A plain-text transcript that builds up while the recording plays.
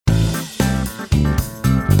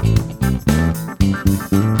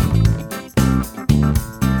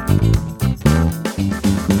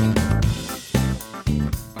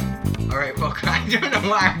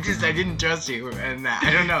I didn't trust you, and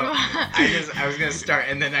I don't know. I was gonna start,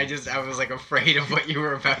 and then I was like afraid of what you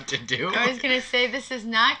were about to do. I was gonna say this is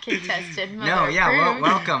not Kid Tested Mother No, yeah, Approved.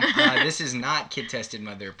 welcome. This is not Kid Tested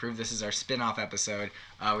Mother Approved. This is our spin-off episode,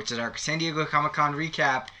 which is our San Diego Comic-Con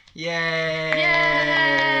recap. Yay!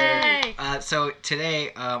 Yay! So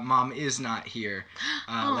today, Mom is not here.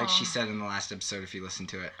 Like she said in the last episode, if you listen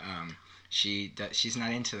to it, she's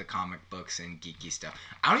not into the comic books and geeky stuff.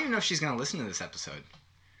 I don't even know if she's gonna listen to this episode.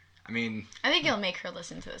 I mean, I think you'll make her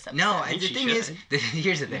listen to this episode. no. The thing is,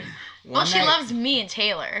 here's the thing. Well, she loves me and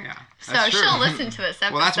Taylor. Yeah, so that's true. she'll listen to this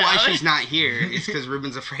episode. Well, that's why she's not here. It's because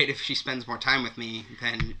Ruben's afraid if she spends more time with me,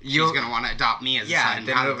 then she's going to want to adopt me as a son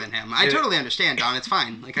rather than him. I totally understand, Don. It's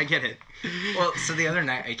fine. Like, I get it. Well, so the other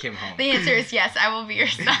night I came home. The answer is yes, I will be your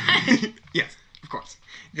son. Yes, of course.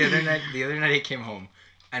 The other night I came home,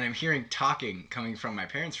 and I'm hearing talking coming from my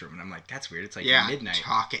parents' room, and I'm like, that's weird. It's like midnight.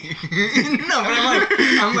 Talking. No, but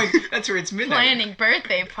I'm like, that's weird. It's midnight. Planning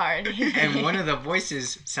birthday party. And one of the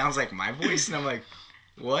voices sounds like my voice, and I'm like,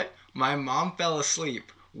 what? My mom fell asleep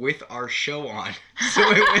with our show on, so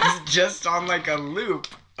it was just on like a loop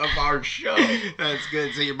of our show. That's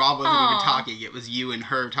good. So your mom wasn't even talking. It was you and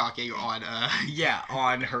her talking on yeah,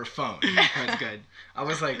 on her phone. That's good. I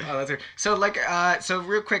was like, oh, that's weird. So so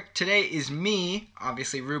real quick, today is me,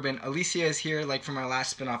 obviously Ruben. Alicia is here, like from our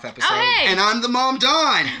last spin-off episode. Oh, hey! And I'm the mom,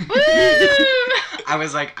 Don. Woo! I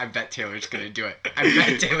was like, I bet Taylor's gonna do it. I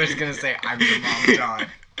bet Taylor's gonna say, I'm the mom, Don.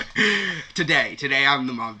 Today I'm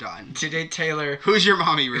the mom, Don. Today, Taylor. Who's your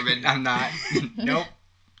mommy, Ruben? I'm not. Nope.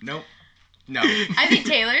 No. I think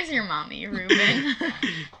Taylor's your mommy, Ruben.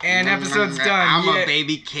 And episode's done. I'm a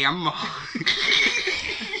baby camel.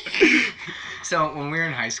 So when we were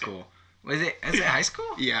in high school, is it high school?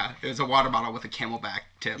 Yeah, it was a water bottle with a camelback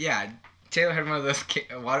tip. Yeah, Taylor had one of those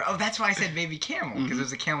water. Oh, that's why I said baby camel, because it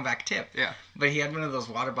was a camelback tip. Yeah. But he had one of those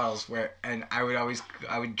water bottles and I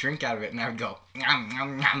would drink out of it, and I would go, nom,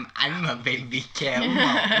 nom, nom, I'm a baby camel.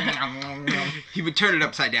 Nom, nom, nom. He would turn it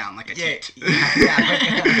upside down like a teat. Yeah.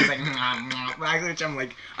 I was like, nom, nom.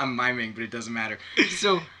 Which I'm miming, but it doesn't matter.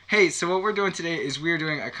 So. Hey, so what we're doing today is we're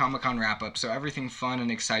doing a Comic-Con wrap-up, so everything fun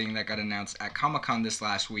and exciting that got announced at Comic-Con this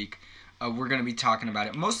last week, we're going to be talking about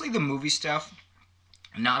it. Mostly the movie stuff,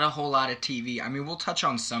 not a whole lot of TV. I mean, we'll touch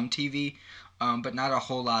on some TV, but not a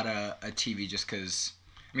whole lot of TV just because...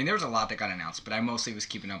 I mean, there was a lot that got announced, but I mostly was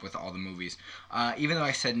keeping up with all the movies. Even though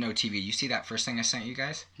I said no TV. You see that first thing I sent you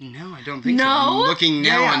guys? No, I don't think so. I'm looking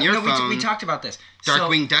now on your phone. We talked about this.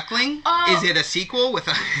 Darkwing Duckling? Oh. Is it a sequel with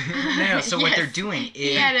a... No, so what they're doing is...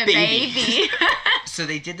 He had a baby. So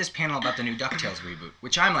they did this panel about the new DuckTales reboot,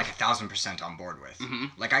 which I'm like 1,000% on board with. Mm-hmm.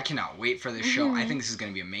 Like, I cannot wait for this show. I think this is going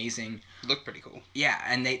to be amazing. Look pretty cool. Yeah,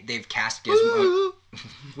 and they've cast Gizmo...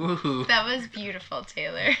 Woohoo. That was beautiful,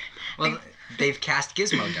 Taylor. Well, they've cast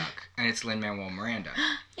Gizmo Duck, and it's Lin-Manuel Miranda.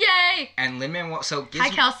 Yay! And Lin-Manuel... So Hi,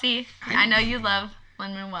 Kelsey. I know you love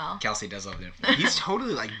Lin-Manuel. Kelsey does love him. He's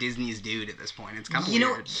totally like Disney's dude at this point. It's kind of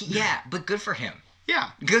weird. Yeah, but good for him.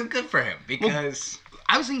 Yeah. Good for him, because... Well,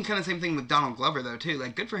 I was thinking kind of the same thing with Donald Glover, though, too.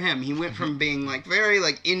 Like, good for him. He went from being, like, very,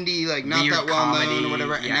 like, indie, like, not weird that well-known comedy, or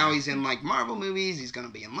whatever, yeah. and now he's in, like, Marvel movies. He's going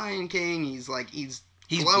to be in Lion King. He's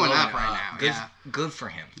blowing up right now. Good for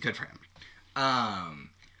him. Good for him.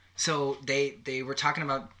 So they were talking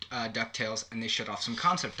about DuckTales, and they showed off some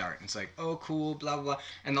concept art. And it's like, oh, cool, blah, blah, blah.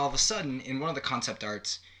 And all of a sudden, in one of the concept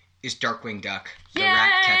arts is Darkwing Duck, the Yay!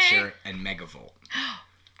 Ratcatcher, and Megavolt.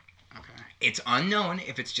 Okay. It's unknown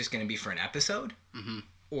if it's just going to be for an episode,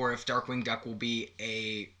 or if Darkwing Duck will be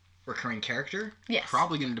a recurring character. Yes.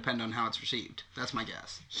 Probably going to depend on how it's received. That's my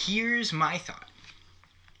guess. Here's my thought.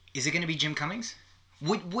 Is it going to be Jim Cummings?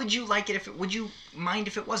 Would you like it would you mind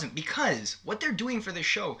if it wasn't? Because what they're doing for this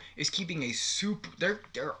show is keeping they're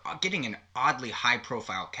getting an oddly high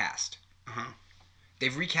profile cast.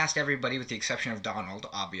 They've recast everybody with the exception of Donald,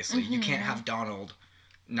 obviously. You can't have Donald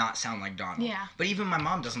not sound like Donald. Yeah. But even my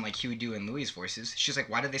mom doesn't like Huey, Dewey, and Louie's voices. She's like,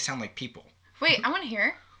 why do they sound like people? Wait, I want to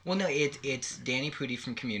hear. Well, no, it's Danny Pudi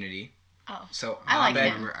from Community. Oh. So I like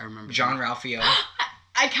Abed, him. I remember John Ralphio.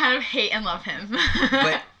 I kind of hate and love him.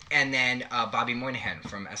 And then Bobby Moynihan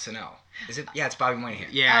from SNL. Is it? Yeah, it's Bobby Moynihan.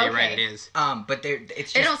 Yeah, you're Okay. right, it is. But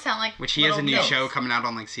it's just... They don't sound like Which he has a new little show notes. coming out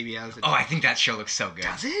on, like, CBS. Oh, I think that show looks so good.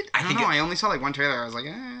 Does it? I I don't think know. it- I only saw, like, one trailer. I was like,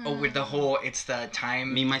 eh. Oh, with the whole... It's the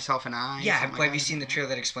time... Me, Myself, and I. Yeah, something have like you that. seen the trailer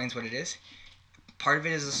that explains what it is? Part of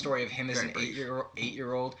it is a story of him as Very an brief.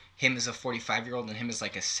 8-year-old, him as a 45-year-old, and him as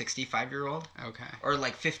like a 65-year-old. Okay. Or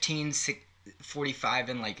like 15, 45,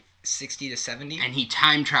 and like 60 to 70. And he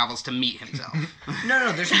time travels to meet himself.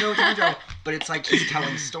 No, there's no time travel. But it's like he's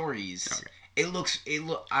telling stories. Okay.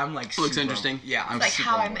 I'm like. Looks interesting. Yeah, I'm like super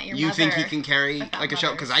How I on Met board. Your You Mother think he can carry without like a show?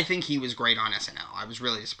 mothers. Because I think he was great on SNL. I was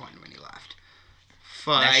really disappointed when he left.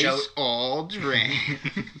 That show- Fights Aldrin.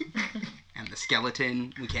 And the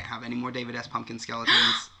skeleton. We can't have any more David S. Pumpkin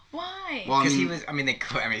skeletons. Why? Well, Because he was. I mean, they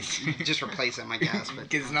could. I mean, just replace him, I guess. But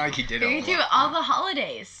because it's not like he did. You do all the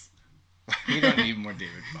holidays. We don't need more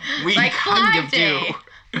David Pumpkin. we Like kind Flag of Day.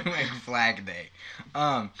 do. Like Flag Day.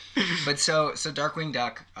 But so Darkwing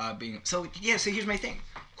Duck being so here's my thing.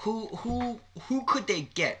 Who could they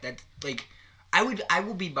get that like I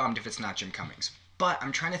will be bummed if it's not Jim Cummings. But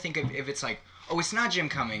I'm trying to think of if it's like, oh, it's not Jim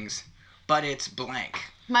Cummings, but it's blank.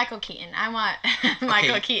 Michael Keaton. I want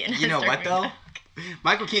Michael Keaton. You know as what Darkwing though? Duck.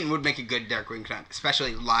 Michael Keaton would make a good Darkwing Duck,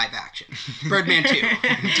 especially live action. Birdman 2.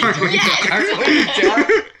 Darkwing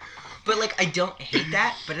Duck. But like I don't hate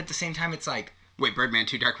that, but at the same time it's like Wait, Birdman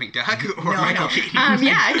 2 Darkwing Duck or No, Michael no. Keaton?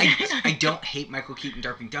 I don't hate Michael Keaton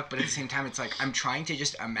Darkwing Duck, but at the same time it's like I'm trying to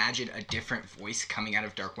just imagine a different voice coming out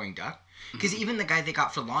of Darkwing Duck. Because even the guy they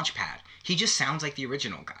got for Launchpad, he just sounds like the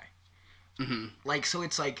original guy. Mm-hmm. Like, so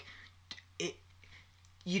it's like,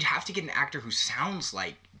 you'd have to get an actor who sounds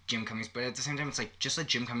like Jim Cummings, but at the same time, it's like, just let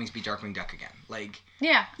Jim Cummings be Darkwing Duck again. Like,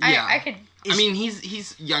 Yeah. I could. I mean,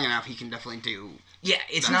 he's young enough. He can definitely do. yeah,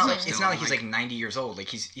 it's That's not like still, he's like 90 years old. Like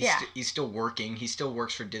he's still working. He still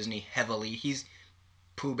works for Disney heavily. He's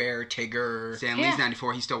Pooh Bear, Tigger. Stanley's Yeah.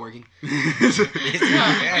 94. He's still working.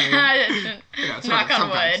 Knock on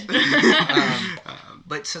wood.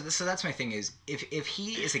 But so that's my thing is if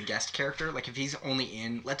he is a guest character, like if he's only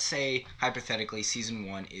in, let's say hypothetically season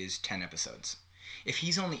 1 is 10 episodes. If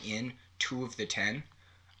he's only in 2 of the 10,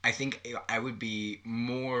 I think I would be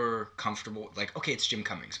more comfortable. Like, okay, it's Jim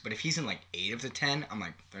Cummings, but if he's in like 8 of the 10, I'm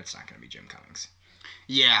like, that's not gonna be Jim Cummings.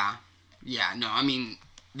 Yeah. No, I mean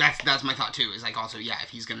that's my thought too. Is like also if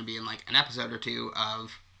he's gonna be in like an episode or 2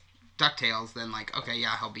 of DuckTales, then like okay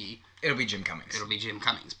It'll be Jim Cummings. It'll be Jim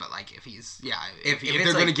Cummings, but like if he's if they're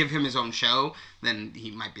it's gonna like, give him his own show, then he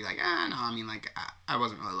might be like no, I mean like I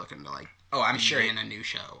wasn't really looking to like I'm sure in a new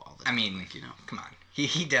show all the time. I mean, like, come on.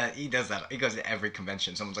 He does that. He goes to every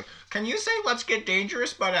convention. Someone's like, "Can you say Let's Get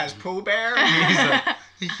Dangerous, but as Pooh Bear?" And he's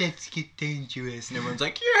like, "Let's get dangerous," and everyone's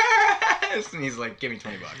like, "Yes!" And he's like, "Give me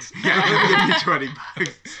 $20." Give me $20.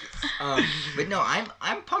 But no,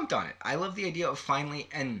 I'm pumped on it. I love the idea of finally,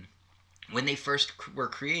 and when they first were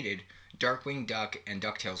created, Darkwing Duck and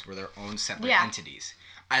DuckTales were their own separate entities.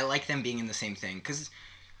 I like them being in the same thing because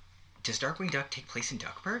does Darkwing Duck take place in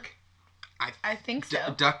Duckburg? I think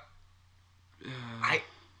so. Duck. I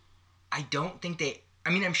don't think they. I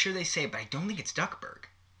mean, I'm sure they say it, but I don't think it's Duckburg,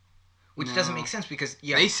 which doesn't make sense because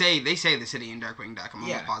they say the city in Darkwing Duck. I'm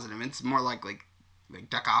almost positive it's more like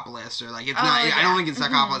Duckopolis or like it's not. I don't think it's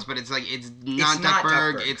Duckopolis, but it's like it's not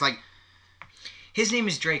Duckburg. It's like his name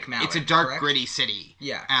is Drake Mallet. It's a dark, correct? gritty city.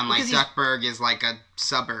 Yeah, and like Duckburg is like a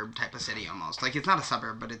suburb type of city almost. Like it's not a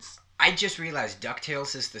suburb, but it's. I just realized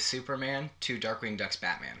DuckTales is the Superman to Darkwing Duck's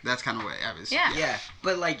Batman. That's kind of what I was... Yeah,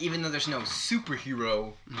 but like even though there's no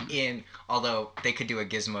superhero in... Although they could do a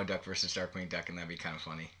Gizmo Duck versus Darkwing Duck and that'd be kind of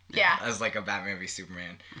funny. Yeah. As like a Batman v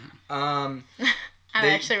Superman. I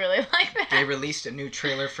actually really like that. They released a new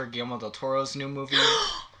trailer for Guillermo del Toro's new movie.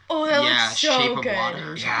 Oh, that looks so Shape good. of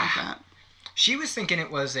Water or something like that. She was thinking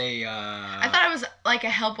it was a... I thought it was like a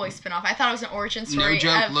Hellboy spinoff. I thought it was an origin story. No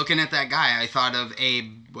joke, looking at that guy, I thought of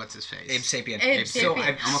Abe... What's his face? Abe Sapien. Abe So Sapien.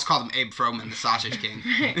 I almost called him Abe Froman, the Sausage King.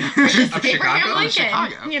 Of Abraham Lincoln,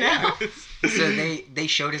 Chicago. you know? So they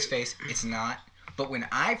showed his face. It's not. But when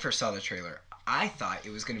I first saw the trailer, I thought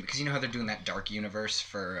it was going to be... Because you know how they're doing that dark universe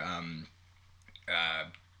for...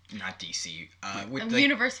 not DC. With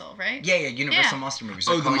Universal, right? Yeah, Universal monster movies.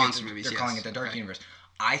 They're the calling monster movies, They're calling it the Dark right. Universe.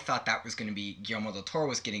 I thought that was going to be Guillermo del Toro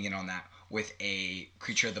was getting in on that with a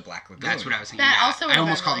Creature of the Black Lagoon. That's what I was thinking. That also I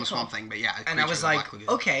almost would've called been him really Swamp Thing, but yeah. And I was like, Black Lagoon.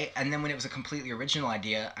 okay. And then when it was a completely original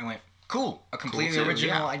idea, I went, cool. A completely Cool too,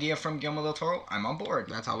 original yeah. idea from Guillermo del Toro. I'm on board.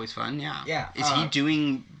 That's always fun, yeah. Yeah, Is he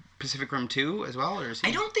doing Pacific Rim 2 as well, or is he...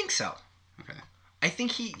 I don't think so. Okay. I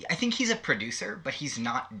think he's a producer, but he's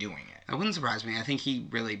not doing it. That wouldn't surprise me. I think he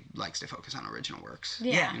really likes to focus on original works.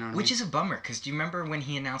 Yeah. You know what I Which mean? is a bummer, because do you remember when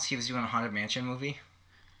he announced he was doing a Haunted Mansion movie?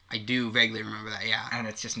 I do vaguely remember that, yeah. And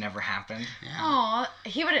it's just never happened. Yeah. Oh,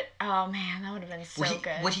 he would have... Oh, man, that would have been so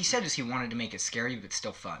good. What he said is he wanted to make it scary, but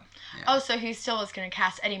still fun. Oh, so he still was going to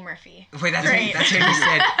cast Eddie Murphy. Wait, that's Great. what he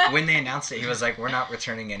said when they announced it. He was like, "We're not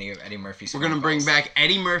returning any of Eddie Murphy's." We're going to phone bring calls." back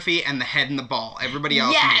Eddie Murphy and the head and the ball. Everybody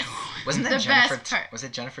else... Yes! Wasn't that The Jennifer? best part. Was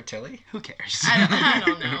it Jennifer Tilly? Who cares? I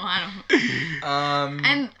don't know.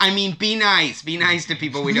 And I mean, be nice. Be nice to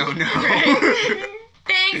people we don't know. Right.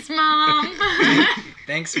 Thanks, Mom.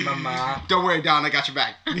 Thanks, Mama. Don't worry, Don. I got your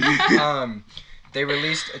back. They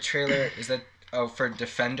released a trailer. Is that for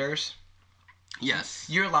Defenders? Yes.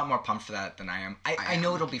 You're a lot more pumped for that than I am. I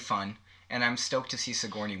know it'll be fun, and I'm stoked to see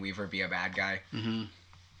Sigourney Weaver be a bad guy. Mm-hmm.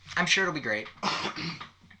 I'm sure it'll be great.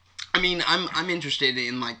 I mean, I'm interested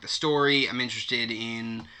in like the story. I'm interested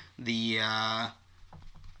in the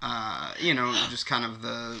just kind of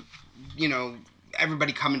the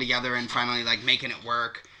everybody coming together and finally like making it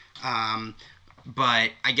work.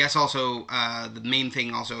 But I guess also the main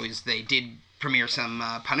thing also is they did premiere some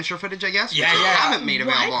Punisher footage, I guess. Yeah, which I haven't made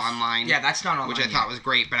available online. Yeah, that's not online. Which I thought was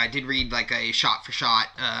great, but I did read like a shot-for-shot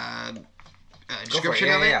description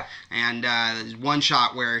of it. Yeah. And there's one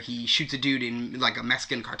shot where he shoots a dude in like a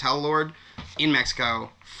Mexican cartel lord in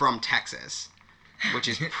Mexico from Texas, which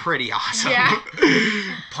is pretty awesome. Yeah.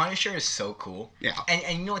 Punisher is so cool. Yeah.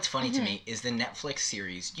 And you know what's funny to me is the Netflix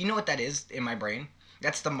series. Do you know what that is in my brain?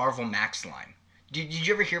 That's the Marvel Max line. Did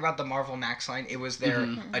you ever hear about the Marvel Max line? It was their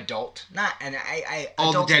adult,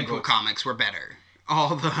 all the Deadpool comics were better.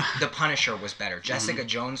 All the Punisher was better. Jessica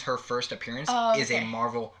Jones, her first appearance is a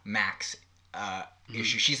Marvel Max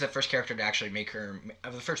issue. She's the first character to actually make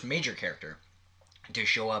the first major character to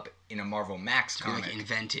show up in a Marvel Max comic. Like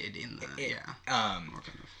invented in the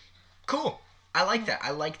Cool. I like that.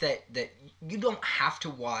 I like that you don't have to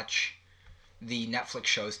watch the Netflix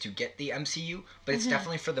shows to get the MCU, but it's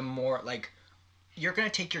definitely for the more like. You're going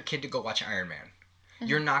to take your kid to go watch Iron Man. Mm-hmm.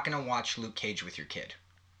 You're not going to watch Luke Cage with your kid.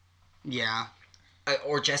 Yeah.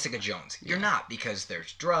 Or Jessica Jones. You're not, because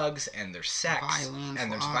there's drugs, and there's sex. Violence,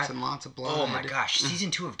 and there's and lots of blood. Oh my gosh.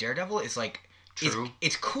 Season 2 of Daredevil is like... True.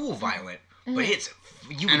 It's cool violent, but it's...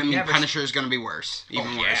 Punisher is going to be worse.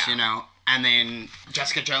 Even worse, And then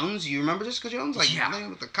Jessica Jones, you remember Jessica Jones? Like,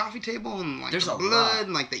 with the coffee table and like there's the blood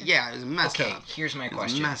and like it was messed up. Okay, here's my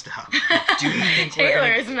question. It was messed up. Do you think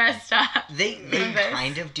Taylor's messed up? They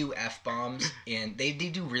kind of do F-bombs they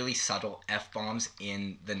do really subtle F-bombs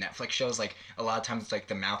in the Netflix shows. Like a lot of times it's like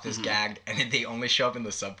the mouth is gagged and they only show up in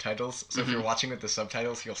the subtitles. So if you're watching with the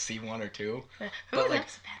subtitles, you'll see one or two. But like,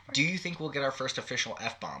 do you think we'll get our first official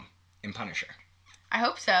F-bomb in Punisher? I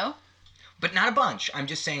hope so. But not a bunch. I'm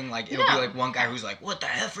just saying, like, it'll be like one guy who's like, "What the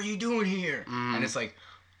F are you doing here?" And it's like,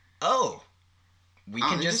 "Oh, we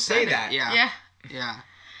can just say that." Yeah.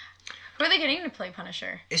 Who are they getting to play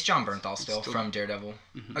Punisher? It's Jon Bernthal still from Daredevil.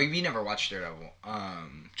 Oh, you never watched Daredevil.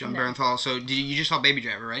 Jon Bernthal. So you just saw Baby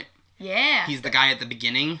Driver, right? Yeah. He's the guy at the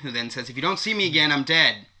beginning who then says, "If you don't see me again, I'm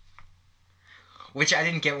dead." Which I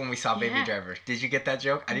didn't get when we saw Baby Driver. Did you get that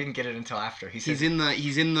joke? I didn't get it until after. He said, he's in the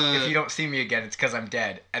 "If you don't see me again, it's because I'm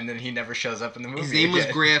dead." And then he never shows up in the movie. His name was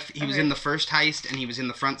Griff. He was in the first heist, and he was in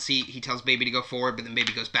the front seat. He tells Baby to go forward, but then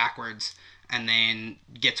Baby goes backwards, and then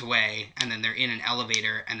gets away. And then they're in an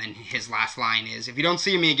elevator, and then his last line is, "If you don't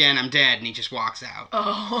see me again, I'm dead." And he just walks out.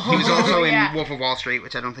 Oh. He was also in Wolf of Wall Street,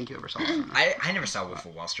 which I don't think you ever saw. I never saw Wolf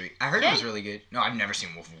of Wall Street. I heard it was really good. No, I've never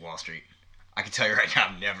seen Wolf of Wall Street. I can tell you right now,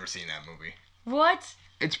 I've never seen that movie. What?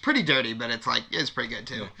 It's pretty dirty, but it's pretty good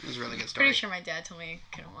too. It was a really good story. Pretty sure my dad told me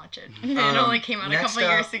I couldn't watch it. It only came out a couple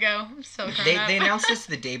years ago. I'm so grown up. They announced this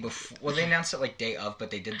the day before. Well, they announced it like day of,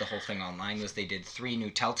 but they did the whole thing online. They did 3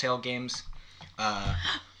 new Telltale games.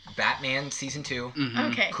 Batman Season 2.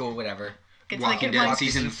 Okay. Cool, whatever. Walking Dead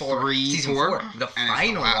Season 3. Season 4. The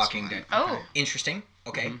final Walking Dead. Oh. Interesting.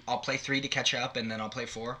 Okay. I'll play 3 to catch up, and then I'll play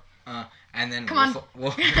 4. And then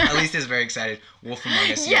Wolf, Elise is very excited. Wolf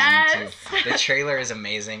Among Us Season 2. The trailer is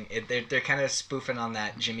amazing. They're kind of spoofing on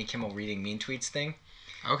that Jimmy Kimmel reading mean tweets thing.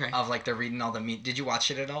 Okay. Of like they're reading all the mean. Did you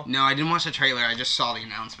watch it at all? No, I didn't watch the trailer. I just saw the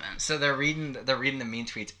announcement. So they're reading the mean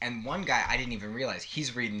tweets, and one guy I didn't even realize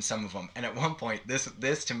he's reading some of them. And at one point,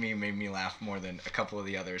 this to me made me laugh more than a couple of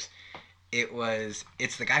the others.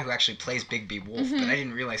 It's the guy who actually plays Bigby Wolf, but I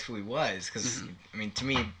didn't realize who he was because I mean to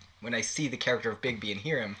me. When I see the character of Bigby and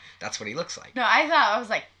hear him, that's what he looks like. No, I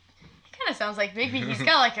was like, he kind of sounds like Bigby. He's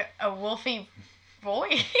got like a wolfy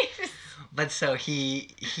voice. But so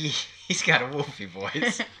he's got a wolfy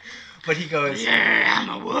voice. But he goes, "Yeah,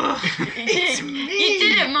 I'm a wolf. It's me. You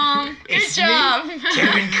did it, Mom. Good job.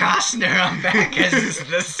 Kevin Costner, I'm back as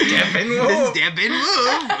the Steppenwolf." The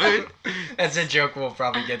Steppenwolf. That's a joke we'll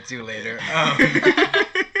probably get to later.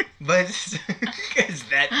 But because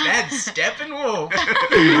that's Steppenwolf.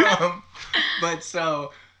 But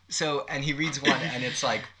so and he reads one and it's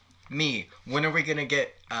like, "Me, when are we gonna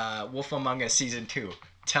get Wolf Among Us Season 2?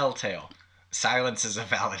 Telltale. Silence is a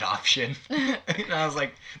valid option." And I was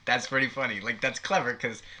like, that's pretty funny. Like that's clever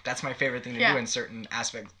because that's my favorite thing to do in certain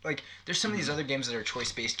aspects. Like there's some of these other games that are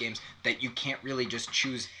choice-based games that you can't really just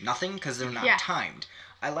choose nothing because they're not timed.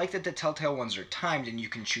 I like that the Telltale ones are timed and you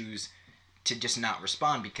can choose to just not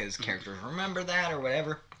respond because characters remember that or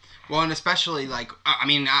whatever. Well, and especially, like, I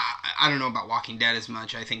mean, I don't know about Walking Dead as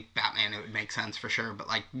much. I think Batman, it would make sense for sure. But,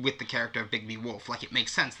 like, with the character of Bigby Wolf, like, it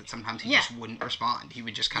makes sense that sometimes he just wouldn't respond. He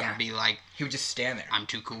would just kind of be like... He would just stand there. I'm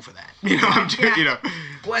too cool for that. You know, I'm too, you know.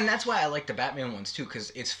 Well, and that's why I like the Batman ones, too,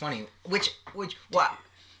 because it's funny. Well,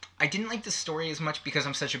 I didn't like the story as much because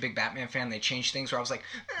I'm such a big Batman fan. They changed things where I was like,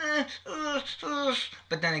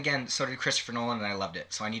 but then again, so did Christopher Nolan, and I loved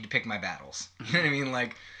it. So I need to pick my battles. You know what I mean?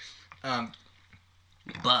 Like,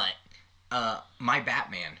 but my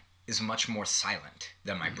Batman is much more silent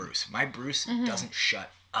than my Bruce. My Bruce doesn't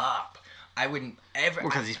shut up. I wouldn't ever...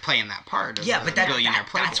 Well, because he's playing that part of but billionaire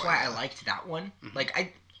playboy. That's why I liked that one.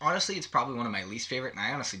 Like, honestly, it's probably one of my least favorite, and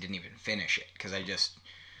I honestly didn't even finish it, because I just...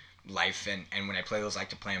 Life, and when I play those, I like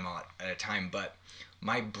to play them all at a time, but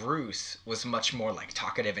my Bruce was much more, like,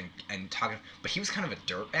 talkative and talkative, but he was kind of a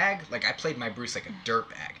dirtbag. Like, I played my Bruce like a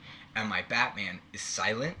dirtbag, and my Batman is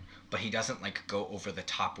silent, but he doesn't, like, go over the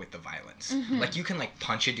top with the violence. Like, you can, like,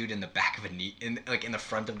 punch a dude in the back of a knee, in the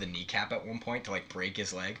front of the kneecap at one point to, like, break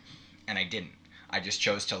his leg, and I didn't. I just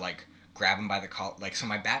chose to, like, grab him by the collar. Like, so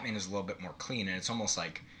my Batman is a little bit more clean, and it's almost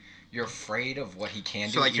like you're afraid of what he can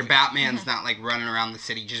do. So, like, your Batman's not, like, running around the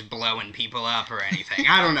city just blowing people up or anything.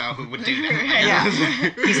 I don't know who would do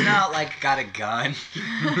that. He's not, like, got a gun.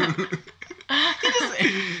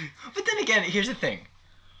 But then again, here's the thing.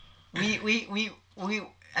 We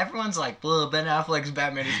everyone's like, well, Ben Affleck's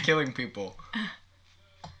Batman is killing people.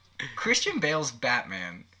 Christian Bale's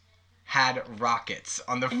Batman had rockets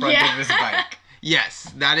on the front of his bike.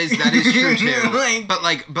 Yes, that is true too. But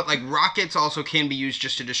like rockets also can be used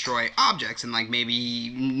just to destroy objects, and like maybe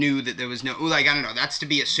knew that there was no, like, I don't know, that's to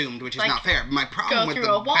be assumed, which is not fair. My problem with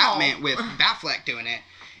the Batman with Batfleck doing it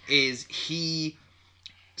is he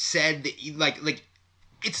said that like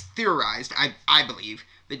it's theorized, I believe,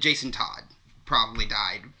 that Jason Todd probably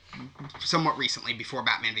died somewhat recently before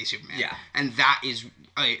Batman v Superman. Yeah. And that is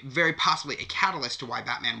very possibly a catalyst to why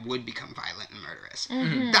Batman would become violent and murderous.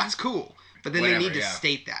 That's cool. But then they need to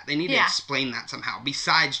state that. They need to explain that somehow.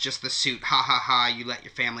 Besides just the suit, ha ha ha, you let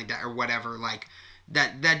your family die, or whatever, like,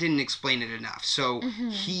 that didn't explain it enough. So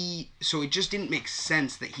so it just didn't make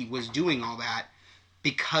sense that he was doing all that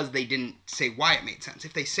because they didn't say why it made sense.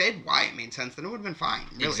 If they said why it made sense, then it would have been fine.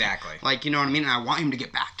 Really. Exactly. Like, you know what I mean? And I want him to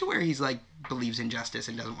get back to where he's, like, believes in justice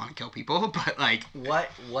and doesn't want to kill people, but, like... What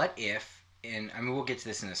if... And I mean, we'll get to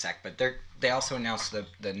this in a sec, but they also announced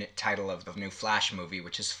the title of the new Flash movie,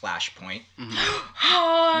 which is Flashpoint.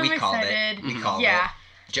 Oh, I'm excited. We called it.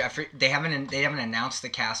 Jeffrey. They haven't announced the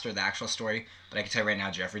cast or the actual story, but I can tell you right now,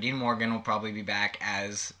 Jeffrey Dean Morgan will probably be back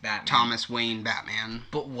as Batman. Thomas Wayne Batman.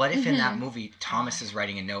 But what if in that movie Thomas is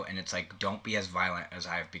writing a note and it's like, "Don't be as violent as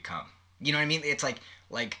I have become." You know what I mean? It's like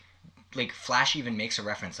Flash even makes a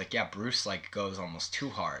reference, like, yeah, Bruce, like, goes almost too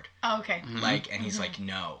hard. Oh, okay. Like, and he's like,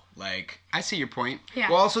 no. Like... I see your point. Yeah.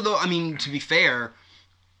 Well, also, though, I mean, to be fair,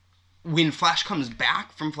 when Flash comes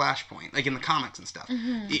back from Flashpoint, like in the comics and stuff,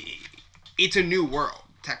 it's a new world,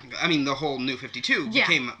 technically. I mean, the whole New 52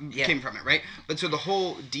 came from it, right? But so the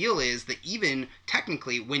whole deal is that even,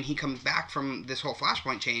 technically, when he comes back from this whole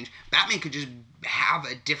Flashpoint change, Batman could just have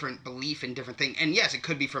a different belief in different things. And yes, it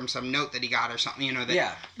could be from some note that he got or something, you know,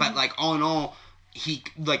 that, but like, all in all, he,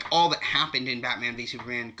 like, all that happened in Batman v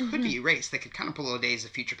Superman could be erased. They could kind of pull a Days of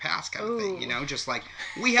Future Past kind of thing, you know, just like,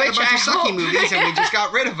 we had a bunch of sucky movies and we just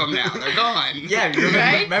got rid of them now. They're gone. Yeah,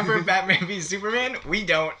 remember Batman v Superman? We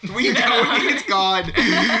don't. It's gone.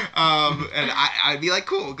 And I'd be like,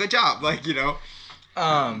 cool, good job. Like, you know.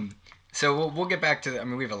 So we'll get back to... I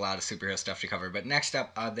mean, we have a lot of superhero stuff to cover, but next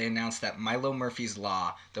up, they announced that Milo Murphy's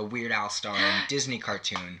Law, the Weird Al starring Disney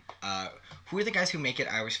cartoon... who are the guys who make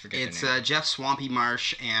it? I always forget the name. It's Jeff Swampy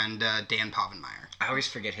Marsh and Dan Povenmire. I always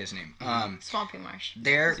forget his name. Swampy Marsh.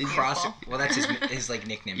 They're crossing... Well, that's his like,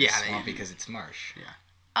 nickname is Swampy because it's Marsh. Yeah.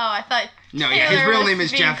 Oh, I thought his real name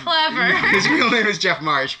is Jeff... Clever. His real name is Jeff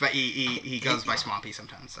Marsh, but he goes by Swampy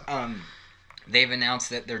sometimes. So. They've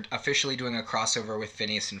announced that they're officially doing a crossover with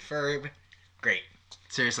Phineas and Ferb. Great.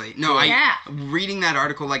 Seriously. No, reading that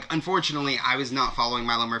article, like, unfortunately, I was not following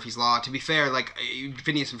Milo Murphy's Law. To be fair, like,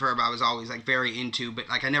 Phineas and Ferb I was always, like, very into, but,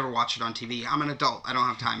 like, I never watched it on TV. I'm an adult. I don't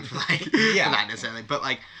have time for, like, for that necessarily. But,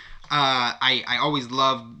 like, I always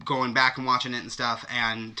love going back and watching it and stuff,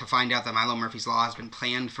 and to find out that Milo Murphy's Law has been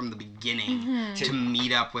planned from the beginning to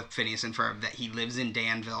meet up with Phineas and Ferb, that he lives in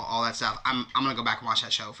Danville, all that stuff. I'm gonna go back and watch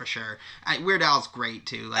that show for sure. Weird Al's great,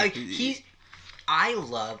 too. Like I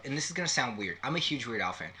love, and this is going to sound weird, I'm a huge Weird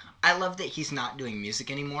Al fan. I love that he's not doing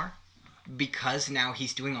music anymore. because now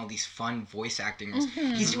he's doing all these fun voice acting roles.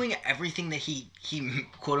 He's doing everything that he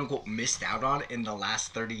quote unquote missed out on in the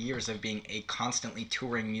last 30 years of being a constantly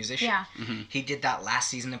touring musician. Yeah. He did that last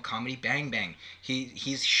season of Comedy Bang Bang.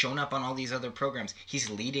 He's shown up on all these other programs. He's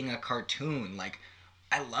leading a cartoon. Like,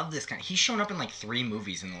 I love this guy. He's shown up in like 3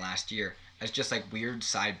 movies in the last year as just like weird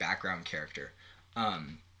side background character,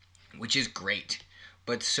 which is great.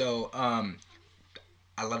 But so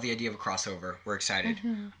I love the idea of a crossover. We're excited.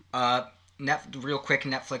 Real quick,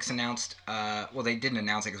 Netflix announced, well, they didn't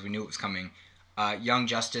announce it because we knew it was coming, Young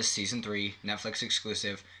Justice Season 3, Netflix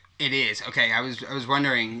exclusive. It is. Okay, I was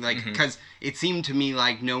wondering, like, because it seemed to me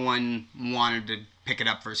like no one wanted to pick it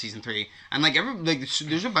up for Season 3. And, like,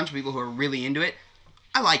 there's a bunch of people who are really into it.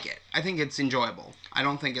 I like it. I think it's enjoyable. I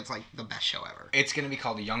don't think it's, like, the best show ever. It's going to be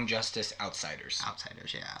called Young Justice Outsiders.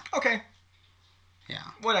 Outsiders, yeah. Okay. Yeah.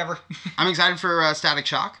 Whatever. I'm excited for Static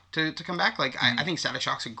Shock to come back. Like, I think Static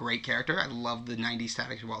Shock's a great character. I love the 90s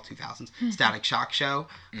Static, well, 2000s Static Shock show.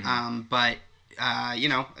 But, you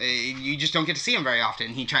know, you just don't get to see him very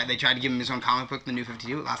often. They tried to give him his own comic book, The New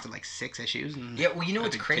 52. It lasted like 6 issues. And yeah, well, you know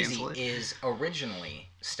what's crazy is originally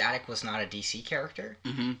Static was not a DC character.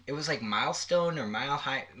 It was like Milestone or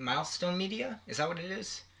Milestone Media. Is that what it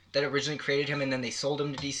is? That originally created him, and then they sold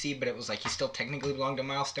him to DC, but it was like he still technically belonged to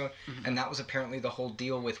Milestone, and that was apparently the whole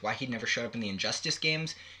deal with why he never showed up in the Injustice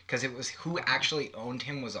games, because it was who actually owned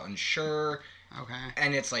him was unsure. Okay.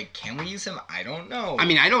 And it's like, can we use him? I don't know. I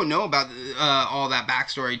mean, I don't know about all that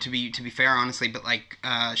backstory to be fair, honestly, but like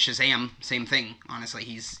Shazam, same thing. Honestly,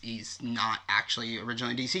 he's not actually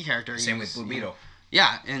originally a DC character. Same with Blue Beetle.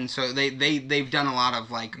 Yeah, and so they've done a lot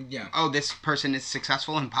of like, oh, this person is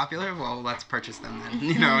successful and popular, well, let's purchase them then,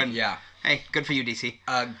 you know, and hey, good for you, DC.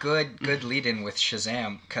 Good lead-in with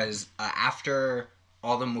Shazam, because after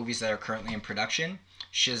all the movies that are currently in production,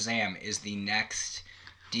 Shazam is the next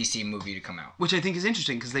DC movie to come out. Which I think is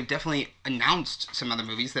interesting, because they've definitely announced some other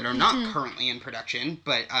movies that are not currently in production,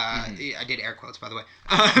 but, I did air quotes, by the way,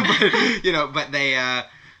 but, you know, but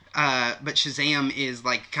but Shazam is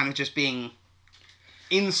like kind of just being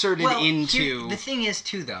inserted into... The thing is,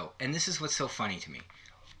 too, though, and this is what's so funny to me.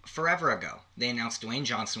 Forever ago, they announced Dwayne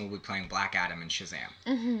Johnson will be playing Black Adam in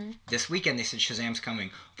Shazam. This weekend, they said Shazam's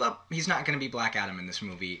coming, but he's not going to be Black Adam in this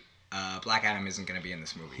movie. Black Adam isn't going to be in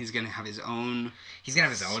this movie. He's going to have his own... He's going to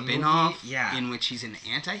have his own spin-off, movie? in which he's an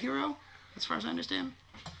anti-hero, as far as I understand.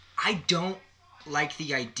 I don't like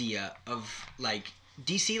the idea of, like...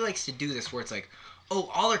 DC likes to do this where it's like,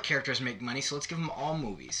 oh, all our characters make money, so let's give them all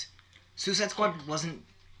movies. Suicide Squad wasn't...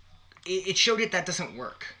 It showed that doesn't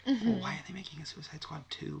work. Well, why are they making a Suicide Squad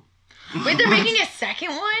 2? Wait, they're making a second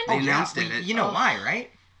one? They announced it. You know why,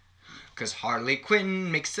 right? Because Harley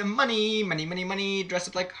Quinn makes some money. Money. Dress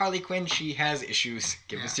up like Harley Quinn. She has issues.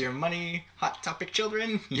 Give us your money. Hot topic,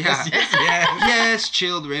 children. Yes. Yes,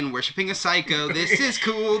 children. Worshipping a psycho. This is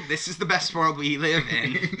cool. This is the best world we live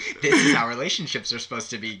in. This is how relationships are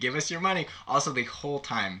supposed to be. Give us your money. Also, the whole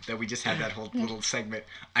time that we just had that whole little segment,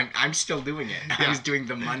 I'm still doing it. I was doing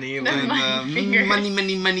the money.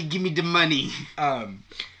 Money, give me the money.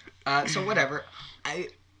 So whatever. I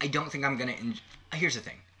don't think I'm going to... Here's the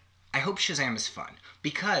thing. I hope Shazam is fun,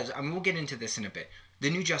 because, I mean, we'll get into this in a bit. The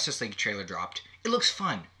new Justice League trailer dropped. It looks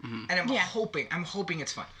fun, and I'm hoping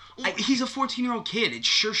it's fun. He's a 14-year-old kid. It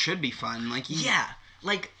sure should be fun. Like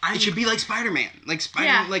it should be like Spider-Man. Like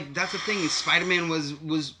like that's the thing. Is Spider-Man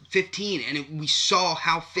was 15, and we saw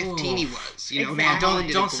how 15 he was. You know,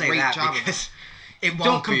 exactly. Don't say that because it won't.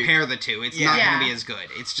 Don't compare the two. It's not going to be as good.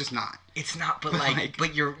 It's just not. It's not. But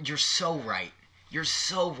but you're so right. You're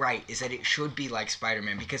so right, is that it should be like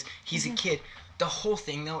Spider-Man, because he's a kid. The whole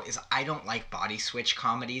thing, though, is I don't like body switch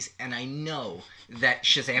comedies, and I know that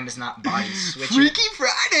Shazam is not body switching. Freaky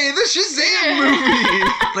Friday, the Shazam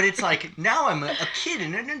movie! But it's like, now I'm a kid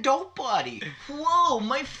in an adult body. Whoa,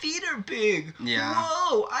 my feet are big. Yeah.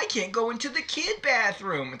 Whoa, I can't go into the kid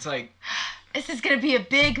bathroom. It's like... This is going to be a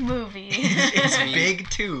big movie. It's big,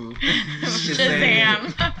 too.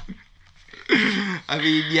 Shazam. I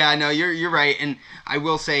mean, yeah, no, you're right, and I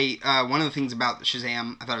will say one of the things about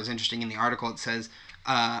Shazam I thought was interesting in the article. It says,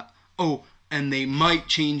 and they might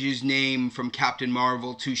change his name from Captain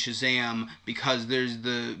Marvel to Shazam because there's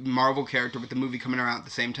the Marvel character with the movie coming around at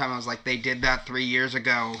the same time. I was like, they did that 3 years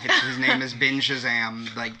ago. His name has been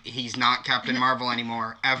Shazam. Like, he's not Captain Marvel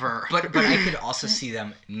anymore, ever. But I could also see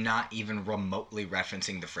them not even remotely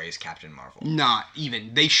referencing the phrase Captain Marvel. Not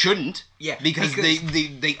even. They shouldn't. Yeah. Because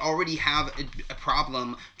they already have a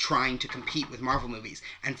problem trying to compete with Marvel movies.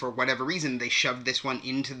 And for whatever reason, they shoved this one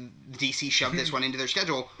into... DC shoved this one into their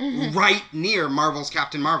schedule right near Marvel's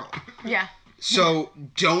Captain Marvel. Yeah. So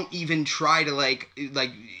don't even try to, like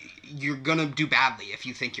you're gonna do badly if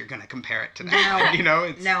you think you're gonna compare it to that. You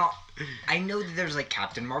know, now I know that there's like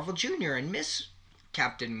Captain Marvel Jr. and Miss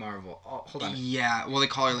Captain Marvel. Oh, hold on. Yeah, well, they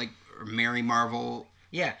call her like Mary Marvel.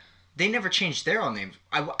 Yeah, they never changed their own names.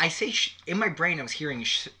 I say in my brain I was hearing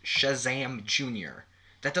Shazam Jr.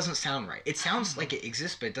 That doesn't sound right. It sounds like it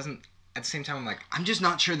exists, but it doesn't. At the same time, I'm like, I'm just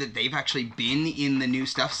not sure that they've actually been in the new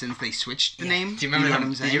stuff since they switched the name. Do you remember what that?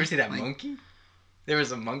 I'm saying? Did you ever see that Like, monkey? There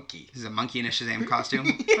was a monkey. There's a monkey in a Shazam costume.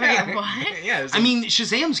 Yeah. Wait, what? Yeah. I mean,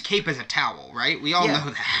 Shazam's cape is a towel, right? We all know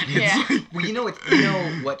that. It's Yeah. like- Well, you know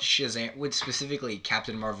what Shazam, what specifically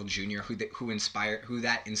Captain Marvel Jr. who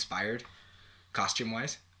that inspired, costume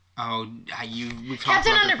wise. Oh, we've talked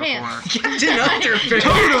Captain about this Underpants. before. Captain Underpants.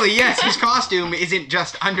 Totally, yes. His costume isn't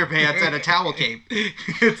just underpants and a towel cape.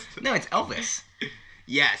 No, it's Elvis.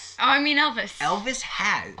 Yes. Oh, I mean Elvis. Elvis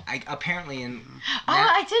has apparently in.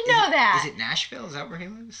 I did know that. Is it Nashville? Is that where he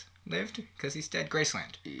lived? Because he's dead.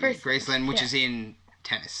 Graceland. Graceland, which yeah. is in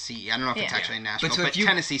Tennessee. I don't know if it's Yeah. actually in Nashville, But so but if you-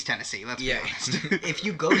 Tennessee's Tennessee. Let's be honest. If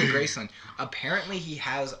you go to Graceland, apparently he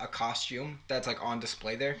has a costume that's like on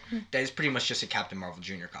display there. That is pretty much just a Captain Marvel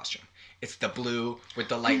Jr. costume. It's the blue with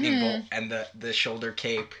the lightning bolt and the shoulder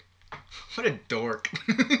cape. What a dork.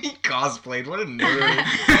 He cosplayed. What a nerd.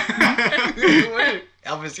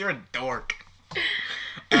 Elvis, you're a dork.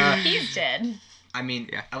 He's dead. I mean,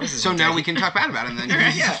 Yeah. Elvis is So now dead. we can talk bad about him then.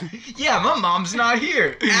 Yeah, my mom's not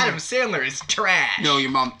here. Adam Sandler is trash. No,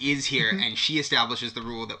 your mom is here, and she establishes the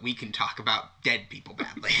rule that we can talk about dead people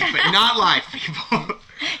badly, but not live people.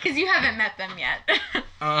 Because you haven't met them yet.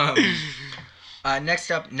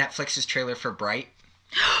 Next up, Netflix's trailer for Bright.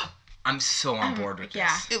 I'm so on board with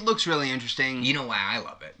yeah. this. It looks really interesting. You know why I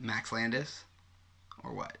love it? Max Landis?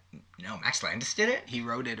 Or what? No, Max Landis did it? He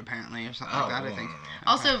wrote it, apparently, or something like that, I think.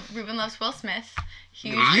 Also, Ruben loves Will Smith.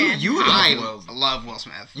 Huge You- fan. you love I Will- love Will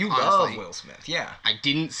Smith. You honestly. love Will Smith, yeah. I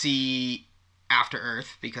didn't see After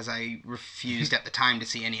Earth because I refused at the time to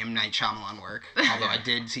see any M. Night Shyamalan work. Although I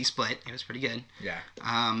did see Split. It was pretty good. Yeah.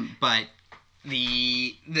 But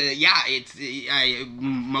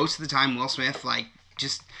most of the time Will Smith like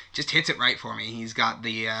just hits it right for me. He's got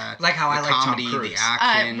the Like how the I like Tom comedy, Cruise. the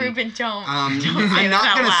action. Ruben, don't. I'm say not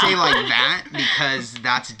that gonna out say loud. like that because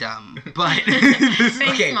that's dumb. But Thanks,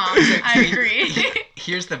 Okay, Mom. so- I agree.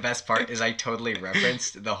 Here's the best part is I totally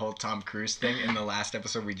referenced the whole Tom Cruise thing in the last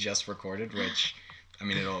episode we just recorded, which, I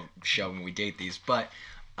mean, it'll show when we date these, but,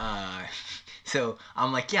 so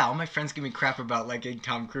I'm like, yeah, all my friends give me crap about liking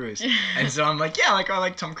Tom Cruise. And so I'm like, yeah, like, I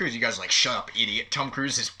like Tom Cruise. You guys are like, shut up, idiot. Tom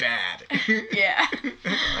Cruise is bad. Yeah.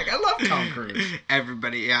 Like, I love Tom Cruise.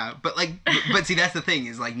 everybody, yeah. But like, but see, that's the thing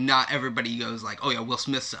is like, not everybody goes like, oh yeah, Will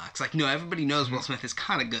Smith sucks. Like, no, everybody knows Will Smith is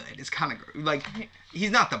kind of good. It's kind of like,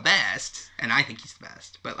 he's not the best, and I think he's the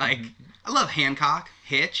best. But like, I love Hancock,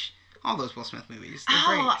 Hitch, all those Will Smith movies. They're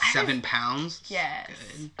Oh, great. 7 pounds. Yes.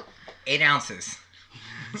 Good. 8 ounces.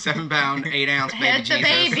 7 pound, 8 ounce baby It's a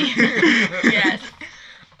Jesus. baby. Yes.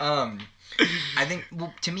 I think,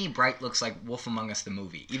 well, to me, Bright looks like Wolf Among Us the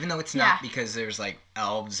movie. Even though it's not Yeah. because there's, like,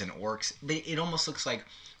 elves and orcs. But it almost looks like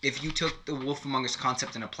if you took the Wolf Among Us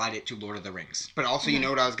concept and applied it to Lord of the Rings. But also, you know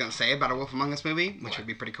what I was gonna say about a Wolf Among Us movie, which would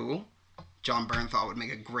be pretty cool. John Bernthal would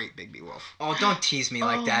make a great Bigby Wolf. Oh, don't tease me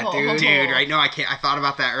like that, Oh. dude. Dude, right? No, I can't. I thought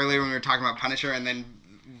about that earlier when we were talking about Punisher, and then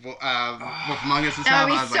Wolf Among Us and That stuff.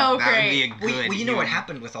 would be I was so like, that would be a great. good. Well, you know what human-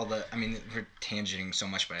 happened with all the, I mean, we're tangenting so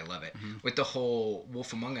much, but I love it. With the whole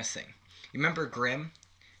Wolf Among Us thing. You remember Grimm?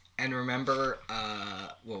 And remember,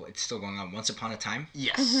 well, it's still going on, Once Upon a Time?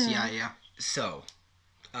 Yes. Mm-hmm. Yeah. So,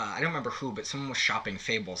 I don't remember who, but someone was shopping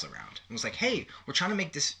Fables around. And was like, hey, we're trying to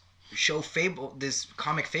make this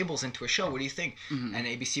comic Fables into a show. What do you think? Mm-hmm. And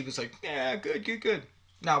ABC was like, yeah, good.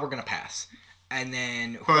 No, we're going to pass. And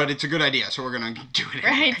then... But it's a good idea, so we're gonna do it.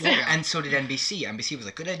 Right. Anyway. Yeah. And so did NBC. NBC was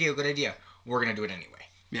like, good idea. We're going to do it anyway.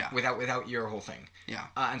 Yeah. Without your whole thing. Yeah.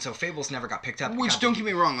 And so Fables never got picked up. Which, don't get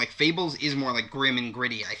me wrong, like Fables is more like grim and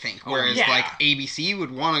gritty, I think. Whereas yeah. like ABC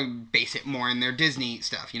would want to base it more in their Disney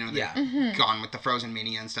stuff. You know, they've Yeah. gone with the Frozen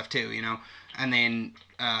mania and stuff too. You know, and then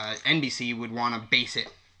NBC would want to base it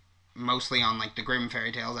mostly on like the grim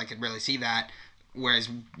fairy tales. I could really see that. Whereas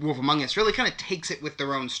Wolf Among Us really kind of takes it with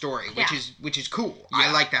their own story, which is cool. Yeah.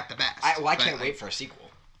 I like that the best. I But, can't like, wait for a sequel.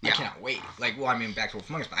 Yeah. I cannot wait. Like, well, I mean, back to Wolf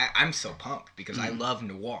Among Us, but I'm so pumped because I love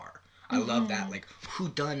noir. I love that, like,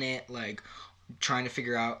 whodunit, like, trying to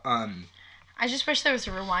figure out, I just wish there was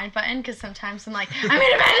a rewind button because sometimes I'm like, I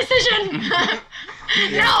made a bad decision.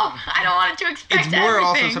 No, I don't want it to expect It's more everything.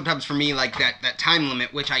 also sometimes for me like that time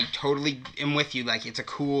limit, which I totally am with you. Like it's a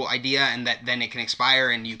cool idea, and that then it can expire,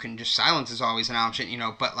 and you can just silence is always an option, you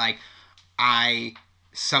know. But like I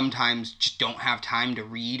sometimes just don't have time to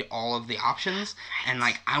read all of the options, and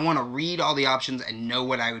like I want to read all the options and know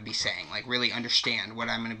what I would be saying, like really understand what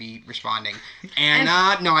I'm going to be responding. And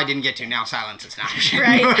no, I didn't get to. Now silence is an option.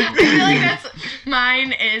 Right. I feel like that's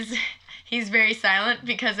mine is. He's very silent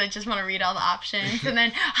because I just want to read all the options, and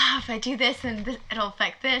then if I do this, and this, it'll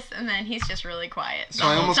affect this, and then he's just really quiet. So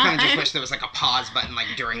I almost kind of just wish there was like a pause button like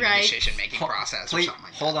during the decision making process or something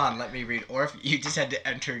like that. Hold on, let me read. Or if you just had to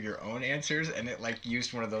enter your own answers and it like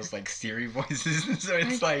used one of those like Siri voices, so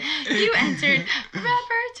it's like you entered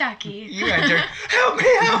rubber ducky. You entered help me,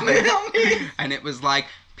 help me, help me, and it was like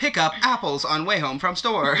pick up apples on way home from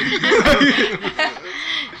store.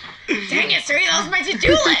 Dang it, Siri, that was my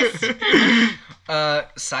to-do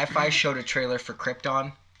list. Sci-Fi showed a trailer for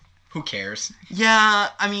Krypton. Who cares? Yeah,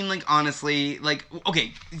 I mean, like, honestly, like,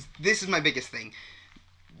 okay, this is my biggest thing.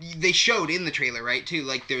 They showed in the trailer, right, too,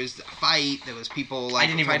 like, there was a fight, there was people, like,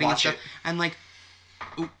 I didn't fighting even watch and stuff, and, like,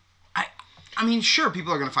 I mean, sure,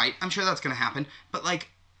 people are gonna fight, I'm sure that's gonna happen, but, like,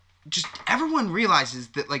 just everyone realizes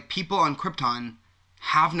that, like, people on Krypton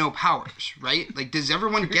have no powers, right? Like, does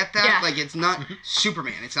everyone get that? Yeah. Like, it's not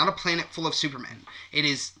Superman. It's not a planet full of Supermen. It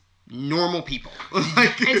is normal people.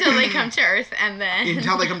 Like, until they come to Earth, and then...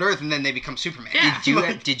 Until they come to Earth, and then they become Superman. Yeah.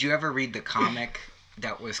 Did you ever read the comic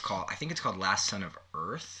that was called, I think it's called Last Son of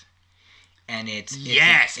Earth? And it's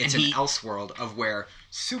an Elseworld of where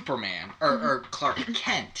Superman, or Clark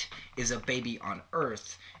Kent, is a baby on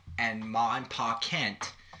Earth, and Ma and Pa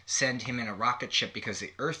Kent send him in a rocket ship because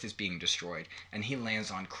the Earth is being destroyed, and he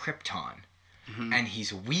lands on Krypton. Mm-hmm. And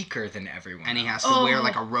he's weaker than everyone. And he has to wear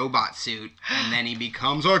like a robot suit, and then he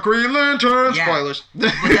becomes a Green Lantern. Yeah. Spoilers.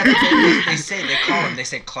 But that's they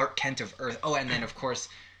say Clark Kent of Earth. Oh, and then of course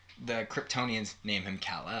the Kryptonians name him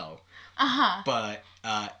Kal-El. Uh-huh. But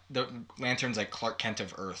the Lantern's like Clark Kent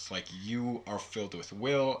of Earth. Like, you are filled with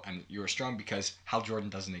will and you are strong because Hal Jordan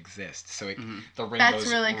doesn't exist. So the ring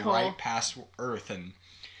goes really cool. right past Earth and...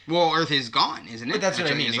 Well, Earth is gone, isn't it? But that's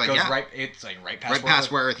what I mean. It goes right. It's like right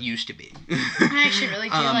past where Earth used to be. I actually really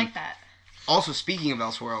do like that. Also, speaking of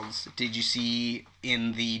Elseworlds, did you see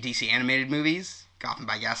in the DC animated movies Gotham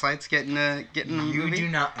by Gaslight's getting a movie? You do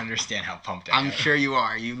not understand how pumped I am. I'm sure you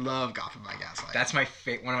are. You love Gotham by Gaslight. That's one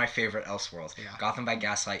of my favorite Elseworlds. Yeah. Gotham by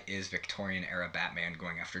Gaslight is Victorian era Batman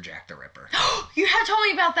going after Jack the Ripper. You have told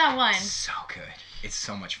me about that one. So good. It's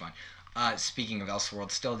so much fun. Speaking of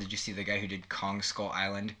Elseworlds, still, did you see the guy who did Kong Skull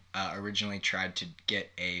Island originally tried to get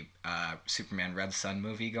a Superman Red Sun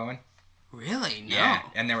movie going? Really? No. Yeah,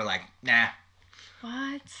 and they were like, nah.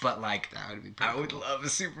 What? But like, that would be I would love a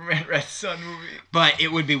Superman Red Sun movie. But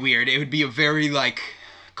it would be weird. It would be a very like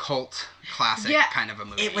cult classic kind of a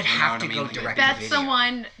movie. It would have to go direct to That's video. the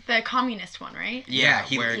one, the communist one, right? Yeah,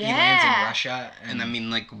 he lands in Russia. And I mean,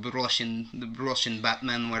 like, the Russian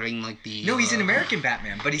Batman wearing, like, the... No, he's an American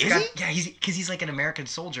Batman, but he's got... He? Yeah, because he's like an American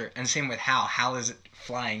soldier. And same with Hal. Hal is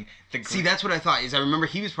flying the... See, that's what I thought, is I remember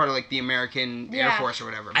he was part of, like, the American Air Force or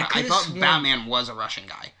whatever. But I thought Batman was a Russian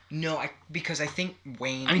guy. No, because I think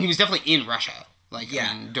Wayne... I mean, he was definitely in Russia. Like, yeah.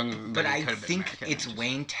 I mean, but I think it's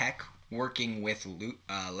Wayne Tech working with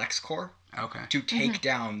LexCorp to take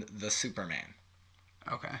down the Superman.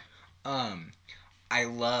 Okay. I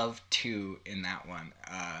love too in that one.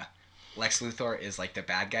 Lex Luthor is like the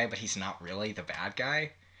bad guy, but he's not really the bad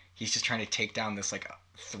guy. He's just trying to take down this like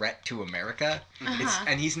threat to America.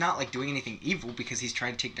 And he's not like doing anything evil because he's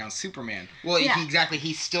trying to take down Superman. Well, exactly.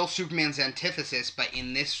 He's still Superman's antithesis, but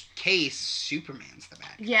in this case, Superman's the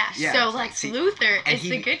bad guy. Yeah. So Lex Luthor is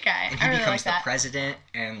the good guy. And he becomes the president,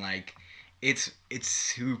 and like it's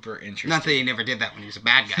super interesting. Not that he never did that when he was a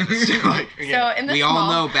bad guy. But still, like, so in the we all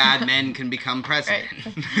know bad men can become president.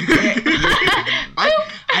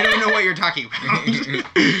 I don't know what you're talking about.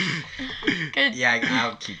 Good. Yeah,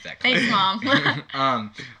 I'll keep that clear. Thanks,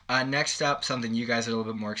 Mom. Next up, something you guys are a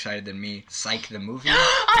little bit more excited than me. Psych the movie.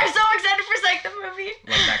 I'm so excited for Psych the movie.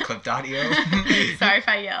 Love that clipped audio. Sorry if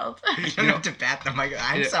I yelled. You don't have to bat the mic.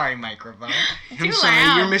 I'm sorry, microphone. I'm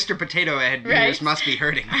sorry, your Mr. Potato Head ears must be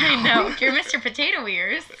hurting now. I know. You're Mr. Potato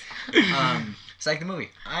Ears. Psych the movie.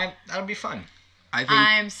 That'll be fun.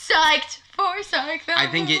 I'm psyched for Psych the movie.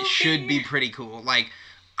 I think it should be pretty cool. Like,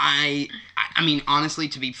 I mean, honestly,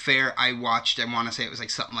 to be fair, I want to say it was like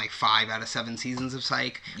something like 5 out of 7 seasons of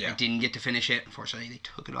Psych. Yeah. I didn't get to finish it. Unfortunately, they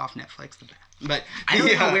took it off Netflix. But I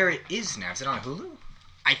don't know where it is now. Is it on Hulu?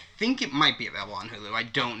 I think it might be available on Hulu. I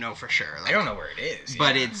don't know for sure. Like, I don't know where it is.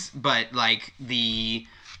 But but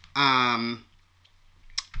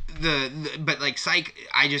like Psych,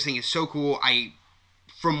 I just think is so cool.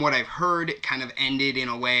 From what I've heard, it kind of ended in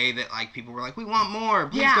a way that like people were like, we want more.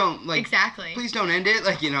 Please don't, like, exactly. Please don't end it,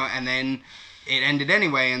 like, you know. And then it ended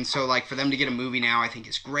anyway, and so like for them to get a movie now, I think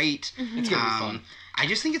is great. It's gonna be fun. I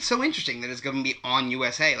just think it's so interesting that it's going to be on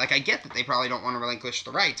USA. Like, I get that they probably don't want to relinquish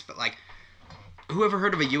the rights, but like, who ever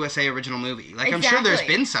heard of a USA original movie? Like, I'm sure there's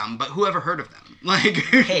been some, but who ever heard of them? Like,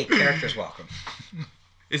 hey, characters welcome.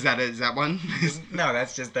 Is that one? No,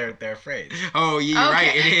 that's just their phrase. Oh, you're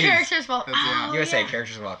right. It is. Characters welcome. USA,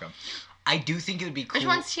 characters welcome. I do think it would be cool. Which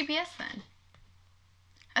one's TBS then?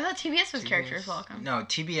 I thought TBS was characters welcome. No,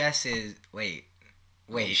 TBS is wait.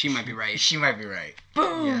 She might be right. She might be right.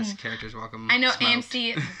 Boom. Yes, characters welcome. I know smoked.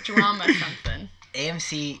 AMC drama something.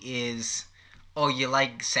 AMC is. Oh, you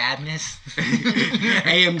like sadness?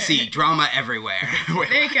 AMC drama everywhere.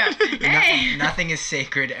 There you go. Hey. Nothing is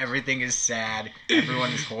sacred. Everything is sad.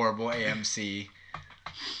 Everyone is horrible. AMC.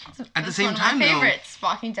 At the same one time, of my favorites.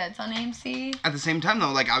 Walking Dead's on AMC. At the same time,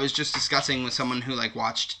 though, like I was just discussing with someone who like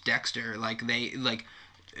watched Dexter. Like they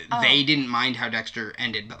didn't mind how Dexter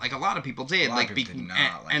ended, but like a lot of people did.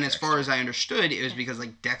 And as far as I understood, it was because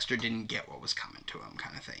like Dexter didn't get what was coming to him,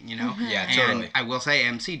 kind of thing, you know? Mm-hmm. Yeah, and totally. I will say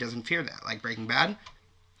AMC doesn't fear that. Like Breaking Bad.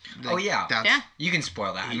 Like, oh yeah, yeah. You can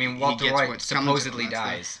spoil that. I mean, he Walter gets White what's coming to him, supposedly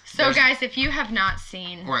dies. So guys, if you have not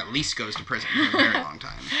seen, or at least goes to prison for a very long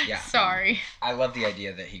time. Yeah. Sorry. I love the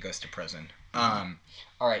idea that he goes to prison.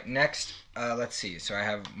 All right, next, let's see. So I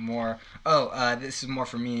have more. This is more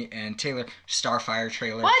for me and Taylor. Starfire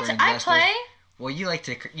trailer. What? For I play? Well, you like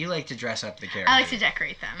to dress up the characters. I like to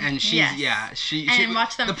decorate them. And she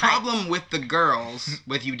watch them The fight. problem with the girls,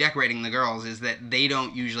 with you decorating the girls, is that they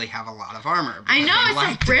don't usually have a lot of armor. I know, it's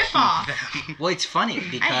like a rip-off. Well, it's funny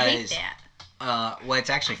because. I hate that. Well, it's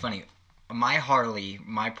actually funny. My Harley,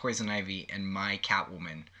 my Poison Ivy, and my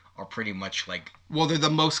Catwoman are pretty much like. Well, they're the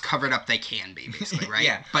most covered up they can be, basically, right?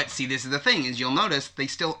 Yeah. But see, this is the thing, is you'll notice they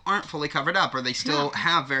still aren't fully covered up, or they still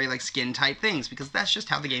have very, like, skin-tight things, because that's just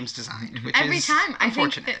how the game's designed, which Every is time, I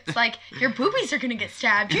think unfortunate. it's like, your boobies are gonna get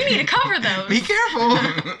stabbed. You need to cover those. Be careful!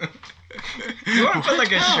 You want to put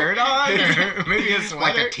like a shirt on, or maybe a sweater,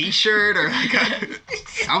 like a t-shirt, or like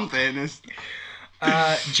something.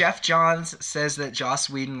 Jeff Johns says that Joss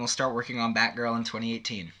Whedon will start working on Batgirl in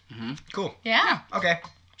 2018. Mm-hmm. Cool. Yeah. Okay.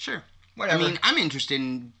 Sure. Whatever. I mean, I'm interested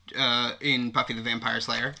in Buffy the Vampire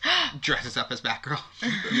Slayer. Dresses up as Batgirl.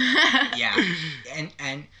 Yeah.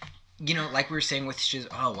 And you know, like we were saying with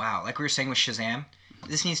like we were saying with Shazam,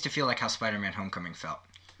 this needs to feel like how Spider-Man Homecoming felt.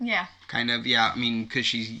 Yeah. Kind of, yeah. I mean, because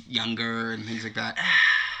she's younger and things like that.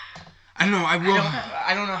 I don't know.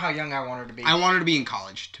 I don't know how young I want her to be. I want her to be in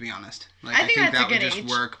college, to be honest. Like, I think that's that a good would just age.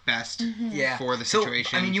 work best for the So,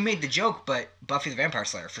 situation. I mean, you made the joke, but Buffy the Vampire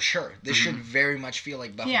Slayer, for sure. This should very much feel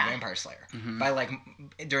like Buffy the Vampire Slayer. By, like,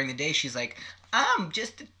 during the day, she's like, I'm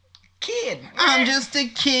just a kid. I'm just a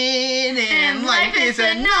kid and life is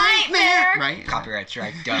a nightmare. Right? Copyright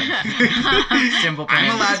strike, done. Simple Plan.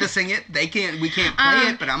 I'm allowed to sing it. We can't play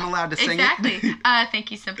it, but I'm allowed to sing it. Exactly. Thank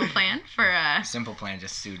you, Simple Plan, for Simple Plan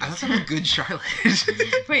just sued I us. thought that was Good Charlotte.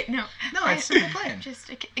 Wait, no. No, it's Simple Plan. Yeah,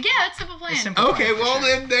 it's Simple Plan. It's Simple Okay, Plan, for well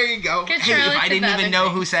sure. then there you go. Good Hey, if Charlotte I to didn't the even other know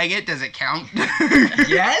thing. who sang it, does it count?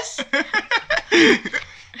 Yes?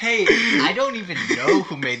 Hey, I don't even know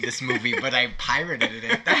who made this movie, but I pirated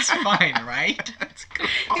it. That's fine, right? That's cool.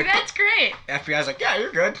 That's great. FBI's like, yeah,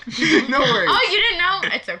 you're good. No worries. Oh, you didn't know?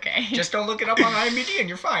 It's okay. Just don't look it up on IMDb and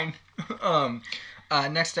you're fine.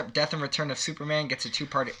 Next up, Death and Return of Superman gets a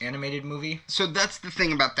 2-part animated movie. So that's the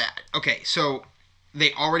thing about that. Okay, so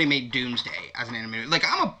they already made Doomsday as an animated. Like,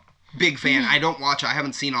 I'm a big fan. I don't watch it. I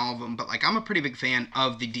haven't seen all of them, but like I'm a pretty big fan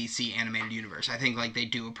of the DC animated universe. I think like they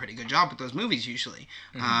do a pretty good job with those movies usually.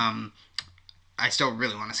 I still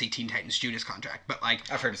really want to see Teen Titans Judas Contract, but like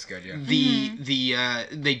I've heard it's good, yeah.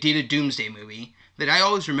 They did a Doomsday movie that I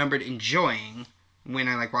always remembered enjoying when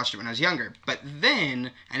I like watched it when I was younger. But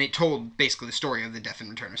then, and it told basically the story of the Death and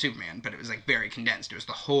Return of Superman, but it was like very condensed. It was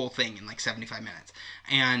the whole thing in like 75 minutes.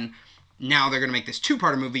 And now they're going to make this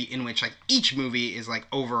 2-part movie in which like each movie is like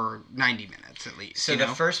over 90 minutes at least. So the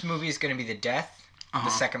first movie is going to be the Death. The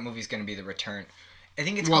second movie is going to be the Return. I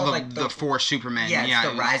think it's called like the Four Supermen. Yeah,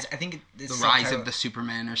 it's the Rise. I think it's the Rise of the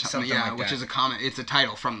Superman or something. Yeah, like which that. is a comic. It's a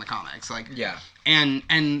title from the comics. Like yeah.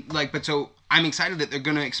 And like, but so I'm excited that they're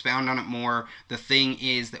going to expound on it more. The thing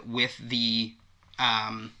is that with the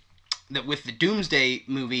Doomsday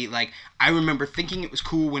movie, like I remember thinking it was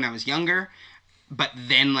cool when I was younger. But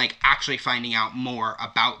then, like, actually finding out more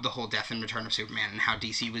about the whole Death and Return of Superman and how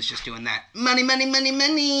DC was just doing that money, money, money,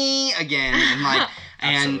 money again. And, like,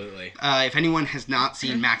 Absolutely. If anyone has not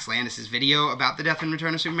seen Max Landis' video about the Death and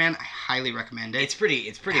Return of Superman, I highly recommend it. It's pretty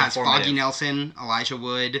It has informative. Foggy Nelson, Elijah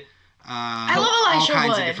Wood. I love Elijah all kinds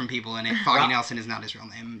Wood. of different people in it. Foggy Nelson is not his real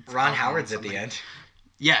name. Ron Howard's at the end.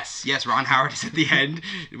 Yes, Ron Howard is at the end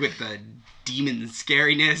with the demon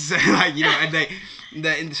scariness, like, you know,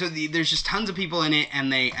 and there's just tons of people in it,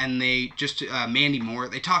 and they just Mandy Moore.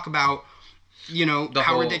 They talk about, you know,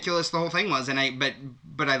 how ridiculous the whole thing was, and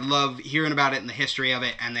but I love hearing about it and the history of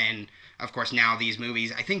it, and then of course now these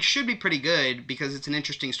movies I think should be pretty good because it's an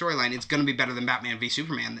interesting storyline. It's going to be better than Batman v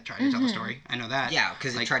Superman that tried to tell the story. I know that. Yeah,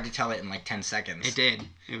 because it tried to tell it in like 10 seconds. It did.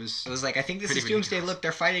 It was like, I think this is Doomsday. Ridiculous. Look,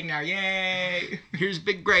 they're fighting now. Yay! Here's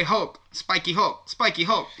Big Gray Hulk, Spiky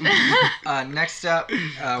Hulk. Next up,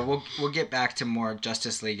 we'll get back to more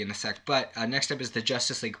Justice League in a sec. But next up is the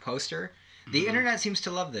Justice League poster. The internet seems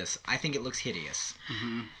to love this. I think it looks hideous.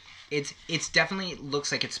 Mm-hmm. It's definitely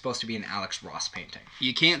looks like it's supposed to be an Alex Ross painting.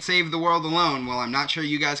 You can't save the world alone. Well, I'm not sure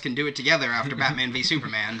you guys can do it together after Batman v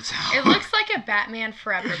Superman. So. It looks like a Batman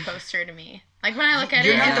Forever poster to me. Like when I look at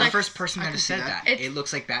You're it, not the like, first person that has said that. It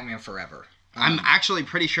looks like Batman Forever. I'm actually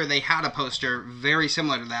pretty sure they had a poster very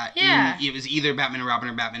similar to that. Yeah. It was either Batman and Robin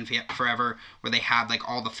or Batman Forever, where they had like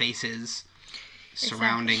all the faces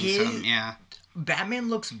surrounding some. Yeah. Batman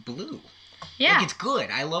looks blue. Yeah. Like, it's good.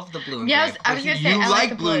 I love the blue and gray. I was going to say, you I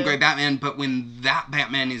like blue and gray Batman, but when that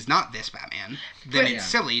Batman is not this Batman, then it's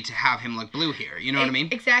silly to have him look blue here. You know what I mean?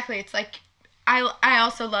 Exactly. It's like, I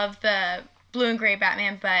also love the blue and gray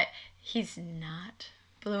Batman, but he's not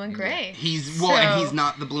blue and gray. And he's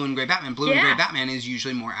not the blue and gray Batman. Blue and gray Batman is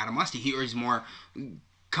usually more Adam Westy. He's more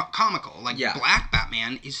comical. Like, Black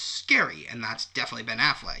Batman is scary, and that's definitely Ben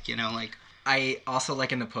Affleck, you know, like... I also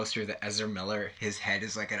like in the poster that Ezra Miller, his head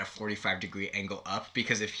is like at a 45-degree angle up,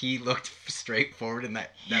 because if he looked straight forward in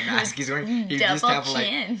that mask he's wearing, he'd just have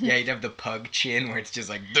he'd have the pug chin where it's just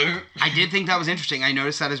like... I did think that was interesting. I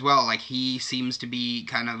noticed that as well. Like, he seems to be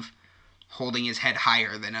kind of holding his head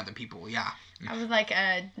higher than other people, yeah. I was like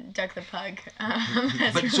Doug the Pug.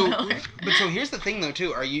 But so here's the thing though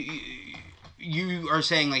too. Are you are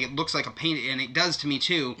saying like it looks like a paint, and it does to me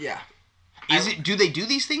too. Yeah. Do they do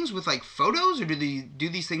these things with like photos, or do they do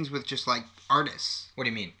these things with just like artists? What do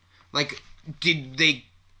you mean? Like, did they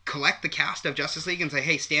collect the cast of Justice League and say,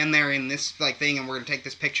 "Hey, stand there in this like thing, and we're gonna take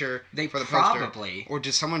this picture for the probably poster"? Or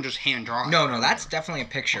does someone just hand draw it? No, that's definitely a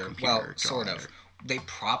picture. Well, sort of. They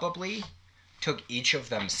probably took each of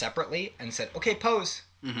them separately and said, "Okay, pose."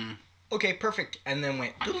 Mm-hmm. Okay, perfect, and then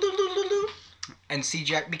went and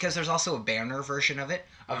CGI, because there's also a banner version of it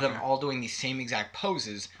them all doing these same exact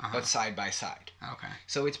poses but side by side. Okay.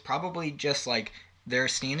 So it's probably just like they're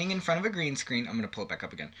standing in front of a green screen. I'm gonna pull it back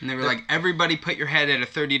up again. And they were like, "Everybody, put your head at a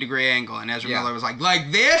 30-degree angle." And Ezra Miller was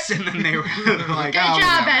like this, and then they were like, "Good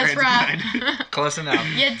job, Ezra." Close enough.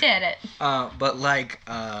 You did it. But like,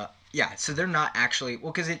 yeah. So they're not actually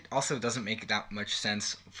because it also doesn't make that much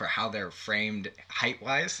sense for how they're framed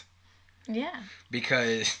height-wise. Yeah.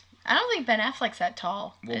 Because. I don't think Ben Affleck's that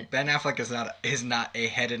tall. Well, Ben Affleck is not a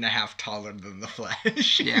head and a half taller than the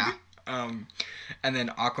Flash. Yeah. And then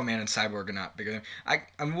Aquaman and Cyborg are not bigger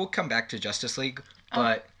than... we'll come back to Justice League,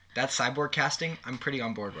 but that Cyborg casting, I'm pretty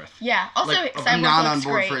on board with. Yeah. Also, Cyborg I'm not on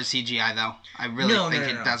board great. for a CGI, though. I really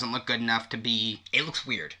think it doesn't look good enough to be... It looks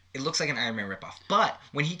weird. It looks like an Iron Man ripoff. But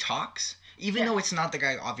when he talks, even though it's not the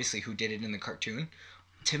guy, obviously, who did it in the cartoon,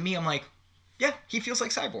 to me, I'm like, yeah, he feels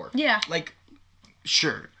like Cyborg. Yeah. Like...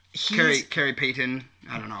 Sure. Carrie Payton.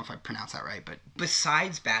 I don't know if I pronounced that right, but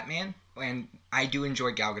besides Batman, and I do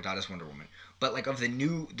enjoy Gal Gadot as Wonder Woman, but like of the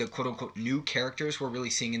quote unquote new characters we're really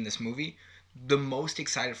seeing in this movie, the most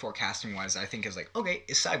excited for casting wise, I think is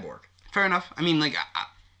Cyborg. Fair enough. I mean, like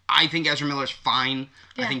I think Ezra Miller's fine.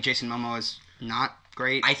 Yeah. I think Jason Momoa is not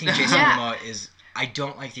great. I think Jason Momoa is. I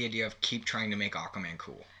don't like the idea of keep trying to make Aquaman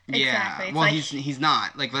cool. Exactly. Yeah, well, he's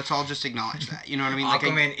not. Like, let's all just acknowledge that. You know what I mean? Like,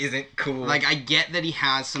 Aquaman isn't cool. Like, I get that he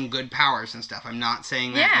has some good powers and stuff. I'm not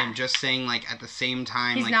saying that. Yeah. I'm just saying, like, at the same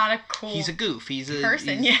time, he's not a cool. He's a goof. He's a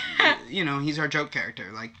person. You know, he's our joke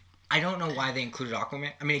character. Like, I don't know why they included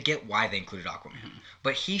Aquaman. I mean, I get why they included Aquaman,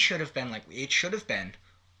 but he should have been it should have been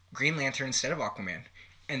Green Lantern instead of Aquaman,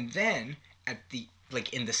 and then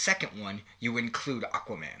in the second one you include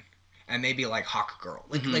Aquaman. And maybe like Hawk Girl,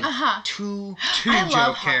 like two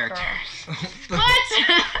joke characters. What?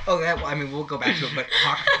 We'll go back to it. But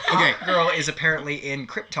Hawk Girl is apparently in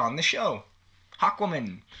Krypton, the show.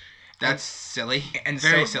 Hawkwoman. That's silly. And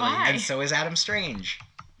very silly. Why? And so is Adam Strange.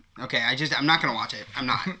 Okay, I'm not gonna watch it. I'm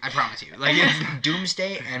not. I promise you. Like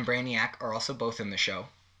Doomsday and Brainiac are also both in the show.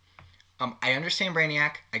 I understand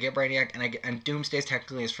Brainiac. I get Brainiac, and Doomsday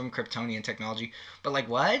technically is from Kryptonian technology. But like,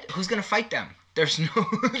 what? Who's gonna fight them? There's no,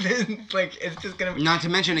 like, it's just gonna be... Not to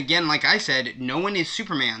mention, again, like I said, no one is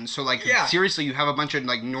Superman. So, like, seriously, you have a bunch of,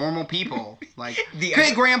 like, normal people. Like,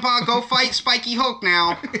 hey, Grandpa, go fight Spiky Hulk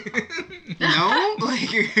now. No? Like...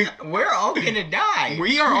 We're all gonna die.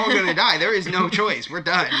 We are all gonna die. There is no choice. We're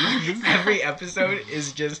done. Every episode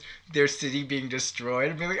is just their city being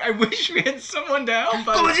destroyed. Be like, I wish we had someone to help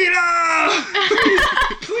us. Gojira!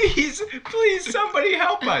 Please, somebody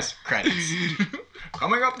help us. Credits.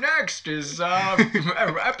 Coming up next is an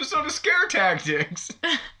episode of Scare Tactics.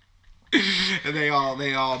 And they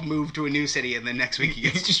all move to a new city, and then next week he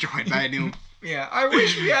gets destroyed by a new... Yeah, I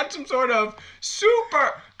wish we had some sort of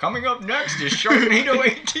super... Coming up next is Sharknado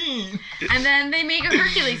 18. And then they make a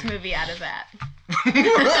Hercules movie out of that.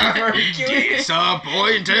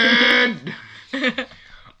 Disappointed!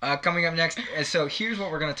 Coming up next, so here's what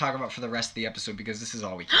we're going to talk about for the rest of the episode, because this is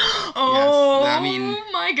all we can about. Oh, yes, I mean,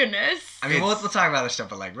 my goodness. I mean, we'll talk about other stuff,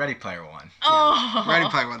 but like Ready Player One. Oh. Yeah. Ready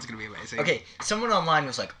Player One's going to be amazing. Okay, someone online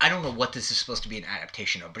was like, I don't know what this is supposed to be an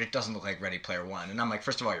adaptation of, but it doesn't look like Ready Player One. And I'm like,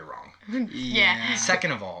 first of all, you're wrong. Yeah.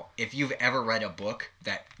 Second of all, if you've ever read a book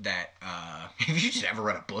if you just ever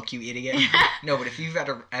read a book, you idiot. No, but if you've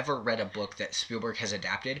ever read a book that Spielberg has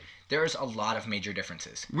adapted, there's a lot of major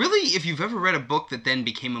differences. Really, if you've ever read a book that then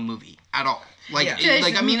became a movie at all, like, Yeah.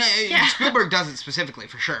 like I mean, Spielberg does it specifically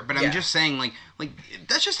for sure, but I'm just saying, like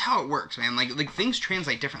that's just how it works, man. Like things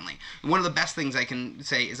translate differently. One of the best things I can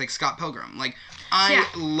say is like Scott Pilgrim. Like, I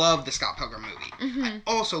love the Scott Pilgrim movie. Mm-hmm. I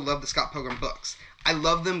also love the Scott Pilgrim books. I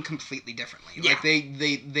love them completely differently. Yeah.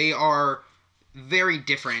 Like they are very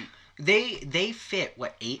different. They fit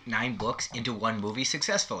 8-9 books into one movie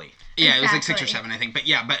successfully. Yeah, it was like 6 or Exactly. 7, I think. But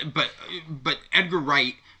yeah, but Edgar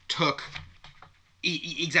Wright took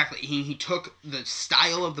exactly. He took the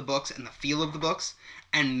style of the books and the feel of the books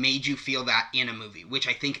and made you feel that in a movie, which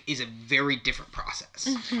I think is a very different process.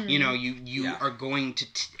 Mm-hmm. You know, you are going to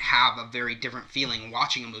have a very different feeling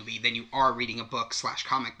watching a movie than you are reading a book /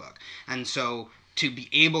 comic book. And so to be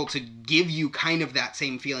able to give you kind of that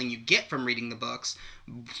same feeling you get from reading the books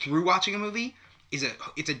through watching a movie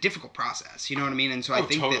it's a difficult process. You know what I mean? And so I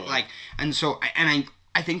think totally. that like, and so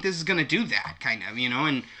I think this is gonna do that kind of, you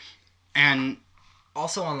know, and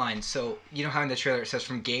Also online, so you know how in the trailer it says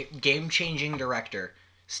from game-changing director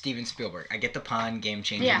Steven Spielberg. I get the pun,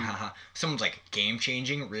 game-changing, haha. Someone's like,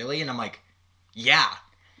 game-changing? Really? And I'm like, yeah.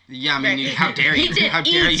 yeah, I mean, Right. how dare He you? did How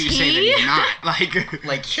dare you say that E.T.? he's not?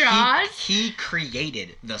 Like Jaws? he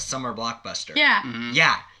created the summer blockbuster. Yeah. Mhm.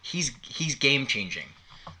 Yeah, he's game-changing.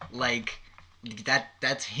 Like,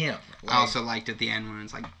 that's him. Like, I also liked at the end when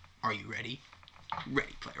it's like, "Are you ready?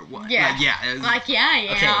 Ready Player One." Yeah. Like, yeah. It was, Like, yeah,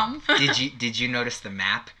 I am. did you notice the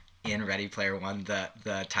map in Ready Player One,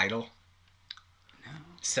 the title? No.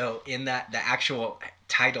 So in the actual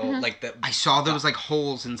title, like the I saw there was like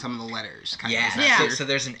holes in some of the letters. Kind yeah, Of. Is that Yeah. clear? So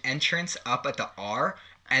there's an entrance up at the R,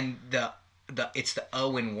 and the it's the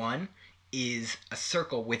O in one is a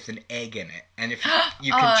circle with an egg in it, and if you Oh,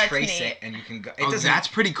 can that's trace neat. it and you can go. It Oh, doesn't. that's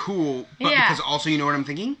pretty cool. But Yeah. because also, you know what I'm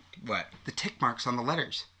thinking? What? The tick marks on the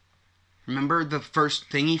letters. Remember the first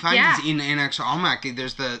thing he finds Yeah. is in Extra Almanac.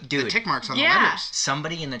 There's the tick marks on Yeah. the letters.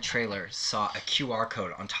 Somebody in the trailer saw a QR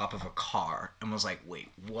code on top of a car and was like, "Wait,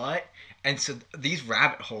 what?" And so these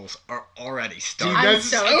rabbit holes are already started. I'm That's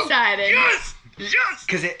so so- excited. Yes, yes.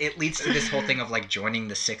 Because it leads to this whole thing of like joining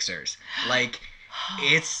the Sixers. Like,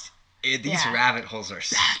 these Yeah. rabbit holes are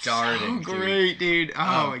starting. So dude. great, dude.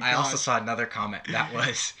 Oh my god. I also saw another comment that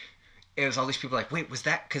was, it was all these people like, wait, was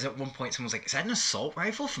that? Because at one point someone was like, is that an assault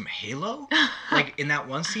rifle from Halo? Like in that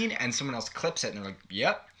one scene, and someone else clips it and they're like,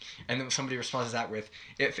 yep. And then somebody responds to that with,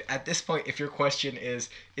 if at this point, if your question is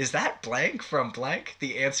that blank from blank?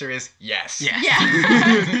 The answer is yes. Yes.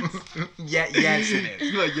 Yeah. Yes, it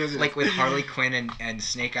is. Like, yes, it Like is. with Harley Quinn and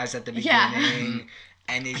Snake Eyes at the Yeah. beginning.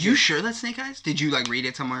 And Are you sure that's Snake Eyes? Did you like read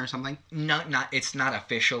it somewhere or something? it's not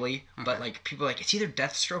officially, but Okay. like people are like, it's either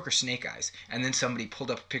Deathstroke or Snake Eyes. And then somebody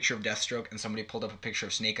pulled up a picture of Deathstroke and somebody pulled up a picture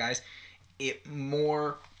of Snake Eyes. It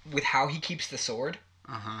more with how he keeps the sword,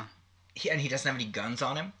 Uh-huh. and he doesn't have any guns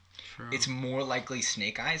on him. True. It's more likely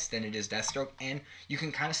Snake Eyes than it is Deathstroke, and you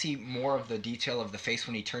can kind of see more of the detail of the face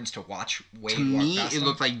when he turns to watch Wade To walk me, past it him.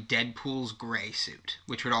 looked like Deadpool's gray suit,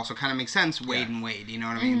 which would also kind of make sense. Wade Yeah. and Wade, you know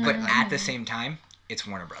what I mean? But like, at the same time, it's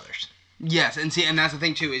Warner Brothers. yes, and see, and that's the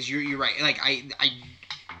thing too is you're right. Like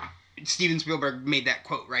Steven Spielberg made that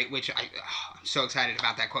quote, right? Which I'm so excited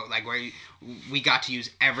about that quote. Like where we got to use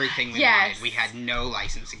everything we Yes. wanted. We had no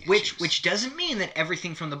licensing issues. Which doesn't mean that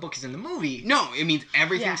everything from the book is in the movie. No, it means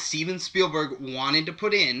everything Yeah. Steven Spielberg wanted to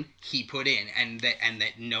put in, he put in, and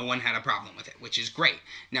that no one had a problem with it, which is great.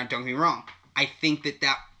 Now, don't get me wrong. I think that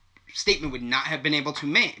statement would not have been able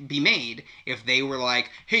to be made if they were like,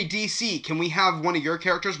 hey, DC, can we have one of your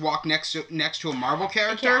characters walk next to a Marvel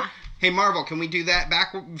character? Yeah. Hey, Marvel, can we do that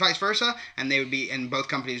back, vice versa? And both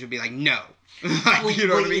companies would be like, no. Like, you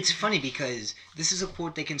know what I mean? It's funny because this is a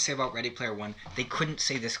quote they can say about Ready Player One. They couldn't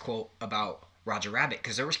say this quote about Roger Rabbit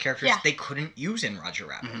because there was characters they couldn't use in Roger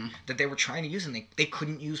Rabbit that they were trying to use, and they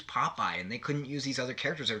couldn't use Popeye, and they couldn't use these other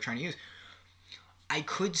characters they were trying to use. I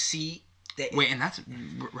could see that. Wait, and that's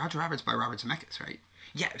Roger Rabbit's by Robert Zemeckis, right?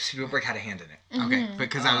 Yeah, Spielberg had a hand in it. Mm-hmm. Okay,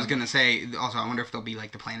 because I was gonna say also, I wonder if there'll be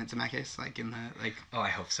like the Planet Zemeckis, like in the like. Oh, I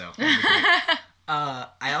hope so.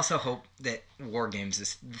 I also hope that War Games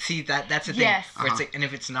is... See, that's the thing. Yes. Where it's like, and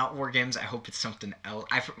if it's not War Games, I hope it's something else.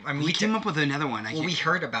 I mean, we came up with another one. We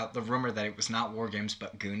heard about the rumor that it was not War Games,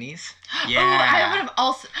 but Goonies. Yeah. Oh, I would have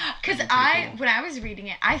also... Because cool. when I was reading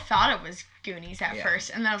it, I thought it was Goonies at first.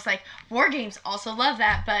 And then I was like, War Games, also love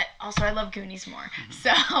that, but also I love Goonies more.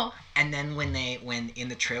 So... And then when in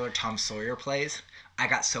the trailer Tom Sawyer plays, I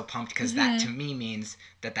got so pumped because that to me means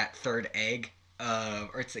that third egg...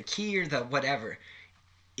 or it's the key or the whatever,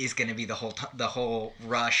 is gonna be the whole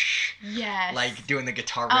Rush. Yes. Like doing the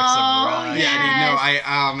guitar riffs of Rush. Yes.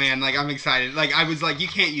 Oh man, like I'm excited. Like I was like, you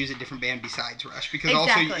can't use a different band besides Rush because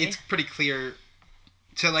also it's pretty clear.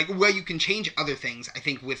 To like where you can change other things, I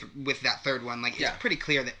think with that third one, like it's pretty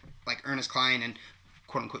clear that like Ernest Cline and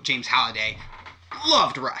quote unquote James Halliday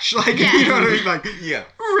loved Rush. Like you know what I mean? Like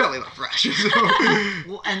really loved Rush. So.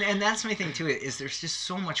 Well, and that's my thing too. Is there's just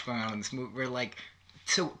so much going on in this movie where like,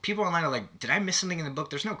 so people online are like, did I miss something in the book?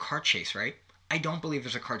 There's no car chase, right? I don't believe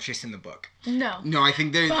there's a car chase in the book. No. No, I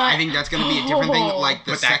think I think that's gonna be a different thing. Like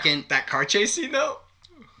the second that car chase scene though.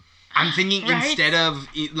 I'm thinking instead of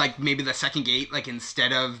like maybe the second gate, like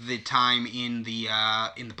instead of the time in the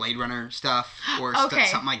Blade Runner stuff or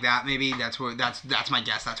something like that. Maybe that's my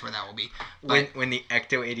guess. That's where that will be. But, when the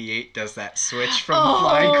Ecto 88 does that switch from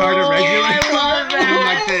flying car to regular. I love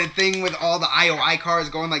that. Like the thing with all the IOI cars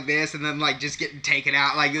going like this and then like just getting taken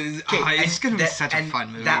out. Like it's gonna be such a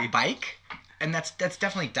fun movie. That bike, and that's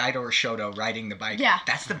definitely Daido Rishoto riding the bike. Yeah.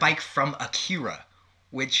 That's the bike from Akira,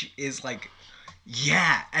 which is like.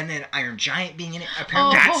 Yeah, and then Iron Giant being in it.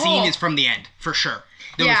 Apparently, that scene is from the end for sure.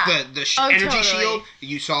 There was the energy totally. shield.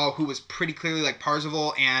 You saw who was pretty clearly like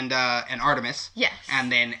Parzival and Artemis. Yes.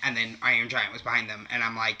 And then Iron Giant was behind them, and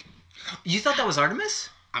I'm like, you thought that was Artemis?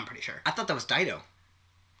 I'm pretty sure. I thought that was Daido.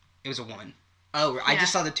 It was a woman. Oh, I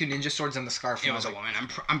just saw the two ninja swords and the scarf. It was a woman.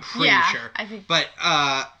 I'm pretty sure. I think. But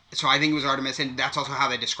so I think it was Artemis, and that's also how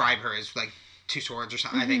they describe her as like two swords or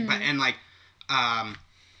something. I think, but and like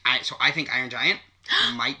I think Iron Giant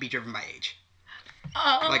might be driven by age.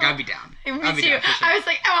 Like I'd be down. Me I'd be too. down for sure. I was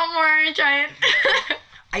like, I want more Iron Giant.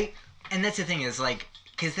 And that's the thing is like,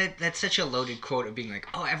 because that's such a loaded quote of being like,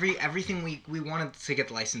 oh, everything we wanted to get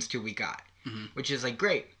the license to we got, which is like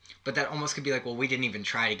great, but that almost could be like, well, we didn't even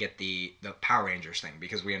try to get the Power Rangers thing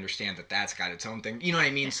because we understand that that's got its own thing. You know what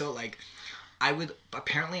I mean? So like,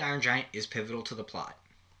 apparently Iron Giant is pivotal to the plot.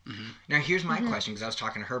 Now here's my question, because I was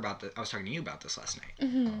talking to you about this last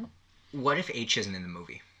night. What if H isn't in the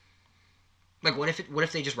movie? Like, what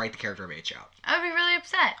if they just write the character of H out? I would be really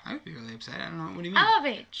upset. I would be really upset. I don't know. What do you mean? I love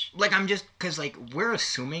H. Like, I'm just because like we're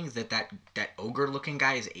assuming that ogre-looking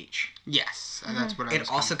guy is H. Yes, that's what I was.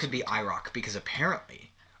 It also could be IROC because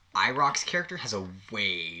apparently IROC's character has a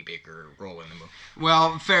way bigger role in the movie.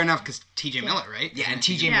 Well, fair enough, because T.J. Miller, right? Yeah, and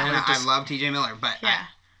T.J. Miller. I love T.J. Miller, but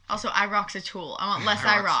Also, IROC's a tool. I want less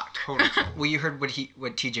IROC. Totally cool. Well, you heard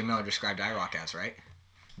what T.J. Miller described IROC as, right?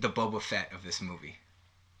 The Boba Fett of this movie.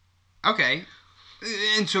 Okay.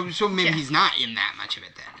 And so maybe he's not in that much of it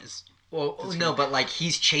then. Well, no, but like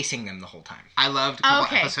he's chasing them the whole time. I loved a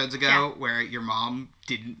couple episodes ago where your mom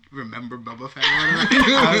didn't remember Boba Fett or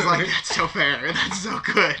whatever. I was like, that's so fair. That's so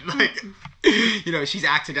good. Like, you know, she's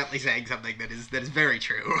accidentally saying something that is very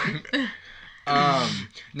true.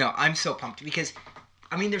 No, I'm so pumped because,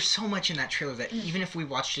 I mean, there's so much in that trailer that even if we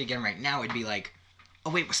watched it again right now, it'd be like, oh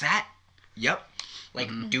wait, what's that? Yep. Like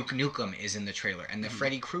Duke Nukem is in the trailer, and the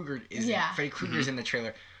Freddy Krueger is in the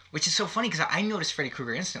trailer, which is so funny because I noticed Freddy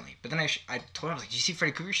Krueger instantly. But then I told her, I was like, "Did you see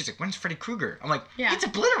Freddy Krueger?" She's like, "When's Freddy Krueger?" I'm like, "It's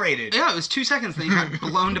obliterated." Yeah, it was 2 seconds, then he got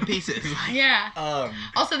blown to pieces. Like, yeah.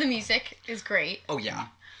 Also, the music is great. Oh yeah.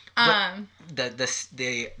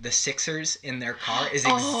 The Sixers in their car is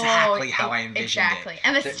exactly how I envisioned it.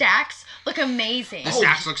 And the stacks look amazing. The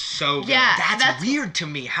stacks look so good. Yeah, that's weird to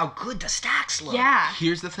me how good the stacks look. Yeah.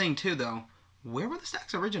 Here's the thing too, though. Where were the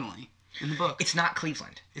stacks originally in the book? It's not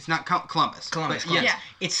Cleveland. It's not Columbus. Columbus. Yeah.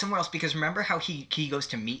 It's somewhere else because remember how he goes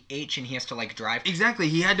to meet H and he has to like drive. Exactly.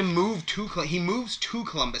 He had to move to. He moves to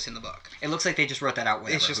Columbus in the book. It looks like they just wrote that out.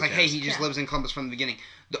 It's just like, hey, he just lives in Columbus from the beginning.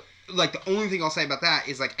 like, the only thing I'll say about that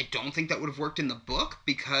is, like, I don't think that would have worked in the book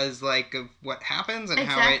because, like, of what happens and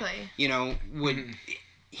how it, you know, would...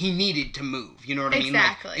 He needed to move, you know what I mean?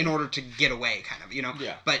 Like, in order to get away, kind of, you know?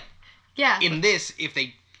 Yeah. But in this, if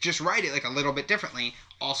they just write it, like, a little bit differently,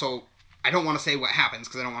 also, I don't want to say what happens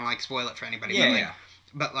because I don't want to, like, spoil it for anybody. Yeah,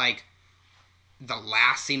 but, like, the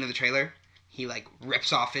last scene of the trailer, he, like,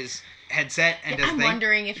 rips off his headset and does I'm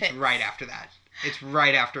wondering if it's... right after that. It's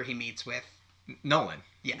right after he meets with... Nolan.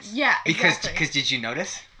 Yes. Yeah, exactly. Because did you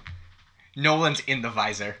notice? Nolan's in the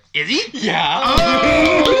visor. Is he? Yeah.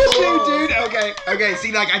 Oh, dude. Okay.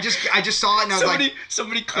 See, like, I just saw it and I was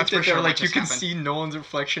somebody clipped it. They were like, you can see Nolan's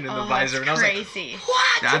reflection in the visor, and I was crazy. like,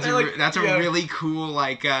 what? That's a really cool,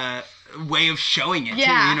 like, way of showing it too. You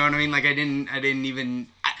know what I mean? Like, I didn't even.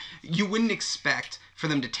 You wouldn't expect for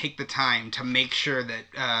them to take the time to make sure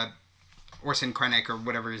that Orson Krennic or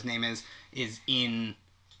whatever his name is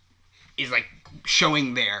like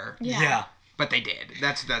showing there. Yeah. But they did.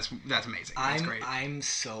 That's amazing. That's great. I'm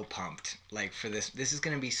so pumped, like, for this. This is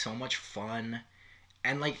gonna be so much fun,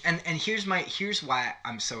 and like, and here's why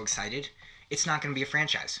I'm so excited. It's not gonna be a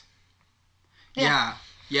franchise. Yeah.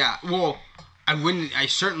 Well, I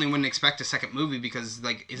certainly wouldn't expect a second movie because,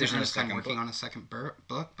 like, is Ernest working on a second book?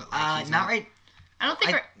 But like, not right. I don't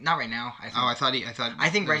think not right now. I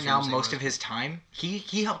think right now most of his time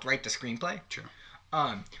he helped write the screenplay. True.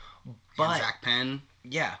 But Zach Penn.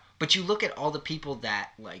 Yeah, but you look at all the people that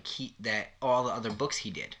all the other books he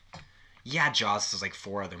did. Yeah, Jaws is like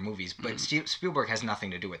 4 other movies, but Spielberg has nothing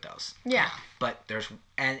to do with those. Yeah. But there's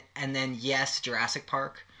and then yes, Jurassic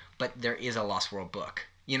Park, but there is a Lost World book.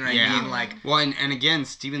 You know what I mean? Like, well, and again,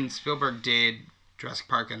 Steven Spielberg did Jurassic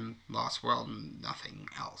Park and Lost World and nothing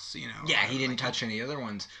else. You know. Yeah, he didn't touch any other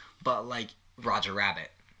ones, but like Roger Rabbit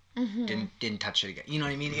didn't touch it again. You know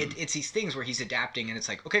what I mean? It's these things where he's adapting, and it's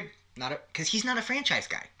like, okay. Because he's not a franchise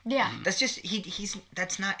guy. Yeah. That's just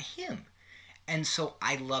that's not him. And so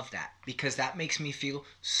I love that because that makes me feel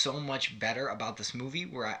so much better about this movie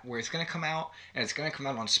where it's going to come out and it's going to come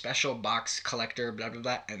out on special box collector blah blah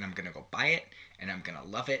blah and I'm going to go buy it and I'm going to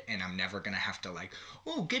love it and I'm never going to have to like,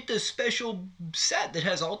 oh, get this special set that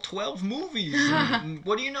has all 12 movies. And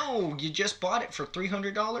what do you know? You just bought it for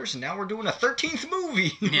 $300 and now we're doing a 13th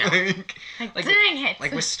movie. Yeah. like dang it.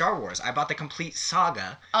 Like with Star Wars, I bought the complete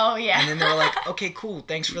saga. Oh yeah. And then they were like, okay, cool,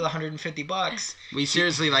 thanks for the $150. We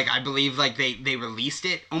seriously, like, I believe, like, they released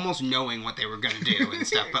it almost knowing what they were going to do and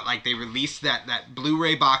stuff, but, like, they released that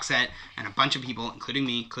Blu-ray box set, and a bunch of people, including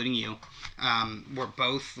me, including you, were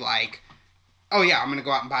both like, oh yeah, I'm going to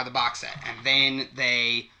go out and buy the box set. And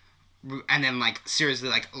then like, seriously,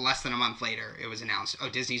 like, less than a month later, it was announced, oh,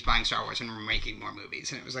 Disney's buying Star Wars and we're making more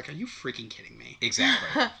movies. And it was like, are you freaking kidding me?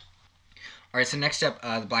 Exactly. All right, so next up,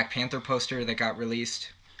 the Black Panther poster that got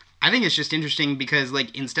released. I think it's just interesting because,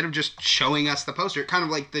 like, instead of just showing us the poster, kind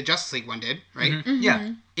of like the Justice League one did, right? Mm-hmm.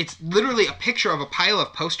 Yeah. It's literally a picture of a pile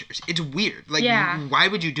of posters. It's weird. Like, why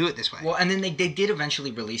would you do it this way? Well, and then they did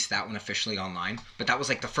eventually release that one officially online, but that was,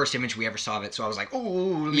 like, the first image we ever saw of it, so I was like, oh,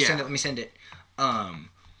 let me send it.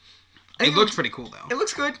 It looks pretty cool, though. It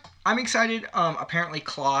looks good. I'm excited. Apparently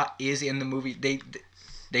Claw is in the movie.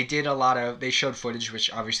 They did a lot of... They showed footage,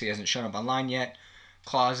 which obviously hasn't shown up online yet.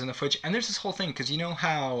 Claws in the footage. And there's this whole thing, because you know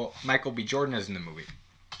how Michael B. Jordan is in the movie?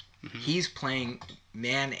 Mm-hmm. He's playing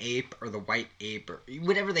Man-Ape or the White Ape or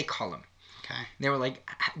whatever they call him. Okay. And they were like...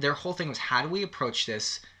 Their whole thing was, how do we approach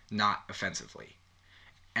this not offensively?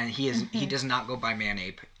 And he does not go by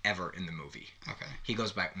Man-Ape ever in the movie. Okay. He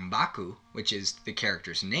goes by M'Baku, which is the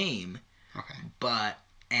character's name. Okay.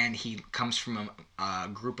 And he comes from a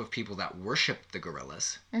group of people that worship the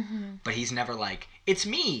gorillas. Mm-hmm. But he's never like, it's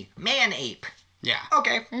me, Man-Ape. Yeah.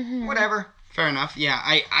 Okay, whatever. Fair enough. Yeah,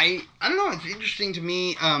 I don't know. It's interesting to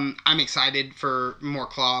me. I'm excited for more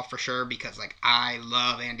Claw for sure because, like, I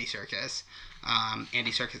love Andy Serkis. Andy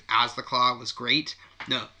Serkis as the Claw was great.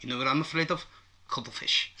 No, you know what I'm afraid of?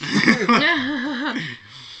 Cuttlefish.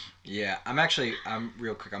 Yeah, I'm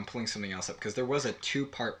real quick. I'm pulling something else up because there was a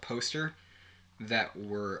 2-part poster that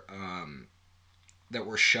were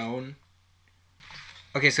shown.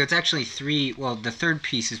 Okay, so it's actually 3. Well, the third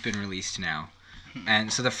piece has been released now.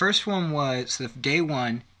 And so the first one was, so day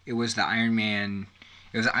 1, it was the Iron Man.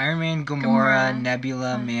 It was Iron Man, Gamora,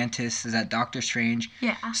 Nebula, Mantis. Is that Doctor Strange?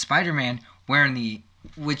 Yeah. Spider-Man wearing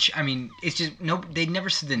which, I mean, it's just, they never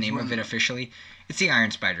said the name of it officially. It's the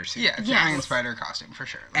Iron Spider suit. Yeah, it's the Iron Spider costume, for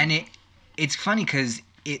sure. And it's funny because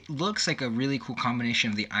it looks like a really cool combination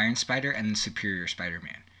of the Iron Spider and the Superior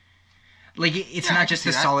Spider-Man. Like, it's not just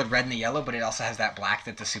the solid red and the yellow, but it also has that black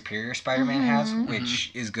that the Superior Spider-Man has, which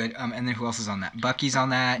is good. And then who else is on that? Bucky's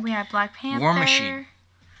on that. We have Black Panther. War Machine.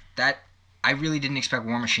 That I really didn't expect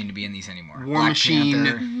War Machine to be in these anymore. War Black Machine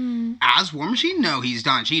Mm-hmm. as War Machine? No, he's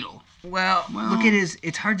Don Cheadle. Well, look at his.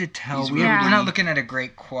 It's hard to tell. He's We're really- not looking at a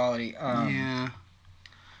great quality. Yeah.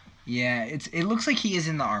 Yeah, it looks like he is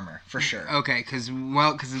in the armor for sure. Okay, because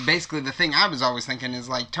basically the thing I was always thinking is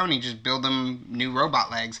like, Tony, just build them new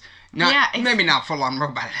robot legs. Maybe not full on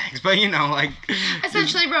robot legs, but like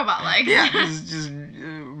Essentially robot legs. yeah, just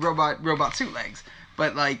robot suit legs.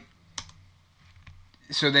 But like,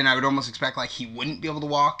 so then I would almost expect like he wouldn't be able to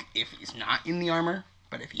walk if he's not in the armor,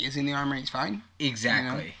 but if he is in the armor, he's fine.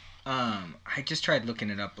 Exactly. I just tried looking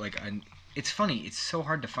it up. It's funny. It's so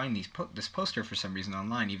hard to find this poster for some reason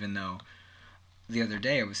online, even though the other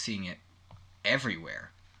day I was seeing it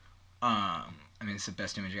everywhere. I mean, it's the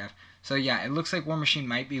best image I have. So yeah, it looks like War Machine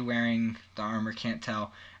might be wearing the armor. Can't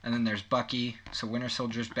tell. And then there's Bucky. So Winter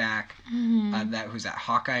Soldier's back. Mm-hmm. Who's that?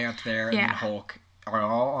 Hawkeye up there, and then Yeah. Hulk are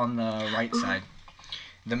all on the right side.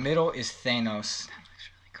 The middle is Thanos. That looks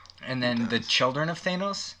really cool. And then the children of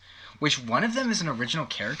Thanos, which one of them is an original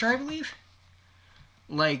character, I believe.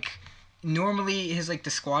 Like, normally his the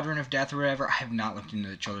Squadron of Death or whatever. I have not looked into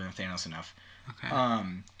the children of Thanos enough. Okay.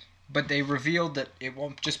 But they revealed that it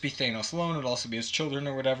won't just be Thanos alone; it'll also be his children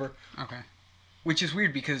or whatever. Okay. Which is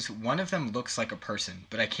weird because one of them looks like a person,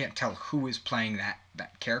 but I can't tell who is playing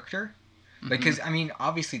that character. Because I mean,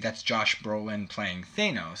 obviously that's Josh Brolin playing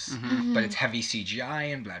Thanos, but it's heavy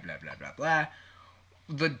CGI and blah blah blah blah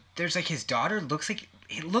blah. There's his daughter looks like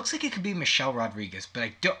it could be Michelle Rodriguez, but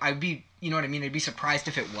I'd be, you know what I mean? I'd be surprised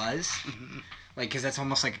if it was, because that's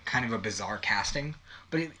almost kind of a bizarre casting.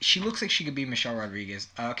 But she looks like she could be Michelle Rodriguez.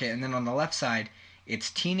 Okay, and then on the left side, it's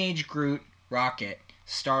Teenage Groot, Rocket,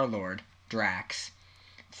 Star-Lord, Drax,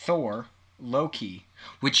 Thor, Loki,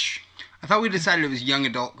 which I thought we decided it was young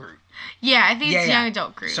adult Groot. Yeah, I think it's Yeah. young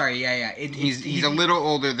adult Groot. Sorry, yeah. He's a little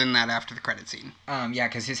older than that after the credit scene. Yeah,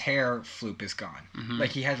 because his hair floop is gone.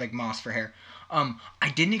 He had moss for hair. I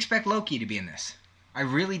didn't expect Loki to be in this. I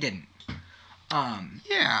really didn't.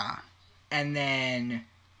 Yeah. And then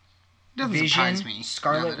Doesn't Vision, surprise me.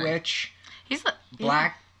 Scarlet now that Witch, He's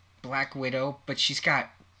Black Widow, but she's got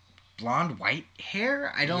blonde white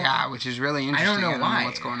hair. I don't. Yeah, which is really I interesting. don't know why.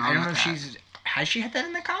 What's going on? I don't know with if that. has she had that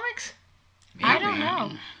in the comics? I don't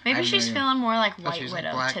know. Maybe have she's no idea. feeling more like Thought White she was a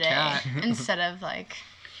Widow black today cat. instead of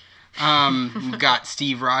We've got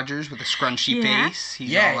Steve Rogers with a scrunchy Yeah. face. He's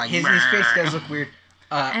Yeah, all like, his face does look weird.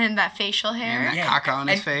 and that facial hair. and that caca on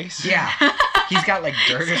his face. Yeah, he's got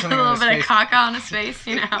dirt or a something little on his bit face. of caca on his face,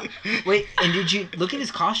 you know. Wait, and did you look at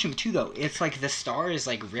his costume too? Though it's the star is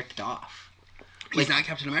ripped off. He's not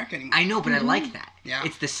Captain America anymore. I know, but I like that. Yeah.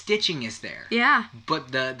 It's the stitching is there. Yeah.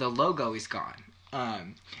 But the logo is gone.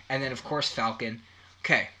 And then of course Falcon.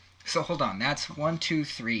 Okay, so hold on. That's 1, 2,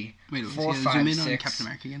 3, Wait, 4, zoom 5, in on 6, Captain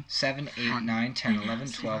America again. 7, 8, On. 9, 10, Yeah, 11,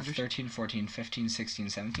 see 12, Rogers. 13, 14, 15, 16,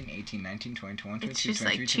 17, 18, 19, 20, 21, 22, It's just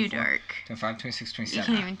 23, too 24, dark. 25, 26, You 27.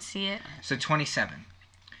 can't even see it. So 27.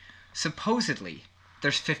 Supposedly,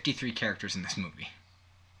 there's 53 characters in this movie.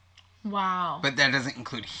 Wow. But that doesn't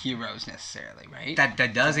include heroes necessarily, right?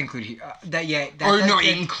 That does include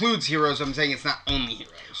it includes heroes. I'm saying it's not only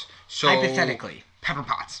heroes. So hypothetically. Pepper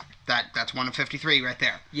Potts. That's one of 53 right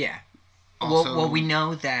there. Yeah. Also, well, we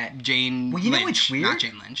know that Jane. Well, you know Lynch, what's weird? Not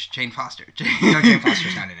Jane Lynch. Jane Foster. no, Jane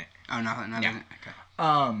Foster's not in it. Oh no, not Yeah. in it.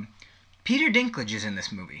 Okay. Peter Dinklage is in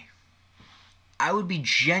this movie. I would be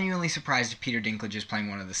genuinely surprised if Peter Dinklage is playing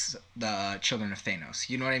one of the children of Thanos.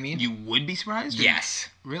 You know what I mean? You would be surprised? Or- Yes.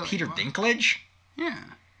 Really? Peter Wow. Dinklage? Yeah.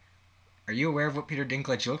 Are you aware of what Peter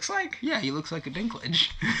Dinklage looks like? Yeah, he looks like a Dinklage.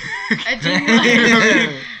 I do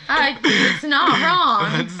it's not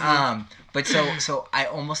wrong. But so I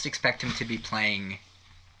almost expect him to be playing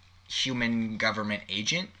human government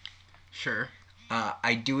agent. Sure.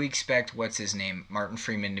 I do expect what's his name, Martin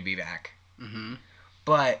Freeman, to be back. Mm-hmm.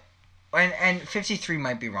 But and 53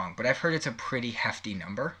 might be wrong, but I've heard it's a pretty hefty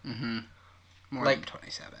number. Mm-hmm. More Like- than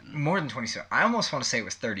 27. More than 27. I almost want to say it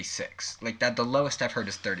was 36. The lowest I've heard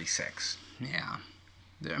is 36. Yeah.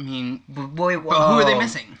 I mean, But but who are they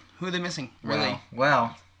missing? Really?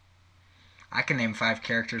 Well, I can name 5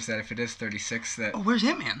 characters that if it is 36 that... Oh, where's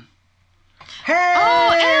Ant-Man? Hey!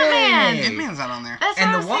 Oh, Ant-Man! Ant-Man's not on there. That's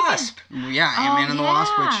And what the I was Wasp. Yeah, Oh, Ant-Man and the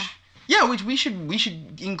Wasp, yeah. which we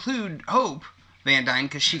should include Hope Van Dyne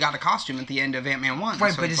because she got a costume at the end of Ant-Man 1.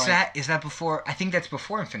 Right, so but it's is that before... I think that's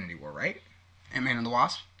before Infinity War, right? Ant-Man and the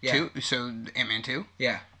Wasp? Yeah. 2? So Ant-Man 2?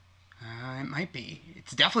 Yeah. It might be.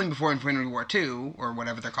 It's definitely before Infinity War 2, or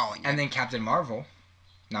whatever they're calling it. And then Captain Marvel.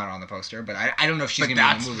 Not on the poster, but I don't know if she's but going to be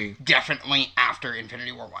in that's the movie. definitely after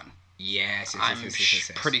Infinity War 1. Yes. I'm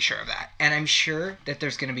pretty sure of that. And I'm sure that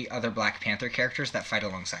there's going to be other Black Panther characters that fight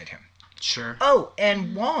alongside him. Sure. Oh,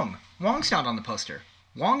 and Wong. Wong's not on the poster.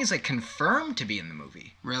 Wong is like confirmed to be in the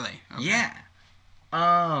movie. Really? Okay. Yeah.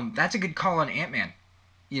 That's a good call on Ant-Man.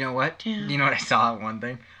 You know what? Yeah. You know what I saw? One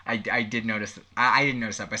thing I did notice. I didn't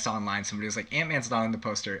notice that. But I saw online somebody was like, Ant-Man's not on the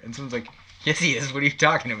poster, and someone's like, yes, he is. What are you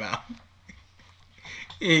talking about?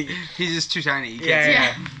 He's just too tiny.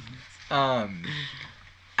 Yeah.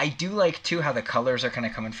 I do like too how the colors are kind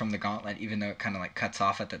of coming from the gauntlet, even though it kind of like cuts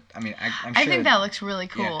off at the. I mean, I'm sure. I think that looks really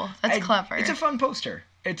cool. Yeah. That's clever. It's a fun poster.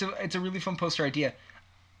 It's a really fun poster idea.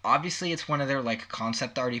 Obviously, it's one of their like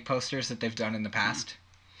concept arty posters that they've done in the past.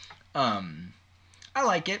 I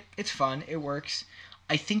like it. It's fun. It works.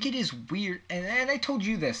 I think it is weird, and I told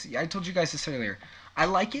you this. I told you guys this earlier. I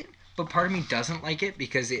like it, but part of me doesn't like it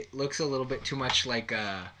because it looks a little bit too much like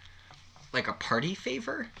a party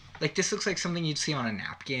favor. Like this looks like something you'd see on a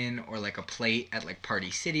napkin or like a plate at like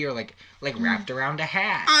Party City or like wrapped around a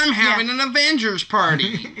hat. I'm having an Avengers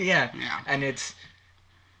party. Yeah. And it's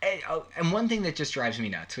and one thing that just drives me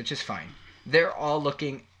nuts, which is fine. They're all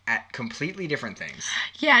looking at completely different things.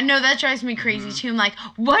 Yeah, no, that drives me crazy too. I'm like,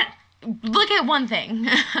 what? Look at one thing.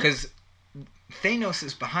 Because Thanos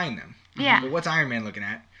is behind them. Yeah. But what's Iron Man looking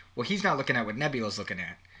at? Well, he's not looking at what Nebula's looking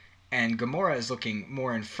at. And Gamora is looking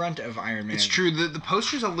more in front of Iron Man. It's true. The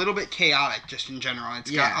poster's a little bit chaotic just in general. It's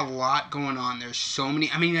got a lot going on. There's so many.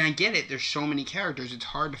 I mean, I get it. There's so many characters. It's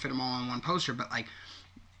hard to fit them all in one poster. But like,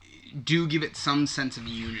 do give it some sense of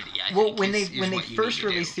unity. I think when they first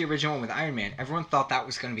released the original one with Iron Man, everyone thought that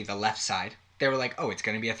was going to be the left side. They were like, oh, it's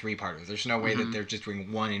going to be a 3-parter. There's no way that they're just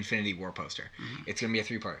doing one Infinity War poster. It's going to be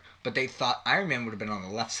a 3-parter. But they thought Iron Man would have been on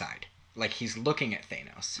the left side. Like, he's looking at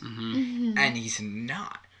Thanos. And he's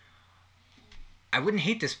not. I wouldn't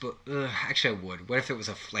hate this, but actually I would. What if it was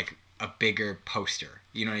a bigger poster?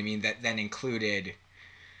 You know what I mean? That then included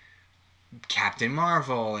Captain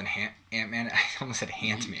Marvel and Ant-Man. I almost said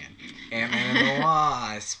Ant-Man. Ant-Man and the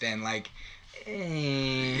Wasp and like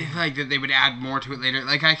that they would add more to it later.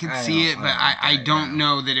 Like I could see it, but I don't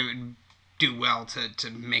know that it would do well to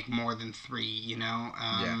make more than 3. You know.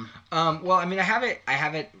 Well, I mean, I have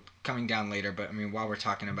it coming down later, but I mean, while we're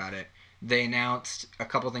talking about it, they announced a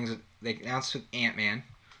couple things. They announced with Ant-Man,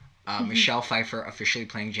 Michelle Pfeiffer officially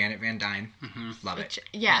playing Janet Van Dyne. Love it.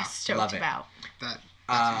 Stoked love it. about. That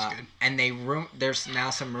sounds good. And there's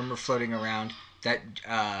now some rumor floating around that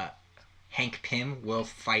Hank Pym will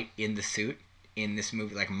fight in the suit in this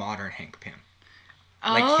movie, like modern Hank Pym.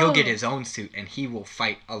 Like he'll get his own suit and he will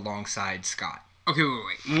fight alongside Scott. Okay,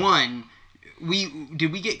 wait. One,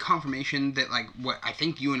 did we get confirmation that like what I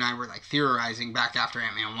think you and I were like theorizing back after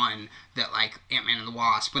Ant-Man 1 that like Ant-Man and the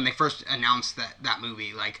Wasp, when they first announced that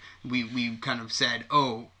movie, like we kind of said,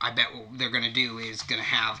 oh, I bet what they're gonna do is gonna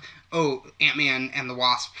have Ant-Man and the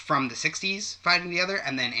Wasp from the 60s fighting together,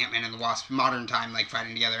 and then Ant-Man and the Wasp modern time like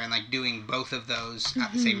fighting together, and like doing both of those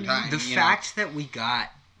at the same time. The fact that we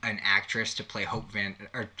got an actress to play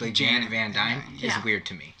Janet Van Dyne is weird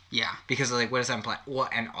to me. Yeah. Because like, what does that imply? Well,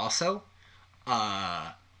 and also,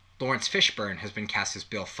 Lawrence Fishburne has been cast as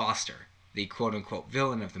Bill Foster, the quote-unquote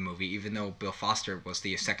villain of the movie, even though Bill Foster was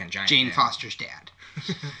the second giant. Jane Foster's dad.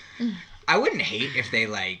 I wouldn't hate if they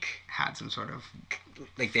like had some sort of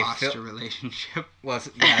like foster relationship. Well,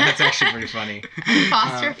 yeah, that's actually pretty funny.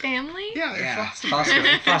 Foster family? Yeah,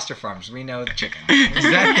 foster farms. We know the chicken. Is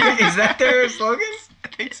that their slogan? I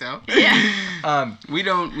think so. Yeah. We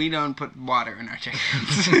don't put water in our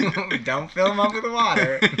chickens. We don't fill them up with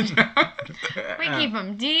water. We keep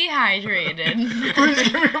them dehydrated. Please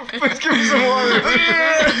give me some water.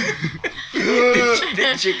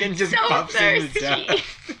 The chicken just pops in the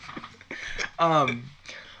tub.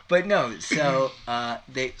 But no, so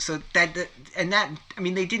they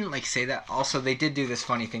didn't like say that. Also, they did do this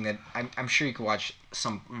funny thing that I'm sure you could watch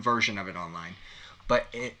some version of it online. But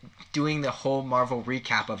doing the whole Marvel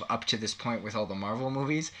recap of up to this point with all the Marvel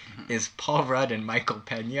movies is Paul Rudd and Michael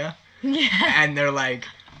Pena. Yeah. And they're like,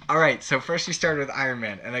 all right, so first we started with Iron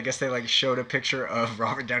Man, and I guess they like showed a picture of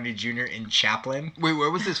Robert Downey Jr. in Chaplin. Wait, where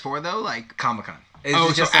was this for though? Like Comic-Con.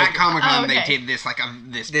 So at Comic-Con they did this like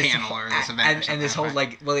this panel or this event and this whole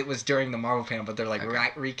like, well, it was during the Marvel panel, but they're like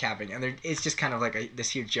recapping, and it's just kind of like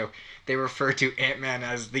this huge joke. They refer to Ant-Man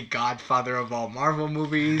as the godfather of all Marvel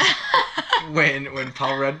movies. When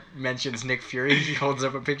Paul Rudd mentions Nick Fury, he holds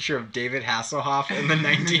up a picture of David Hasselhoff in the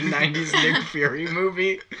 1990s Nick Fury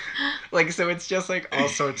movie. Like, so it's just like all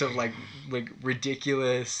sorts of like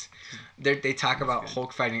ridiculous. They talk about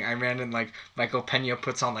Hulk fighting Iron Man, and like Michael Pena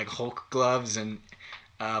puts on like Hulk gloves, and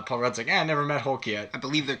Paul Rudd's like, I never met Hulk yet. I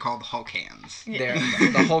believe they're called Hulk hands. They're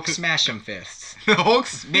the Hulk smash 'em fists. The Hulk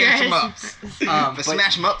smash 'em ups. The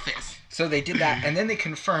smash 'em up fists. So they did that, and then they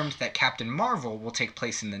confirmed that Captain Marvel will take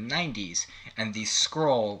place in the 90s, and the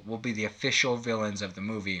Skrull will be the official villains of the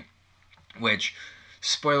movie, which,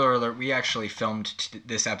 spoiler alert, we actually filmed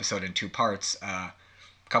this episode in 2 parts. A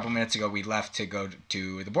couple minutes ago, we left to go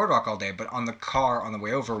to the boardwalk all day, but on the car, on the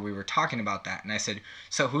way over, we were talking about that, and I said,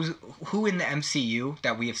 so who in the MCU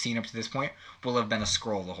that we have seen up to this point will have been a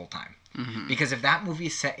Skrull the whole time? Mm-hmm. Because if that movie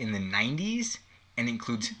is set in the 90s and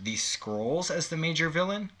includes the Skrulls as the major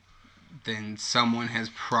villain, then someone has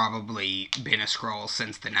probably been a Skrull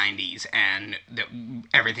since the 90s, and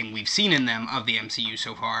everything we've seen in them of the MCU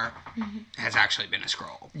so far has actually been a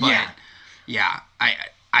Skrull. But yeah,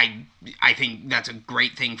 I think that's a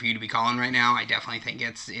great thing for you to be calling right now. I definitely think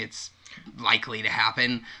it's likely to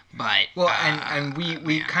happen. But and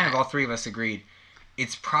we kind of all 3 of us agreed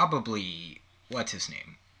it's probably, what's his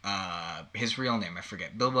name? His real name, I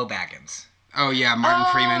forget. Bilbo Baggins. Oh yeah,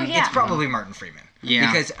 Martin Freeman. Yeah. It's probably Martin Freeman.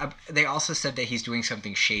 Yeah. Because they also said that he's doing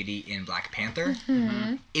something shady in Black Panther.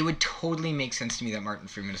 Mm-hmm. It would totally make sense to me that Martin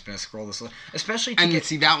Freeman has been a Skrull this, especially to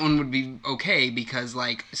see, that one would be okay because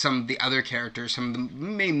like some of the other characters, some of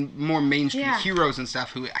the more mainstream heroes and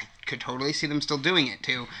stuff, who I could totally see them still doing it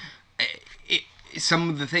too. Some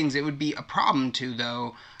of the things it would be a problem too,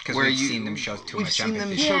 though. Because we've seen them show too much empathy. We've seen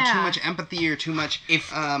them show too much empathy or too much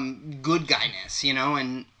good guyness, you know,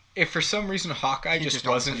 and. If for some reason Hawkeye just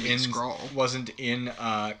wasn't in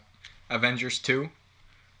Avengers 2,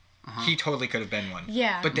 he totally could have been one.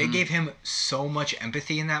 Yeah. But they gave him so much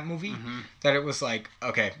empathy in that movie that it was like,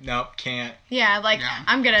 okay, nope, can't. Yeah,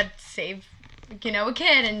 I'm gonna save, a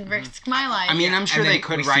kid and risk my life. I mean, I'm sure they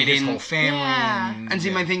could write in his whole family. Yeah. And see,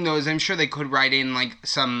 my thing though is, I'm sure they could write in like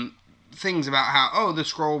some things about how the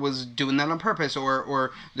Skrull was doing that on purpose,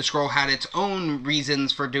 or the Skrull had its own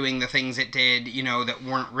reasons for doing the things it did, that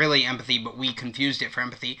weren't really empathy, but we confused it for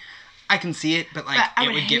empathy. I can see it, but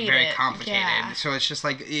it would get very complicated. Yeah. So it's just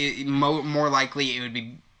like more likely it would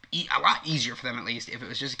be a lot easier for them, at least, if it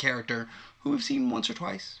was just a character who we've seen once or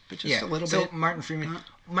twice, but just a little bit. So Martin Freeman,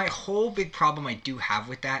 my whole big problem I do have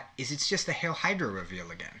with that is it's just the Hail Hydra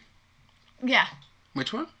reveal again. Yeah.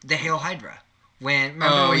 Which one? The Hail Hydra. When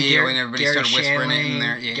everybody started whispering it in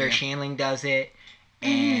there. Gary Shandling does it,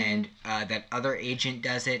 and that other agent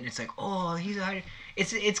does it, and it's like, oh, he's a Hydra.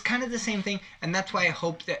 It's kind of the same thing, and that's why I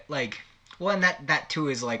hope that, and that too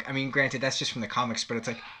is granted, that's just from the comics, but it's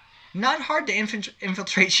not hard to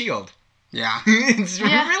infiltrate S.H.I.E.L.D. Yeah. It's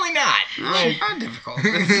really not. Not difficult.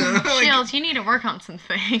 S.H.I.E.L.D., you need to work on some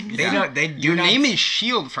things. Your name is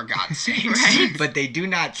S.H.I.E.L.D., for God's sake. Right? But they do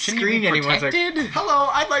not screen anyone. It's like, hello,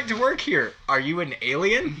 I'd like to work here. Are you an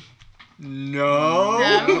alien? No.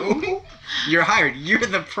 You're hired. You're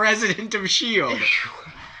the president of S.H.I.E.L.D.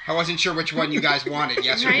 I wasn't sure which one you guys wanted,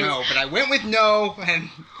 yes or no, but I went with no and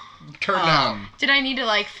turned out. Did I need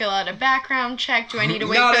to fill out a background check? Do I need to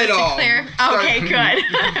wait Not for at this all. to clear? Okay,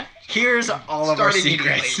 good. Here's all of our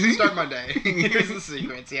secrets. Start Monday. Here's the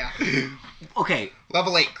secrets, yeah. Okay.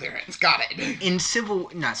 Level 8 clearance. Got it.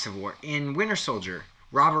 In Winter Soldier,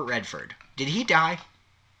 Robert Redford. Did he die?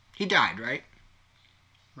 He died, right?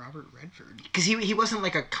 Robert Redford? Because he wasn't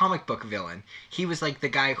a comic book villain. He was the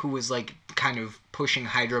guy who was kind of pushing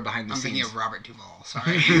Hydra behind the scenes. I'm thinking of Robert Duvall,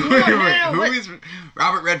 sorry. No, Who is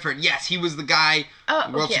Robert Redford? Yes, he was the guy,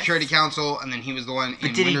 World Security Council, and then he was the one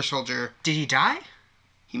in Winter Soldier. Did he die?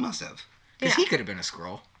 He must have. Because he could have been a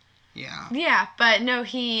Skrull. Yeah. Yeah, but no,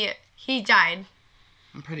 he died.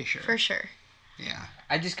 I'm pretty sure. For sure. Yeah.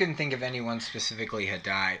 I just couldn't think of anyone specifically had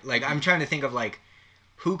died. I'm trying to think of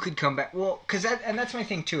who could come back. Well, because that's my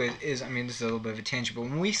thing too. Is this is a little bit of a tangent, but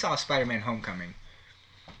when we saw Spider-Man: Homecoming,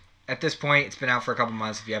 at this point it's been out for a couple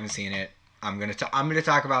months. If you haven't seen it, I'm gonna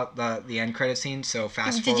talk about the end credit scene. So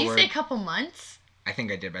fast forward. Did you say a couple months? I think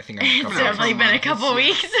I did, but I think It's definitely been a couple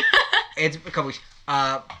weeks. It's a couple weeks.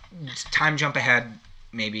 Time jump ahead,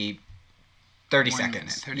 maybe 30 seconds.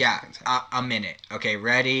 Minute, 30 yeah, seconds. A minute. Okay,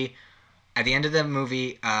 ready? At the end of the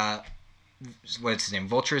movie, what's his name?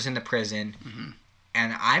 Vulture is in the prison,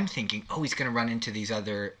 and I'm thinking, he's going to run into these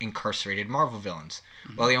other incarcerated Marvel villains.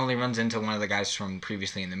 Well, he only runs into one of the guys from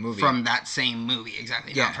previously in the movie. From that same movie,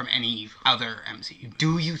 exactly. Yeah. Not from any other MCU.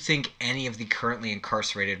 Do you think any of the currently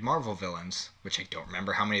incarcerated Marvel villains, which I don't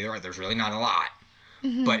remember how many there are, there's really not a lot,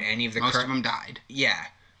 but any of the Most of them died. Yeah.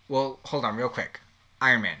 Well, hold on real quick.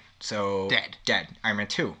 Iron Man. So... Dead. Iron Man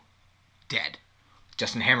 2. Dead.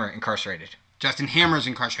 Justin Hammer, incarcerated. Justin Hammer's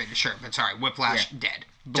incarcerated, sure. But sorry, Whiplash, dead.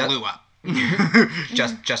 Blew up.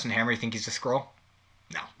 Justin Hammer, you think he's a Skrull?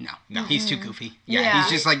 No. He's too goofy. Yeah.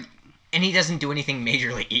 He's just And he doesn't do anything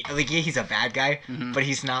majorly... he's a bad guy, but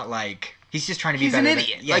he's not He's just trying to be He's better. an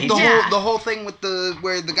idiot. Yeah, like the whole thing with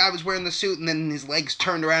where the guy was wearing the suit and then his legs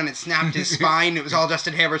turned around and snapped his spine. It was all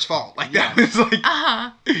Justin Hammer's fault. Like that was like.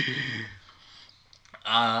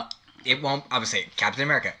 It won't. Obviously, Captain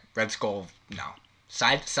America, Red Skull. No.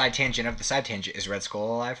 Side tangent of the side tangent. Is Red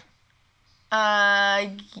Skull alive? Yeah,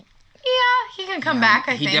 he can come back.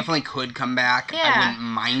 I think he definitely could come back. Yeah. I wouldn't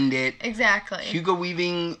mind it. Exactly. Hugo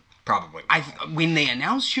Weaving. Probably. When they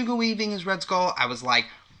announced Hugo Weaving as Red Skull, I was like,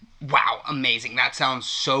 wow, amazing. That sounds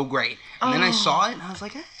so great. And then I saw it and I was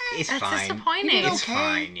like, it's That's fine. disappointing. It's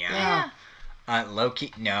fine, yeah.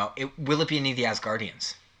 Loki, no. Will it be any of the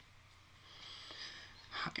Asgardians?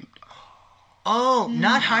 Oh,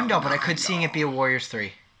 not Heimdall, but I could seeing it be a Warriors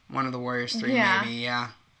 3. One of the Warriors 3, maybe, yeah.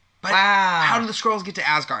 But wow. How do the Skrulls get to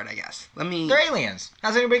Asgard, I guess? They're aliens.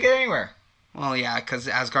 How's anybody get anywhere? Well, yeah, because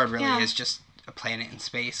Asgard really is just a planet in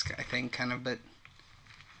space, I think, kind of, but...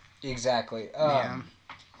 Exactly.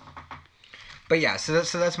 But yeah, so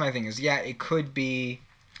that's my thing is, it could be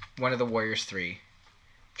one of the Warriors 3. I'm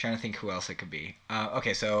trying to think who else it could be.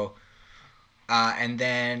 Okay, so... and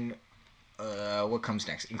then... what comes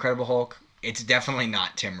next? Incredible Hulk. It's definitely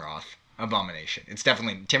not Tim Roth. Abomination. It's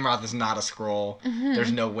definitely... Tim Roth is not a Skrull. Mm-hmm.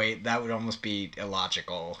 There's no way... That would almost be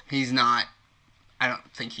illogical. He's not... I don't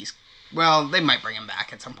think he's... Well, they might bring him back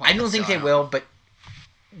at some point. I don't think they will, but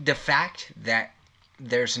the fact that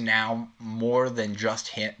there's now more than just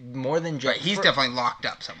him... But he's definitely locked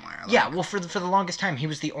up somewhere. Like, yeah, well, for the longest time, he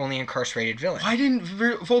was the only incarcerated villain. Why didn't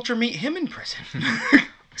Vulture meet him in prison?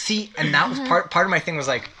 See, and that was part of my thing was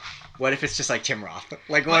like... What if it's just like Tim Roth?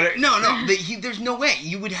 Like what? No. There's no way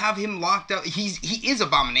you would have him locked up. He is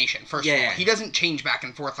Abomination. First of all, he doesn't change back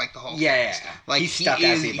and forth like the Hulk. Yeah. Like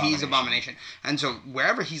he's Abomination. And so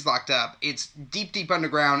wherever he's locked up, it's deep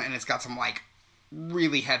underground, and it's got some like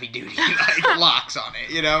really heavy duty like locks on it.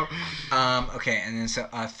 You know. Okay, and then so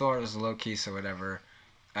Thor is Loki, so whatever.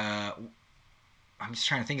 I'm just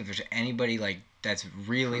trying to think if there's anybody like that's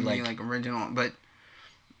really like original, but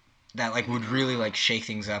that like would really like shake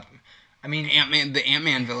things up. I mean, the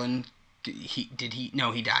Ant-Man villain, he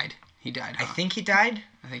died. He died. Huh? I think he died.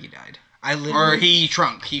 Or he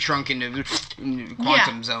shrunk. He shrunk into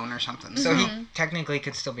quantum zone or something. So he technically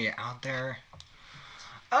could still be out there.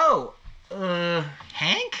 Oh,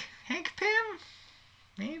 Hank Pym,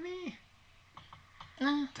 maybe.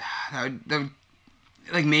 That would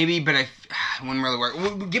like maybe, but it wouldn't really work.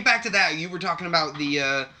 We'll get back to that. You were talking about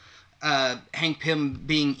the. Hank Pym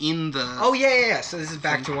being in the... Oh, yeah. So this is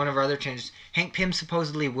back to one of our other changes. Hank Pym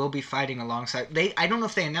supposedly will be fighting alongside... I don't know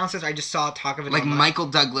if they announced this. I just saw talk of it like online. Michael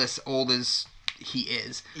Douglas, old as he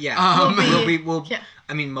is. Yeah.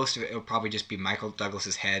 I mean, most of it will probably just be Michael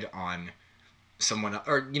Douglas's head on someone...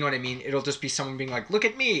 Or, you know what I mean? It'll just be someone being like, look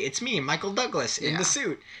at me. It's me, Michael Douglas, in the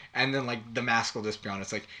suit. And then, like, the mask will just be on.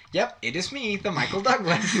 It's like, yep, it is me, the Michael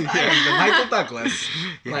Douglas. I am the Michael Douglas.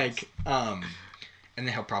 Yes. Like, and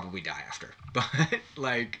then he'll probably die after. But,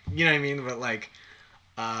 like, you know what I mean? But, like,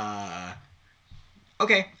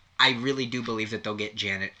 okay. I really do believe that they'll get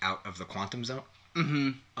Janet out of the quantum zone.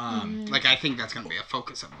 Mm-hmm. Like, I think that's going to be a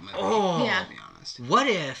focus of the movie. Oh. Yeah. To be honest. What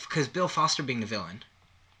if, because Bill Foster being the villain,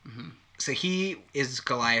 so he is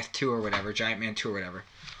Goliath 2 or whatever, Giant Man 2 or whatever.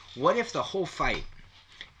 What if the whole fight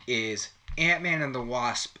is Ant-Man and the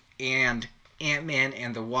Wasp and Ant-Man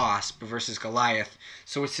and the Wasp versus Goliath,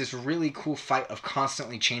 so it's this really cool fight of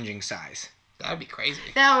constantly changing size. That would be crazy.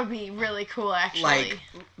 That would be really cool, actually. Like,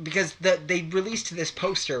 because they released this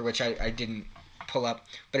poster, which I didn't pull up,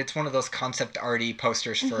 but it's one of those concept arty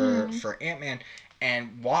posters for Ant-Man,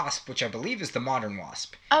 and Wasp, which I believe is the modern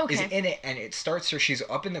Wasp, is in it, and it starts her, she's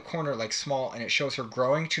up in the corner, like, small, and it shows her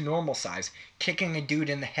growing to normal size, kicking a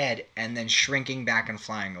dude in the head, and then shrinking back and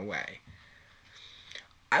flying away.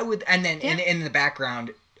 And then in the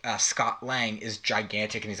background, Scott Lang is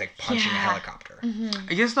gigantic and he's like punching a helicopter.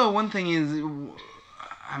 I guess though one thing is,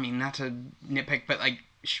 I mean, not to nitpick, but like,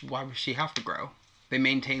 why would she have to grow? They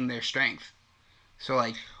maintain their strength, so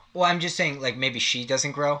like. Well, I'm just saying, like, maybe she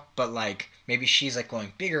doesn't grow, but like maybe she's like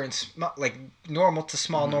going bigger and like normal to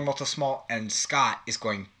small, and Scott is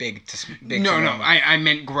going big to big. No, I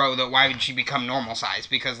meant grow. Though, why would she become normal size?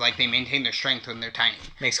 Because like they maintain their strength when they're tiny.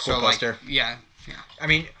 Makes a cool poster. Like, yeah. I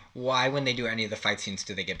mean, why, when they do any of the fight scenes,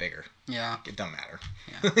 do they get bigger? Yeah. It don't matter.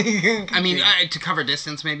 Yeah. I mean, to cover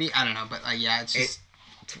distance, maybe. I don't know, but it's just...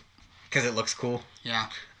 Because it looks cool. Yeah.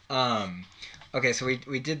 Okay, so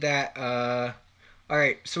we did that.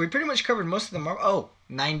 Alright, so we pretty much covered most of the Marvel... Oh,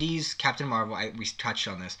 90s Captain Marvel, we touched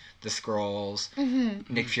on this. The Skrulls.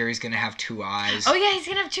 Mm-hmm. Nick Fury's going to have 2 eyes. Oh, yeah, he's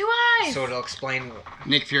going to have 2 eyes. So it'll explain...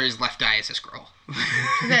 Nick Fury's left eye is a Skrull.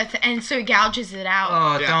 And so he gouges it out.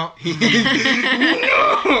 Oh, don't...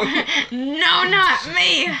 No, not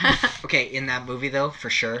me. Okay, in that movie, though, for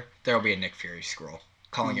sure, there will be a Nick Fury Skrull.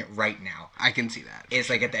 Calling it right now. I can see that. It's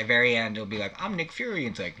like at the very end, it'll be like, I'm Nick Fury.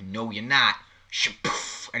 And it's like, no, you're not.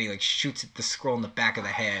 And he like shoots at the Skrull in the back of the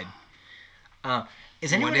head.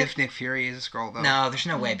 Is anyone... What if Nick Fury is a Skrull, though? No, there's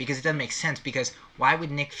no way, because it doesn't make sense, because why would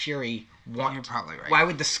Nick Fury want... You're probably right. Why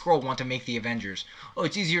would the Skrull want to make the Avengers? Oh,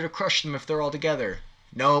 it's easier to crush them if they're all together.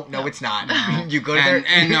 No, it's not. No. You go to their...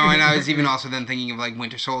 And I was even also then thinking of, like,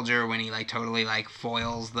 Winter Soldier, when he, like, totally, like,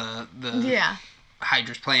 foils the Yeah.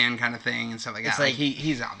 Hydra's plan kind of thing and stuff like that. It's Like, like-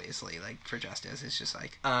 he's obviously, like, for justice. It's just,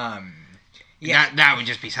 like... Yeah. That would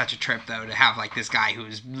just be such a trip, though, to have, like, this guy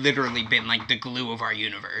who's literally been, like, the glue of our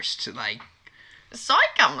universe to, like... So I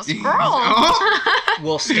got my Skrull.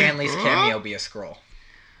 Will Stanley's cameo be a Skrull?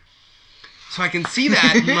 So I can see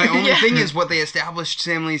that. My only Yeah. thing is what they established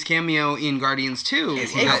Sam Lee's cameo in Guardians 2.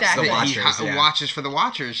 Is he helps Exactly. the Watchers, He watches for the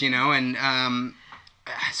Watchers, you know, and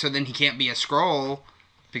so then he can't be a Skrull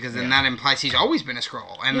because then that implies he's always been a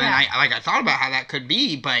Skrull. And then I thought about how that could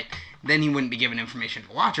be, but then he wouldn't be given information to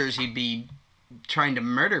the Watchers. He'd be trying to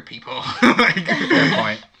murder people. Fair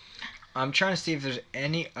point. I'm trying to see if there's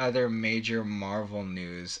any other major Marvel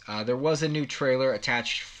news. There was a new trailer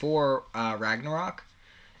attached for Ragnarok,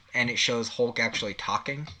 and it shows Hulk actually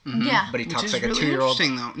talking. Mm-hmm. Yeah. But he Which talks is like a really 2-year-old.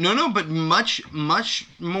 interesting, though. No, but much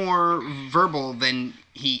more verbal than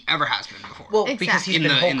he ever has been before. Well, because he's In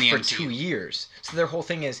been the- in Hulk the for MCU. 2 years. So their whole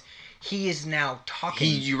thing is he is now talking.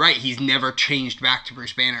 You're right. He's never changed back to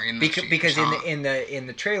Bruce Banner in the Because in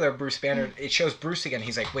the trailer, Bruce Banner, it shows Bruce again.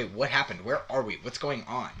 He's like, wait, what happened? Where are we? What's going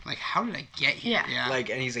on? like, how did I get here? Yeah. Like,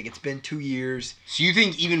 and he's like, it's been 2 years. So you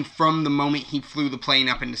think even from the moment he flew the plane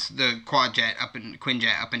up into the Quinjet up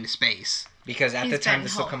into space, Because at He's the time been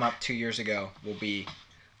this will Hulk. come up 2 years ago, will be,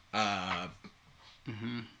 or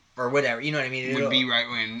whatever. You know what I mean? would be right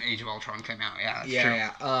when Age of Ultron came out. Yeah, that's true.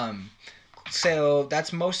 Yeah. So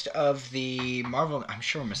that's most of the Marvel. I'm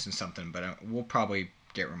sure we're missing something, but we'll probably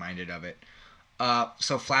get reminded of it.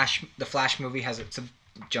 So the Flash movie has a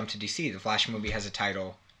jump to DC. The Flash movie has a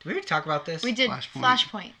title. Did we already talk about this? We did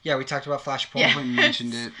Flashpoint. Yeah, we talked about Flashpoint. Yeah. I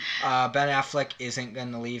mentioned it. Ben Affleck isn't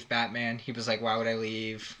gonna leave Batman. He was like, "Why would I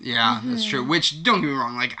leave?" Yeah, that's true. Which, don't get me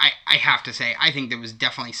wrong, like, I have to say, I think there was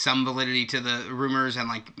definitely some validity to the rumors, and,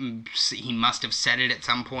 like, he must have said it at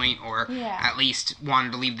some point, or at least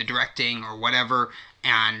wanted to leave the directing, or whatever,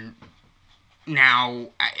 and now,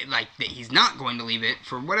 like, that he's not going to leave it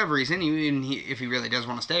for whatever reason, even if he really does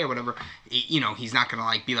want to stay or whatever, you know, he's not going to,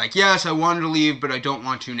 like, be like, yes, I wanted to leave, but I don't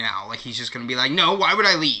want to now. Like, he's just going to be like, no, why would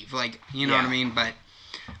I leave? Like, you know what I mean? But,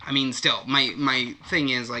 I mean, still, my thing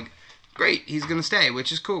is, like, great, he's going to stay,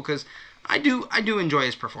 which is cool, because I do enjoy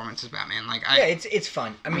his performance as Batman. Like, it's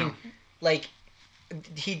fun. I mean, like,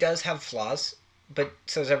 he does have flaws, but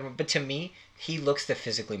so does everyone. But to me, he looks the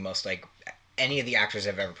physically most like any of the actors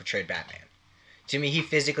I've ever portrayed Batman. To me, he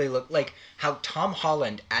physically looked like how Tom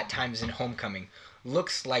Holland at times in Homecoming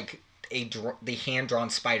looks like the hand-drawn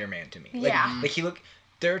Spider-Man to me. Like, like he look.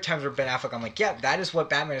 There are times where Ben Affleck, I'm like, yeah, that is what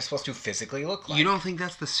Batman is supposed to physically look like. You don't think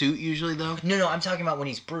that's the suit usually, though? No, I'm talking about when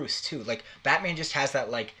he's Bruce too. Like Batman just has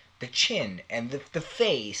that like the chin and the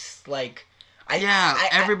face. Like,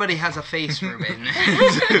 everybody has a face, Ruben.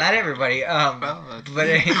 Not everybody. But I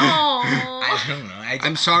don't know.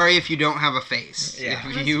 I'm sorry if you don't have a face. Yeah.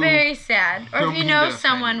 It's very sad. Or if you know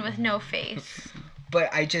someone with no face.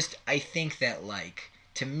 But I think that, like,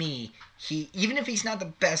 to me, even if he's not the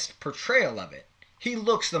best portrayal of it, he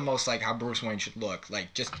looks the most like how Bruce Wayne should look,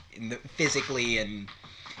 like just physically and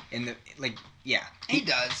in the like. Yeah, he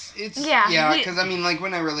does. It's yeah, because I mean, like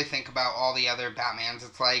when I really think about all the other Batmans,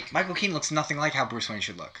 it's like Michael Keaton looks nothing like how Bruce Wayne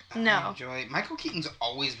should look. No, Michael Keaton's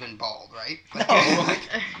always been bald, right? Like, No, like,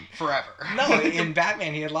 forever. No, in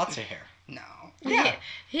Batman he had lots of hair. No, yeah,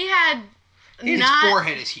 he had. His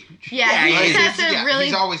forehead is huge. Yeah, he has a really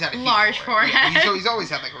he's always had a large forehead. Yeah, he's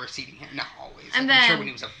always had like a receding hair. Not always. And I'm then, sure when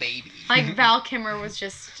he was a baby. Like Val Kilmer was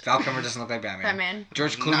just. Val Kilmer doesn't look like Batman.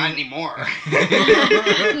 George Clooney. Not anymore.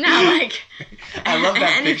 Not like. I love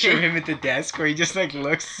that picture of him at the desk where he just like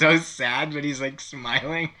looks so sad, but he's like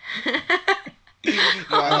smiling. No, I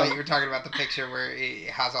thought you were talking about the picture where it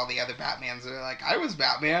has all the other Batmans. They're like, I was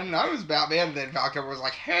Batman. And then Val Kilmer was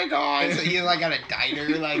like, hey guys. So he's like at a diner.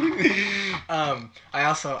 Like,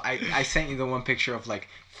 I sent you the one picture of like,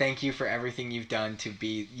 thank you for everything you've done to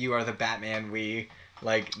be. You are the Batman we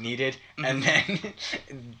like needed, and then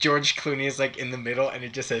George Clooney is like in the middle, and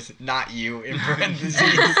it just says "not you" in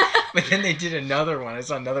parentheses. But then they did another one. I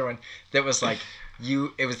saw another one that was like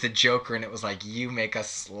it was the Joker, and it was like "you make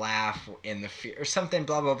us laugh in the fear" or something,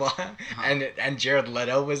 blah blah blah. And Jared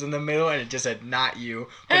Leto was in the middle, and it just said "not you."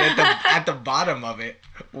 But at the bottom of it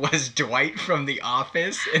was Dwight from The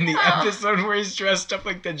Office in the episode where he's dressed up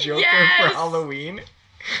like the Joker for Halloween.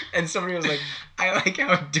 And somebody was like, I like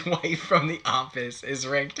how Dwight from The Office is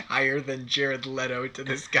ranked higher than Jared Leto to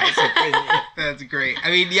this guy's opinion. That's great.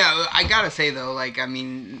 I mean, yeah, I gotta say though, like, I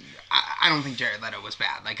mean, I don't think Jared Leto was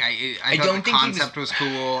bad. Like, I thought the concept was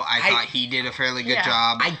cool. I thought he did a fairly good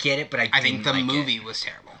job. I get it, but I think the movie was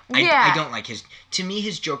terrible. I don't like his. To me,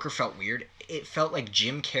 his Joker felt weird. It felt like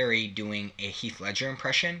Jim Carrey doing a Heath Ledger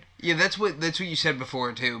impression. Yeah, that's what you said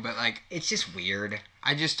before too. But like, it's just weird.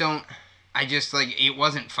 I just like it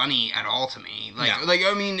wasn't funny at all to me. Like, no. like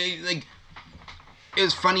I mean, it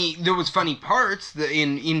was funny. There was funny parts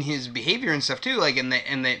in his behavior and stuff too. Like,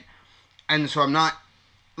 and so I'm not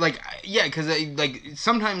like, yeah, because like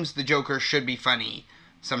sometimes the Joker should be funny,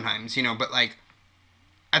 sometimes, you know, but like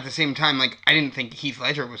at the same time, like I didn't think Heath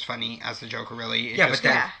Ledger was funny as the Joker really.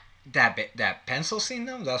 That pencil scene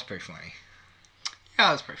though, that was pretty funny. Yeah,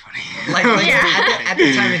 that was pretty funny. Like at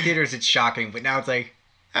the time in theaters, it's shocking, but now it's like.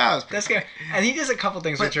 Oh, that's good. And he does a couple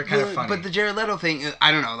things which are kind of funny. But the Jared Leto thing,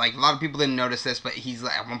 I don't know. Like, a lot of people didn't notice this, but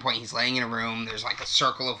at one point he's laying in a room. There's like a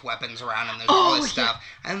circle of weapons around him. There's all this stuff,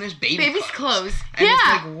 and there's baby's clothes. And it's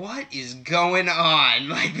like, what is going on?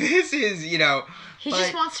 Like, this is, you know. He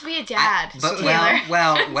just wants to be a dad.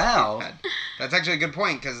 Well. That's actually a good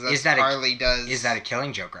point because Harley does. Is that a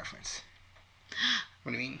Killing Joke reference?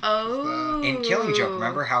 What do you mean? Oh. In Killing Joke,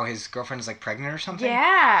 remember how his girlfriend is like pregnant or something?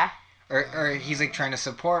 Yeah. Or he's like trying to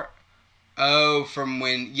support. Oh, from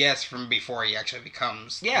before he actually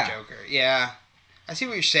becomes the Joker. Yeah, I see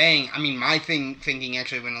what you're saying. I mean, my thinking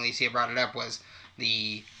actually when Alicia brought it up was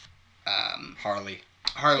the Harley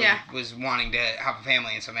was wanting to have a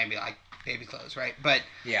family, and so maybe like baby clothes, right? But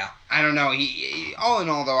yeah, I don't know. He all in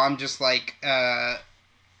all though, I'm just like I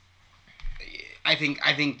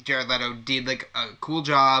think Jared Leto did like a cool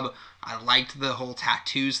job. I liked the whole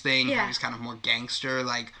tattoos thing. Yeah. He was kind of more gangster,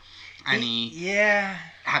 like. And he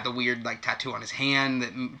had the weird like tattoo on his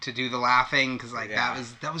hand to do the laughing because like that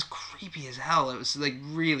was creepy as hell. It was like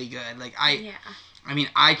really good. Like I mean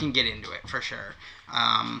I can get into it for sure.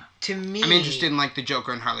 To me, I'm interested in like the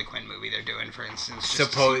Joker and Harley Quinn movie they're doing, for instance.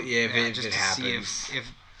 If it happens, see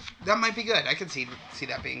if that might be good. I could see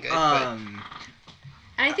that being good. And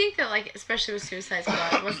I think that like especially with Suicide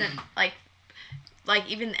Squad, it wasn't like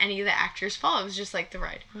even any of the actors' fault. It was just like the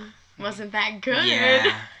writing wasn't that good.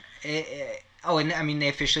 Yeah. And I mean,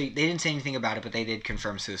 they didn't say anything about it, but they did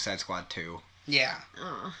confirm Suicide Squad 2. Yeah.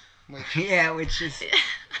 Which is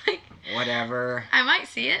whatever. I might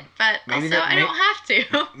see it, but I don't have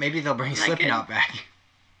to. Maybe they'll bring Slipknot back.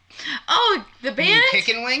 Oh, the band? Kick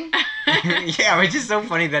and Wing? Yeah, which is so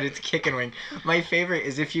funny that it's Kick and Wing. My favorite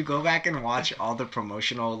is if you go back and watch all the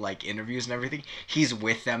promotional like interviews and everything, he's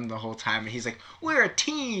with them the whole time, and he's like, "We're a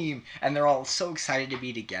team," and they're all so excited to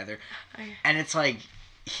be together, and it's like.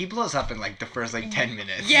 He blows up in like the first like 10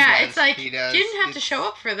 minutes. Yeah, it's like you didn't have to show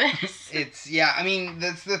up for this. I mean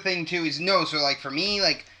that's the thing too so like for me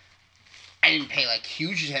like I didn't pay like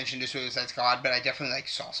huge attention to Suicide Squad, but I definitely like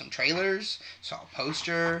saw some trailers, saw a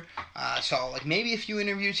poster, saw like maybe a few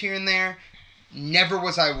interviews here and there. Never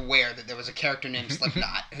was I aware that there was a character named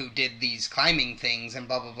Slipknot who did these climbing things and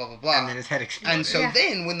blah blah blah blah blah. And then his head exploded. And so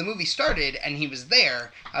then when the movie started and he was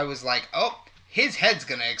there, I was like, oh. His head's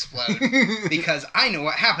gonna explode because I know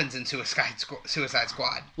what happens in Suicide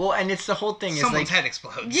Squad. Well, and it's the whole thing is someone's like head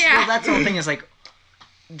explodes. Yeah, well, that's the whole thing is like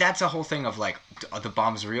that's a whole thing of like the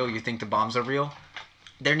bomb's real. You think the bombs are real?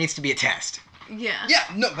 There needs to be a test. Yeah. Yeah,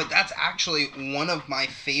 no, but that's actually one of my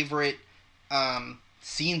favorite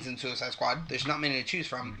scenes in Suicide Squad. There's not many to choose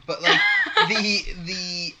from, but like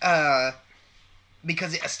the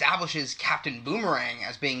because it establishes Captain Boomerang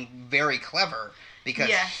as being very clever.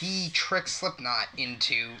 Because he tricks Slipknot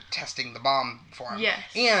into testing the bomb for him. Yes.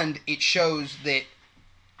 And it shows that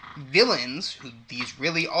villains, who these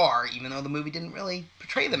really are, even though the movie didn't really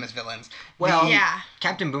portray them as villains. Well,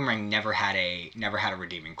 Captain Boomerang never had a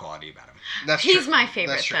redeeming quality about him. That's He's true. my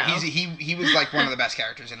favorite, That's true. though. He was like one of the best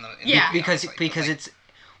characters in the because it's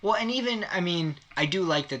well, and even I mean I do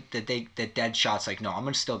like that Deadshot's like no,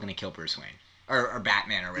 I'm still gonna kill Bruce Wayne or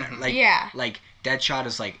Batman or whatever. Mm-hmm. Like Deadshot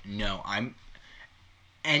is like no, I'm.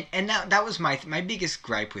 And that was my biggest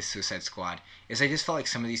gripe with Suicide Squad is I just felt like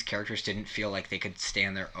some of these characters didn't feel like they could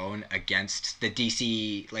stand their own against the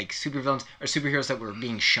DC like supervillains or superheroes that were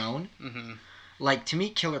being shown. Mm-hmm. Like, to me,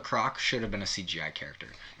 Killer Croc should have been a CGI character.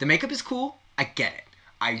 The makeup is cool. I get it.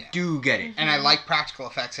 I do get it. And I like practical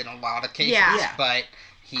effects in a lot of cases. Yeah. But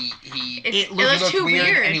it looked too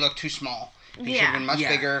weird. And he looked too small. He should have been much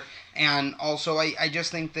bigger. And also, I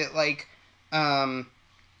just think that, like,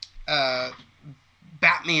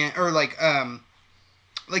 Batman, or, like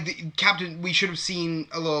the Captain, we should have seen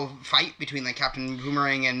a little fight between, like, Captain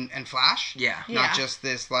Boomerang and Flash. Yeah. Not just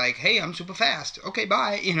this, like, hey, I'm super fast. Okay,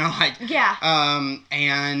 bye. You know, like. Yeah.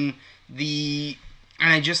 And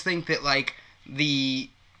I just think that, like, the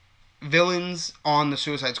villains on the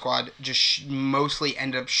Suicide Squad just mostly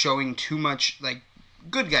end up showing too much, like,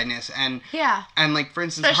 good guyness. And, like, for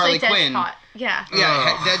instance, especially Harley Quinn. Yeah.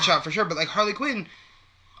 Yeah, Deadshot for sure. But, like, Harley Quinn,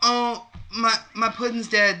 oh, my pudding's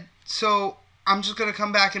dead, so I'm just gonna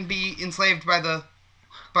come back and be enslaved by the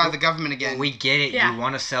government again. We get it. Yeah. You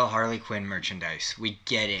want to sell Harley Quinn merchandise. We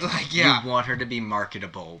get it. Like, yeah. You want her to be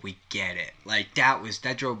marketable. We get it. Like, that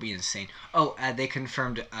drove me insane. Oh, they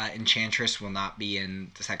confirmed Enchantress will not be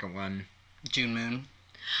in the second one. June Moon.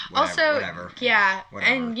 Whatever. Yeah.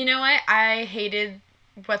 Whatever. And you know what? I hated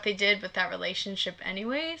what they did with that relationship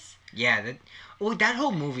anyways. Yeah. That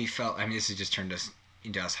whole movie felt... I mean, this has just turned us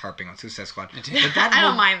into us harping on Suicide Squad. But I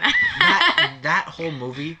don't mind that. that whole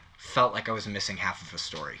movie felt like I was missing half of a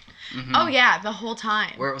story. Mm-hmm. Oh, yeah. The whole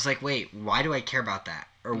time. Where it was like, wait, why do I care about that?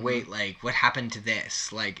 Or wait, like, what happened to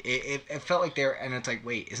this? Like, it felt like they're... And it's like,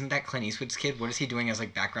 wait, isn't that Clint Eastwood's kid? What is he doing as,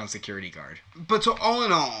 like, background security guard? But so, all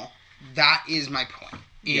in all, that is my point.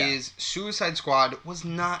 Suicide Squad was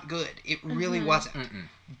not good. It really wasn't. Mm-mm.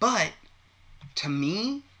 But, to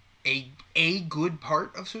me, a good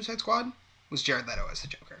part of Suicide Squad was Jared Leto as the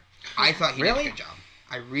Joker. I thought he did a good job.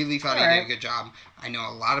 I really thought he did a good job. I know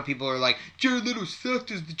a lot of people are like, Jared Leto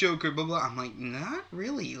sucked as the Joker, blah, blah. I'm like, not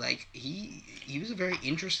really. Like, he was a very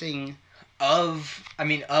interesting... Of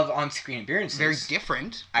on-screen appearances. Very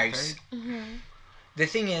different. The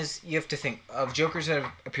thing is, you have to think of Jokers that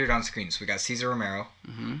have appeared on screen. So we got Cesar Romero.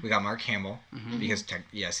 We got Mark Hamill. Because,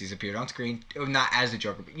 yes, he's appeared on screen. Not as the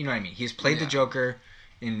Joker, but you know what I mean. He's played the Joker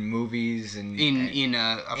in movies and... In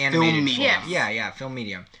a film medium. Yeah, film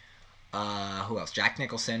medium. Who else? Jack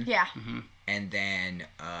Nicholson. Yeah. And then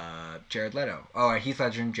Jared Leto. Oh, Heath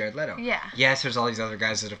Ledger and Jared Leto. Yeah. Yes, there's all these other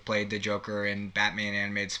guys that have played the Joker in Batman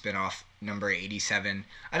animated spinoff number 87.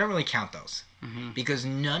 I don't really count those. Because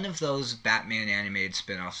none of those Batman animated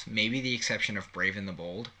spinoffs, maybe the exception of Brave and the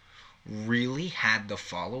Bold, really had the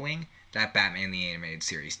following that Batman the Animated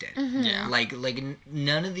Series did. Yeah. Like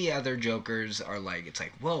none of the other Jokers are like, it's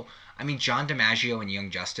like, whoa. I mean, John DiMaggio in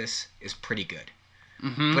Young Justice is pretty good.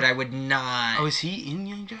 But I would not... Oh, is he in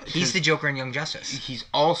Young Justice? He's the Joker in Young Justice. He's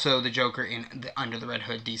also the Joker in the Under the Red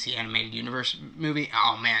Hood DC Animated Universe movie.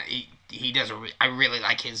 Oh, man, he does I really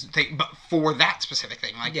like his thing, but for that specific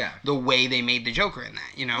thing. Like, the way they made the Joker in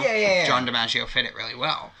that, you know? Yeah. John DiMaggio fit it really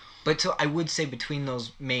well. But so I would say between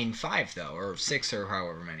those main 5, though, or 6 or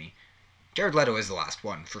however many, Jared Leto is the last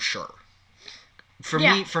one, for sure. For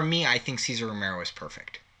me, I think Cesar Romero is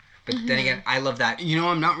perfect. But then again, I love that. You know,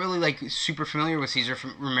 I'm not really, like, super familiar with Cesar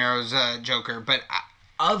Romero's Joker, but...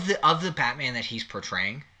 Of the Batman that he's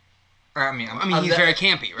portraying... Or, I mean, he's very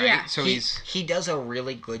campy, right? Yeah. So he does a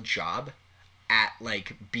really good job at,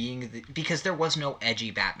 like, being... because there was no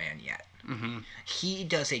edgy Batman yet. He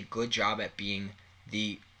does a good job at being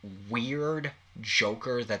the weird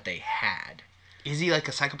Joker that they had. Is he, like,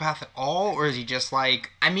 a psychopath at all? Or is he just, like...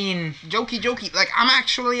 I mean... Jokey. Like, I'm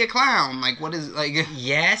actually a clown. Like, what is... like...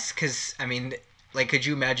 Yes, because, I mean... Like, could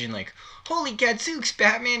you imagine, like... Holy gadzooks,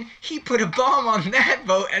 Batman! He put a bomb on that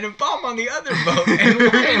boat and a bomb on the other boat. And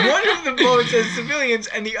one of the boats has civilians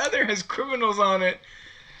and the other has criminals on it.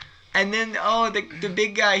 And then, the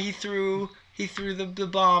big guy, he threw the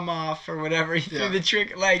bomb off or whatever. He threw the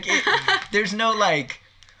trick. Like, there's no, like...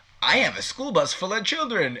 I have a school bus full of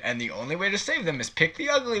children, and the only way to save them is pick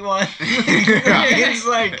the ugly one. It's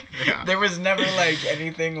like, there was never, like,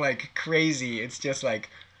 anything, like, crazy. It's just,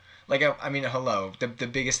 like I mean, hello. The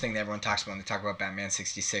biggest thing that everyone talks about when they talk about Batman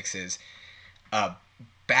 66 is,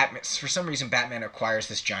 Batman, for some reason, Batman acquires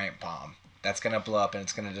this giant bomb that's going to blow up, and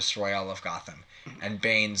it's going to destroy all of Gotham. And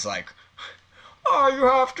Bane's like, you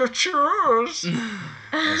have to choose.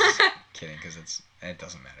 I was kidding, because it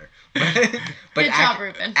doesn't matter. But good job,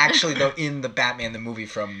 Ruben. Actually, though, in the Batman, the movie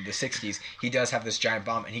from the 60s, he does have this giant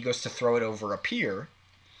bomb, and he goes to throw it over a pier,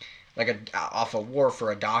 like off a wharf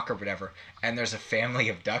or a dock or whatever, and there's a family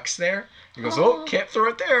of ducks there. He goes, can't throw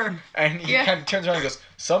it there. And he kind of turns around and goes,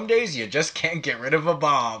 some days you just can't get rid of a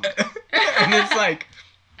bomb. And it's like,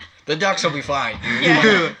 the ducks will be fine.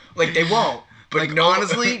 Like, they won't. But like,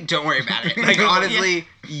 honestly, don't worry about it. Like, honestly,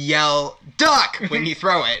 yell, duck, when you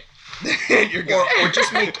throw it. You're good. Or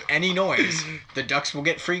just make any noise. The ducks will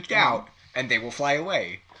get freaked out and they will fly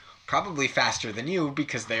away. Probably faster than you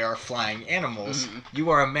because they are flying animals. You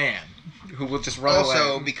are a man who will just run away.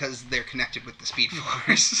 Also, because they're connected with the Speed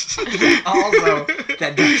Force. Also,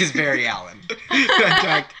 that duck is Barry Allen. That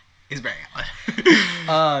duck is Barry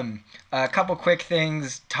Allen. A couple quick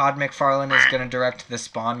things. Todd McFarlane is going to direct the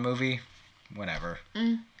Spawn movie. Whatever.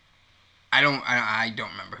 I don't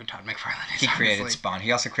remember who Todd McFarlane is. He created honestly. Spawn.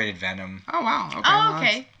 He also created Venom. Oh wow. Okay. Oh, well,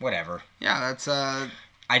 okay. Whatever. Yeah, that's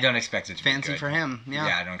I don't expect it to be fancy good. for him. Yeah.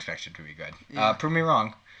 Yeah, I don't expect it to be good. Yeah. Prove me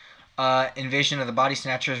wrong. Invasion of the Body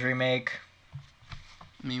Snatchers remake.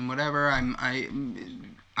 I mean, whatever. I'm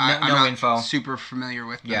No not info. super familiar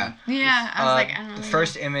with them. Yeah. Yeah, I was like, I don't know. The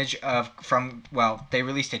first image they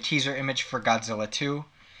released a teaser image for Godzilla 2.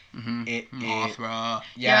 Mothra.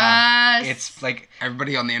 Yes. It's like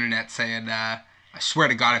Everybody on the internet saying, I swear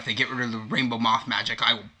to God, if they get rid of the rainbow moth magic,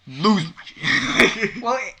 I will lose my shit.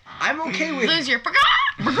 well, I'm okay with Lose your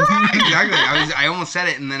Exactly. I almost said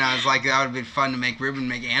it, and then I was like, that would have been fun to make Ruben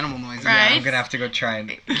make animal noises. Right. I'm gonna have to go try and.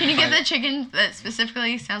 Can you get the chicken that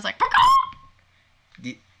specifically sounds like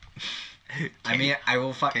I mean, I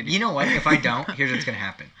will find. You know what? If I don't, here's what's gonna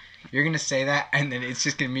happen. You're gonna say that, and then it's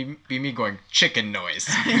just gonna be me going chicken noise.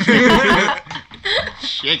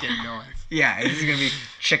 Chicken noise. Yeah, it's gonna be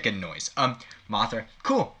chicken noise. Mothra,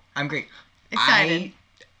 cool. I'm great. Excited.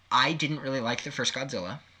 I didn't really like the first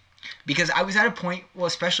Godzilla because I was at a point. Well,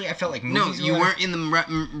 especially I felt like movies. No, you weren't in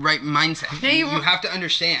the right mindset. No, you weren't. have to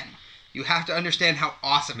understand. You have to understand how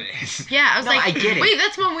awesome it is. Yeah, I was No, like, I get it. wait,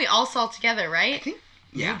 that's one we all saw together, right? I think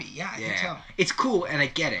Yeah, maybe. Yeah, I think so. It's cool, and I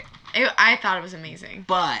get it, I thought it was amazing.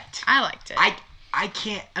 but I liked it. I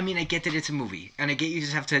can't. I mean, I get that it's a movie, and I get you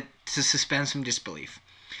just have to suspend some disbelief.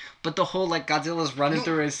 But the whole like Godzilla's running No,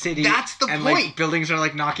 through a city, that's the and point. like buildings are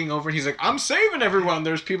like knocking over, and he's like, "I'm saving everyone."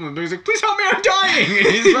 There's people in the buildings like, "Please help me! I'm dying!" And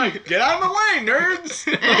he's like, "Get out of my way, nerds!"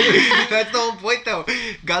 That's the whole point, though.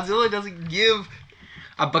 Godzilla doesn't give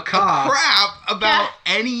a a baka. crap about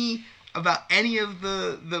any of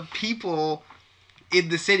the people in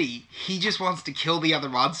the city. He just wants to kill the other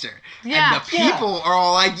monster. Yeah. And the people are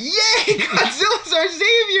all like, "Yay, Godzilla's our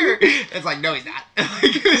savior!" It's like, no, he's not.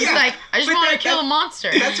 He's like, I just but want to that- kill a that- monster.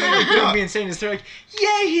 That's what they're doing me insane is they're like,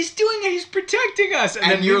 "Yay, he's doing it! He's protecting us!" And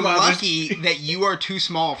then you're meanwhile, there's- lucky that you are too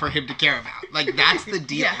small for him to care about. Like, that's the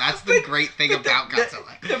deal. Yeah. That's the great thing about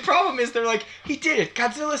Godzilla. The problem is they're like, "He did it!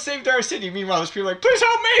 Godzilla saved our city." Meanwhile, there's people like, "Please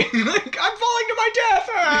help me! Like, I'm falling to my death!"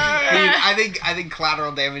 I mean, I think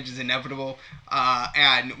collateral damage is inevitable.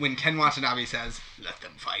 And when Ken Watanabe says, "Let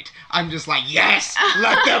them fight," I'm just like, yes,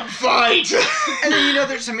 let them fight. And then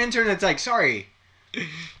there's some intern that's like, "Sorry,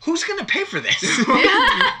 who's gonna pay for this?"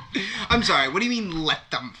 I'm sorry. What do you mean, let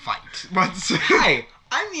them fight? What's Hi,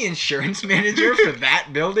 I'm the insurance manager for that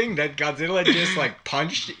building that Godzilla just like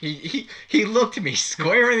punched. He looked me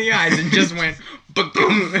square in the eyes and just went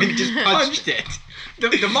boom and just punched it.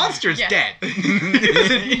 The monster's Yeah. dead.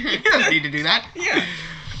 He doesn't need to do that. Yeah.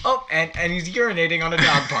 Oh, and he's urinating on a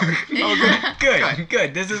dog park. Oh,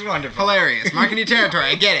 good. This is wonderful. Hilarious. Marking your territory.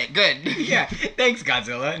 I get it. Good. Yeah, thanks,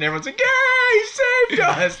 Godzilla. And everyone's like, "Yay, he saved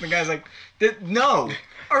us!" And the guy's like, "No,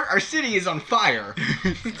 our city is on fire.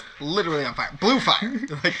 Literally on fire. Blue fire.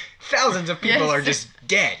 Like, Thousands of people Yes. are just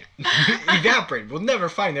dead, evaporated. We'll never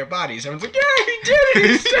find their bodies." Everyone's like, "Yeah, he did it!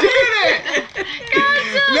 He saved it!"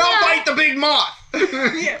 Godzilla! now fight the big moth.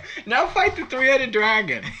 Yeah, now fight the three-headed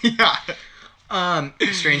dragon. Yeah.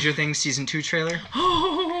 Stranger Things season 2 trailer.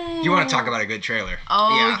 You want to talk about a good trailer?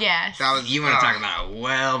 Oh, Yeah. yes. That was. You want to talk about a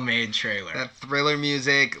well-made trailer? that thriller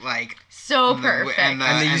music, like. so and the- perfect. and the-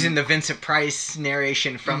 And they're using the Vincent Price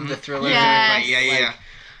narration from the thriller. Yes.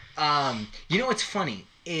 Yeah. You know what's funny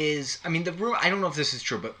is, I mean, the rumor, I don't know if this is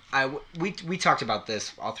true, but we talked about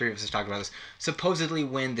this, all three of us have talked about this. Supposedly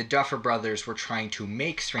when the Duffer Brothers were trying to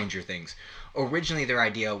make Stranger Things, originally their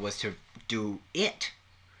idea was to do It.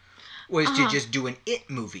 Was to just do an It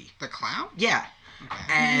movie. The clown. Yeah.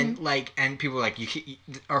 And and people were like,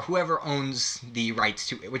 or whoever owns the rights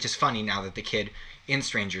to it, which is funny now that the kid in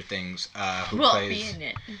Stranger Things who Will plays be in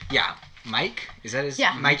it. yeah, Mike, is that his?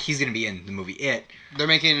 Yeah. Mike, he's gonna be in the movie It. They're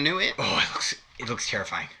making a new It. Oh, it looks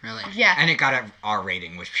terrifying. Really? Yeah. And it got an R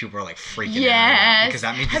rating, which people are like freaking out Yes. about because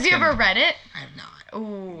that means Have it's you gonna, ever read it? I have not.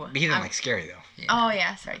 Ooh. He doesn't like scary though. Oh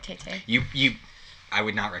yeah, sorry, Tay. You, I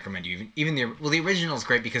would not recommend you even the original is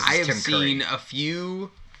great because it's I have Tim seen Curry. a few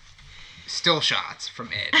still shots from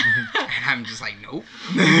It, and I'm just like, nope.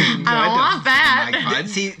 I don't want that. Like, bud.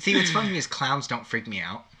 See, what's funny to me is clowns don't freak me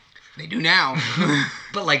out, They do now.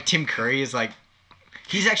 but like Tim Curry is like,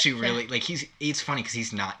 he's actually really like it's funny because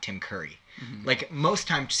he's not Tim Curry. Like, most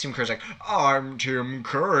times Tim Curry's like, I'm Tim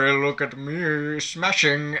Curry, look at me,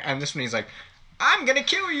 smashing. And this one he's like, I'm gonna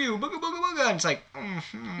kill you, booga booga booga. And it's like,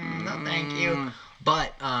 no thank you.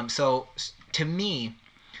 But, so, to me,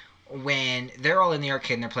 when they're all in the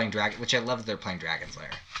arcade and they're playing Dragon, which I love that they're playing Dragon's Lair.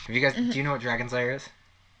 Have you guys, do you know what Dragon's Lair is?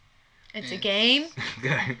 It's a game.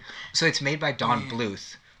 Good. So it's made by Don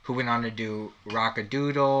Bluth, who went on to do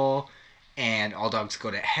Rock-a-Doodle and All Dogs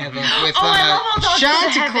Go to Heaven with I love All Dogs Go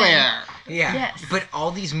to Chanticleer. Yeah. Yes. But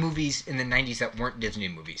all these movies in the 90s that weren't Disney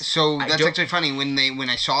movies. So that's actually funny. When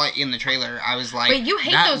I saw it in the trailer, I was like, Wait, you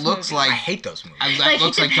hate that those looks movies. like I hate those movies. that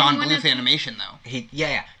looks the like John Penguin Bluth is- animation though.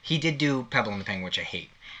 He did do Pebble and the Penguin, which I hate.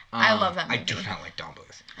 I love that I movie. do not like Don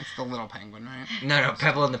Bluth. It's the little penguin, right? No,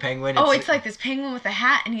 Pebble and the Penguin. Oh, it's like this penguin with a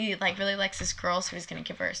hat, and he like really likes this girl, so he's gonna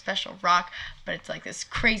give her a special rock. But it's like this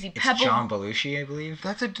crazy It's pebble. John Belushi, I believe.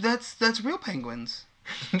 That's real penguins.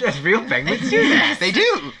 That's real penguins do that. They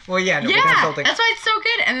do. Well, yeah, no, but Yeah, that's all that's why it's so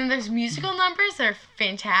good. And then there's musical numbers that are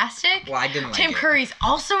fantastic. Well, I didn't like Tim it. Curry's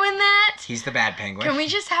also in that. He's the bad penguin. Can we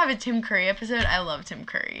just have a Tim Curry episode? I love Tim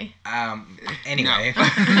Curry. Anyway.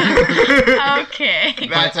 Okay.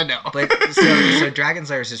 That's a no. But so Dragon's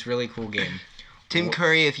Lair is this really cool game. Tim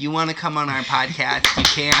Curry, if you want to come on our podcast, you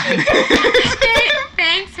can.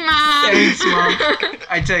 Thanks, Mom. Thanks, Mom.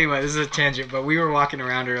 I tell you what, this is a tangent, but we were walking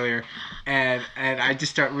around earlier, and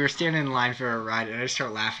we were standing in line for a ride, and I just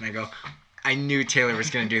start laughing. I go, I knew Taylor was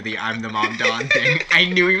gonna do the "I'm the Mom Don" thing. I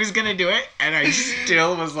knew he was gonna do it, and I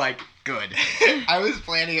still was like, good. I was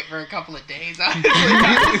planning it for a couple of days. I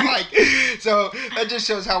was like, so that just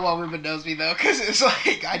shows how well Ruben knows me, though, because it's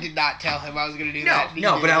like I did not tell him I was gonna do that.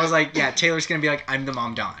 No, but I was like, yeah, Taylor's gonna be like, I'm the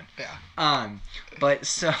Mom Don. Yeah. But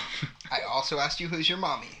so. I also asked you who's your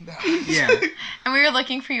mommy. Yeah. And we were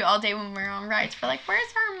looking for you all day when we were on rides. We're like,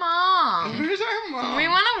 where's our mom? Where's our mom? We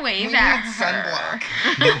want to wave at her. Sunblock.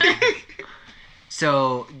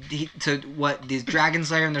 So what these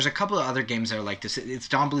Dragon's Lair, and there's a couple of other games that are like this. It's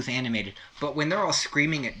Don Bluth animated, but when they're all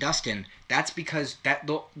screaming at Dustin, that's because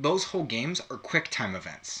those whole games are QuickTime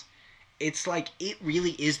events. It's like it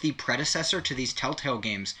really is the predecessor to these Telltale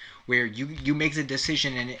games where you make the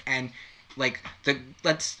decision and like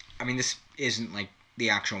this isn't like the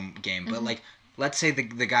actual game, but like let's say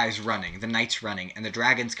the guy's running, the knight's running, and the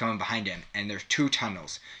dragon's coming behind him, and there's 2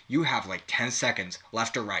 tunnels. You have like 10 seconds,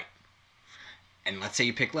 left or right. And let's say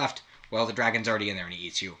you pick left. Well, the dragon's already in there and he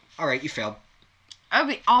eats you. All right, you failed. I would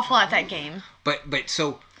be awful at that game. But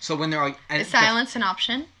so when they're all Is silence an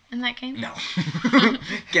option in that game? No.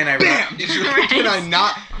 Can I? Bam! Can I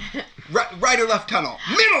not? Right or left tunnel?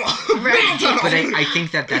 Middle! Right. Middle tunnel! But I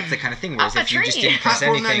think that's the kind of thing. Whereas Off a if you just tree. didn't press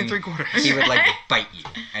Platform 9 anything, 3/4. he would like bite you,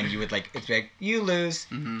 and you would like it's like you lose.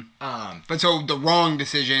 Mm-hmm. But so the wrong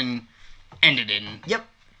decision ended in. Yep.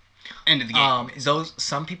 End of the game.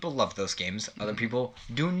 Some people love those games. Other people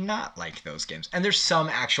do not like those games. And there's some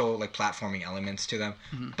actual like platforming elements to them,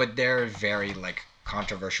 but they're very like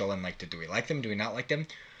controversial and like, do we like them? Do we not like them?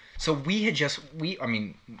 So I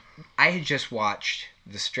had just watched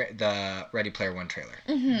the Ready Player One trailer,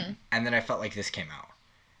 and then I felt like this came out,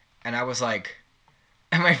 and I was like,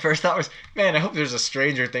 and my first thought was, man, I hope there's a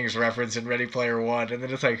Stranger Things reference in Ready Player One, and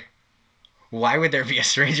then it's like, why would there be a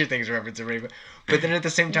Stranger Things reference in Ready Player? But then at the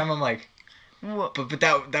same time, I'm like, but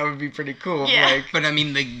that would be pretty cool. Yeah. Like, but I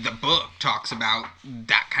mean, the book talks about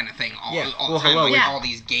that kind of thing all the time. Hello, like with, all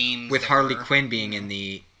these games with that Harley were... Quinn being in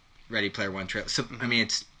the Ready Player One trailer. So I mean,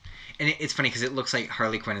 it's funny because it looks like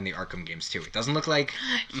Harley Quinn in the Arkham games too. It doesn't look like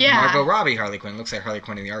Margot Robbie Harley Quinn. It looks like Harley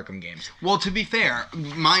Quinn in the Arkham games. Well, to be fair,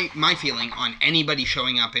 my feeling on anybody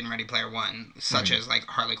showing up in Ready Player One, such as like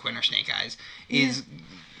Harley Quinn or Snake Eyes, is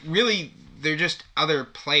really they're just other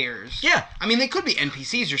players. Yeah. I mean, they could be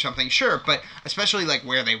NPCs or something, sure, but especially like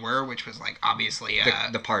where they were, which was like obviously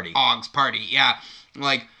the party. Ogg's party, yeah.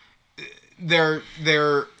 Like they're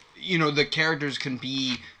the characters can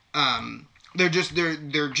be they're just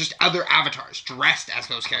other avatars dressed as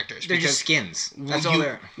those characters. They're just skins. That's all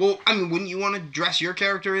they're. Well, I mean, wouldn't you want to dress your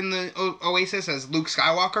character in the Oasis as Luke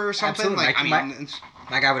Skywalker or something? Absolutely. Like, I mean,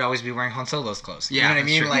 my guy would always be wearing Han Solo's clothes. Yeah, You know what I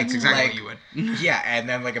mean? true. Like That's exactly like, what you would. Yeah, and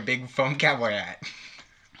then like a big foam cowboy hat.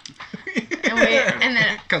 And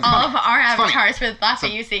then all of our avatars with lots of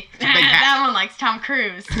you see. That one likes Tom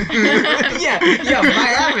Cruise. yeah,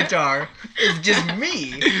 my avatar is just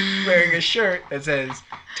me wearing a shirt that says,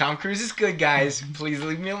 Tom Cruise is good, guys. Please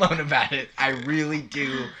leave me alone about it. I really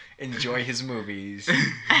do enjoy his movies.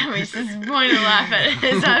 I was disappointed to laugh at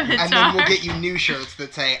his avatar. And then we'll get you new shirts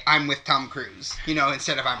that say, I'm with Tom Cruise,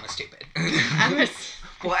 instead of I'm with Stupid.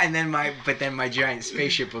 Well, and then my giant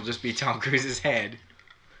spaceship will just be Tom Cruise's head.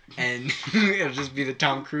 And it'll just be the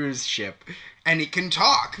Tom Cruise ship. And it can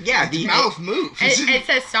talk. Yeah, its mouth moves. It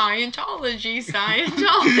says Scientology.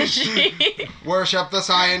 Worship the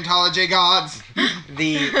Scientology gods.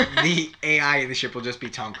 The AI in the ship will just be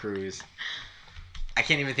Tom Cruise. I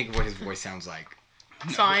can't even think of what his voice sounds like.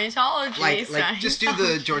 Scientology. Like just do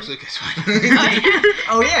the George Lucas one.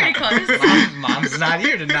 Oh yeah. Pretty close. Mom's not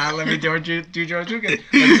here to not let me do George Lucas.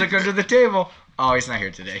 Let's look under the table. Oh, he's not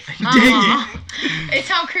here today. Is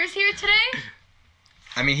Tom Cruise here today?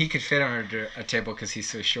 I mean, he could fit under a table because he's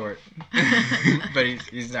so short. But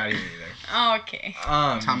he's not here either. Okay.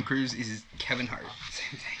 Tom Cruise is Kevin Hart.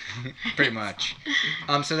 Same thing. Pretty much.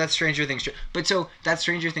 So that's Stranger Things. But so that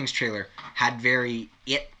Stranger Things trailer had very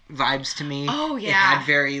It vibes to me. Oh, yeah. It had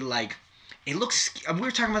very, like... It looks... We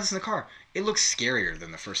were talking about this in the car. It looks scarier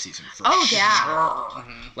than the first season, for yeah. sure.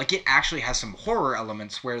 Mm-hmm. Like, it actually has some horror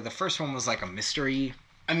elements where the first one was, like, a mystery.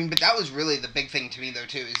 I mean, but that was really the big thing to me, though,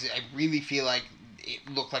 too, is I really feel like it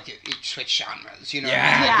looked like it switched genres, you know?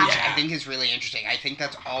 Yeah. Which I think is really interesting. I think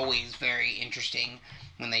that's always very interesting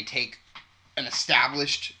when they take an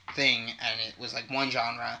established thing and it was, like, one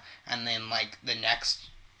genre, and then, like, the next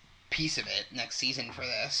piece of it, next season for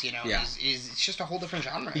this, you know, is it's just a whole different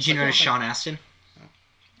genre. Did you notice Sean Astin?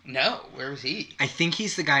 No, where was he? I think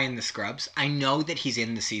he's the guy in the Scrubs. I know that he's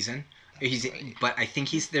in the season. But I think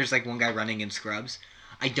there's like one guy running in Scrubs.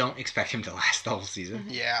 I don't expect him to last the whole season.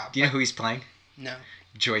 Yeah. Do you know who he's playing? No.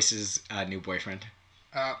 Joyce's new boyfriend.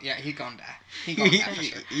 Yeah, he's gonna die. He's gonna die for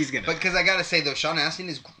sure. He's gonna. But because I gotta say though, Sean Astin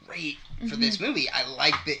is great for this movie. I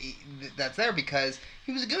like that that's there because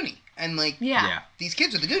he was a Goonie, and like these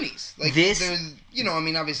kids are the Goonies. Like they're, you know, I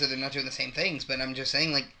mean, obviously they're not doing the same things, but I'm just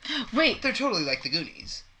saying, like, they're totally like the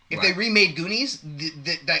Goonies. If they remade Goonies,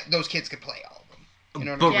 those kids could play all of them. You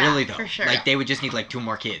know what I mean? Really though, for sure. like they would just need like 2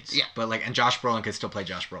 more kids. Yeah. But like, and Josh Brolin could still play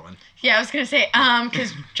Josh Brolin. Yeah, I was gonna say,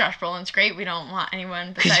 because Josh Brolin's great. We don't want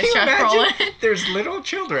anyone besides Could you Josh imagine? Brolin. There's little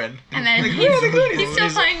children. And then like, he's still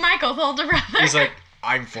playing Michael's older brother. He's like,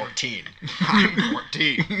 I'm 14. I'm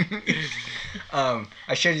 14.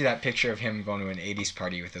 I showed you that picture of him going to an 80s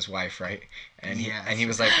party with his wife, right? And he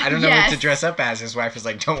was like, I don't know what to dress up as. His wife was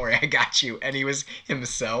like, don't worry, I got you. And he was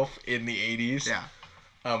himself in the 80s. Yeah.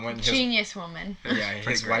 Genius woman. Yeah,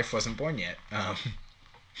 his wife wasn't born yet.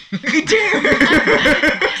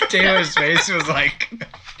 Taylor's face was like,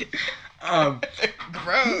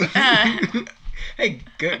 gross. Hey,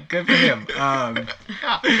 good for him.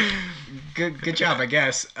 Good job, I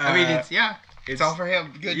guess. I mean, it's all for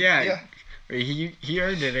him. Good. Yeah. He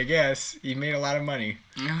earned it, I guess. He made a lot of money.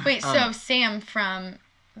 Wait, so Sam from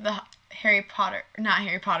the not Harry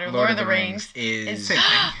Potter, Lord of the Rings is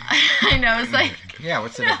I know, it's like... Yeah,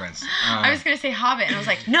 what's the difference? I was going to say Hobbit, and I was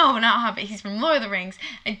like, no, not Hobbit. He's from Lord of the Rings.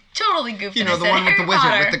 I totally goofed You and know, I the said one with Harry the wizard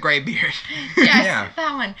Potter. with the gray beard. Yes,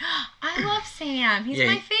 that one. I love Sam. He's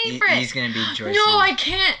my favorite. He's going to be Joyce's. No, I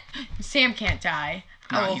can't. Sam can't die.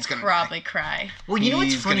 No, I will he's gonna probably cry. Well, you know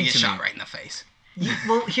what's He's funny gonna get to shot me? right in the face.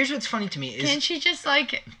 Well, here's what's funny to me is... Can't she just,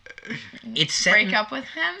 like, it's set break up with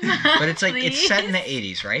him? But it's like, it's set in the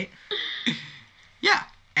Please? 80s, right? Yeah.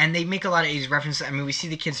 And they make a lot of 80s references. I mean, we see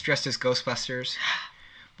the kids dressed as Ghostbusters.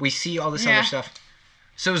 We see all this other stuff.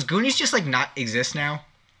 So does Goonies just, like, not exist now?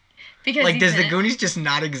 Because Like, does the Goonies just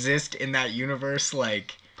not exist in that universe?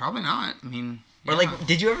 Like... Probably not. I mean... Or, like,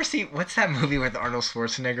 did you ever see... What's that movie with Arnold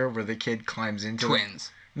Schwarzenegger where the kid climbs into...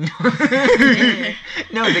 Twins. No,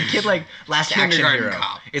 the kid, like, Last Action Kindergarten Hero.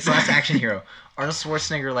 Cop. It's Last Action Hero. Arnold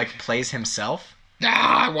Schwarzenegger, like, plays himself.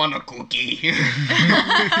 I want a cookie.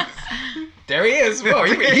 There he is. Whoa,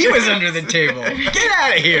 he was under the table. Get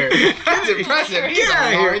out of here. That's impressive. He's Get out a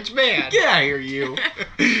of here. large man. Get out of here, you.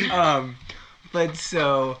 But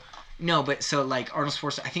so like Arnold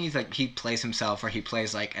Schwarzenegger, I think he's like, he plays himself, or he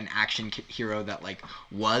plays like an action hero that like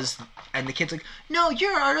was, and the kid's like, no,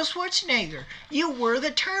 you're Arnold Schwarzenegger. You were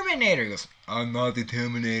the Terminator. He goes, I'm not the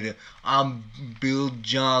Terminator. I'm Bill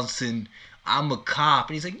Johnson. I'm a cop.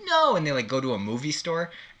 And he's like, no. And they like go to a movie store,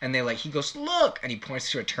 and they like, he goes, look, and he points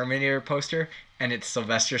to a Terminator poster, and it's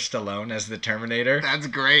Sylvester Stallone as the Terminator. That's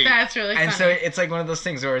great. That's really funny. And so it's like one of those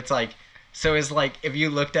things where it's like, so it's like if you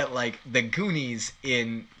looked at like the Goonies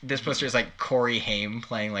in this poster is like Corey Haim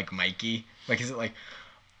playing like Mikey. Like, is it like,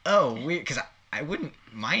 oh, weird? Because I wouldn't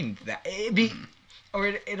mind that. It'd be, or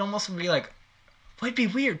it almost would be like, well, it'd be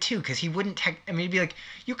weird too, because he wouldn't. I mean, it'd be like,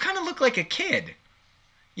 you kind of look like a kid.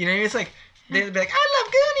 You know, it's like they'd be like, I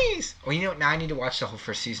love Goonies. Well, you know, now I need to watch the whole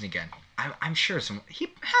first season again. I'm sure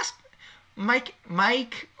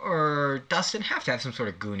Mike or Dustin have to have some sort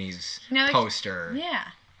of Goonies poster. Yeah.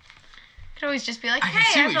 Could always just be like, I hey,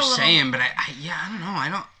 can see I what have you're a little... saying, but I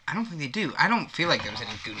don't know. I don't think they do. I don't feel like there was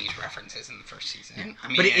any Goonies references in the first season. Yeah. I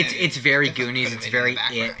mean, but it's very Goonies. It's very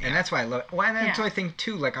it, and that's why I love it. Well, and that's why I think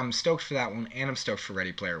too. Like I'm stoked for that one, and I'm stoked for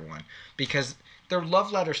Ready Player One because they're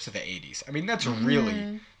love letters to the '80s. I mean, that's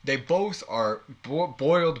really they both are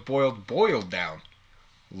boiled down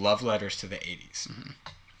love letters to the '80s,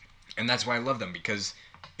 and that's why I love them because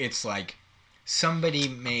it's like somebody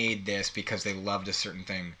made this because they loved a certain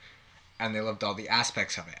thing. And they loved all the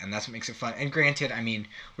aspects of it, and that's what makes it fun. And granted, I mean,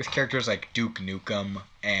 with characters like Duke Nukem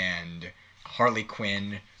and Harley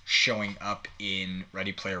Quinn showing up in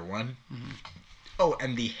Ready Player One. Oh,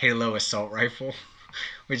 and the Halo assault rifle,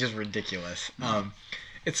 which is ridiculous.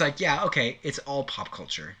 It's like, yeah, okay, it's all pop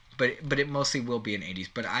culture, but it mostly will be in '80s.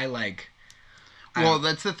 But I like. Well,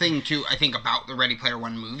 that's the thing too. I think about the Ready Player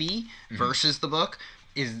One movie versus the book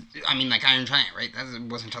is, I mean, like Iron Giant, right? That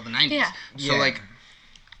wasn't until the '90s. Yeah. So like.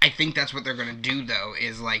 I think that's what they're going to do, though,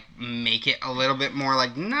 is, like, make it a little bit more,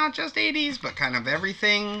 like, not just 80s, but kind of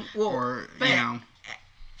everything, or, you know.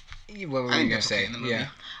 What were you going to say? Yeah.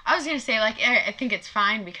 I was going to say, like, I think it's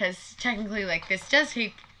fine because technically, like, this does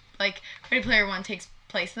take, like, Ready Player One takes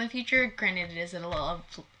place in the future. Granted, it is a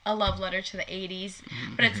love letter to the 80s,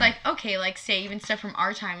 but it's like, okay, like, say, even stuff from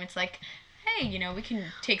our time, it's like, hey, you know, we can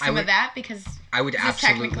take some of that because I would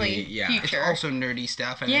absolutely, future. It's also nerdy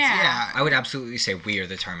stuff. And yeah. I would absolutely say we are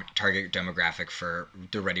the target demographic for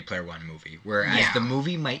the Ready Player One movie, whereas the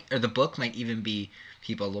movie the book might even be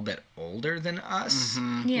people a little bit older than us,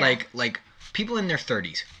 like people in their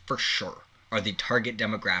 30s for sure are the target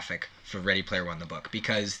demographic for Ready Player One, the book,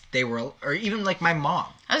 because they were, or even like my mom.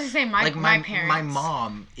 I was gonna say my parents. My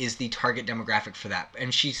mom is the target demographic for that,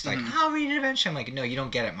 and she's like, "I'll read it eventually." I'm like, "No, you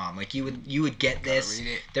don't get it, Mom. Like you would get this.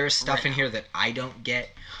 There's stuff in here that I don't get."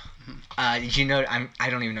 Did you know? I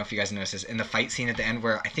don't even know if you guys noticed this in the fight scene at the end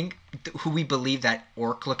where I think who we believe that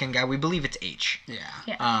orc-looking guy, we believe it's H.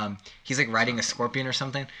 Yeah. He's like riding a scorpion or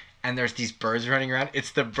something, and there's these birds running around.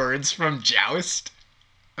 It's the birds from Joust.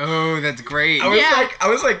 Oh, that's great. I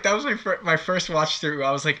was like, that was my first watch through.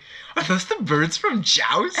 I was like, are those the birds from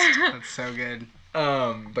Joust? That's so good.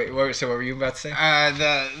 But what were you about to say?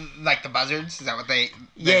 The buzzards. Is that what they?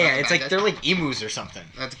 Yeah. It's like they're like emus or something.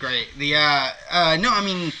 That's great. I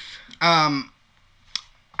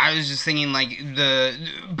was just thinking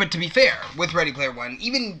but to be fair, with Ready Player One,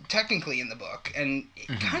 even technically in the book, and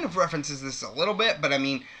it kind of references this a little bit, but I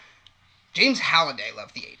mean, James Halliday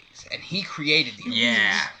loved the 80s, and he created the 80s.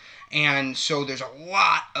 Yeah. And so there's a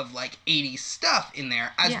lot of, like, 80s stuff in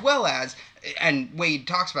there, as well as, and Wade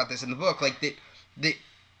talks about this in the book, like, that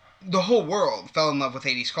the whole world fell in love with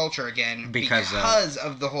 80s culture again because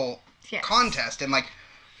of the whole contest. And, like,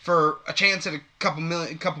 for a chance at a couple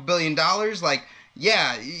 $1 billion, like,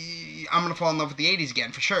 yeah, I'm going to fall in love with the 80s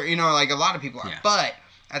again, for sure. You know, like, a lot of people are. Yeah. But,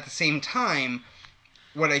 at the same time,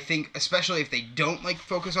 what I think, especially if they don't, like,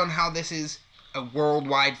 focus on how this is a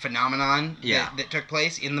worldwide phenomenon that took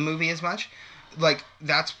place in the movie as much, like,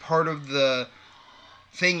 that's part of the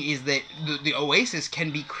thing is that the Oasis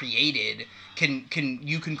can be created,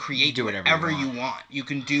 you can create whatever you want. You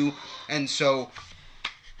can do, and so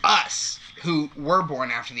us, who were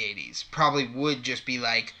born after the 80s, probably would just be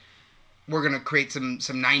like, we're going to create some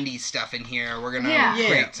 90s stuff in here, we're going to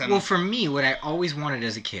create some... Well, for me, what I always wanted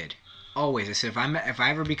as a kid, I said, if I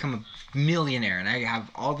ever become a millionaire and I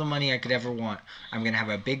have all the money I could ever want, I'm going to have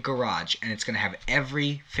a big garage, and it's going to have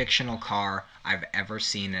every fictional car I've ever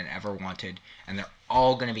seen and ever wanted, and they're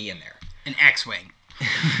all going to be in there. An X-Wing.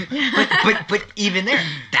 but even there,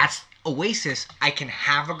 that's Oasis. I can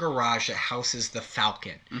have a garage that houses the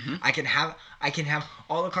Falcon. I can have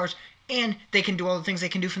all the cars, and they can do all the things they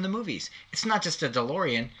can do from the movies. It's not just a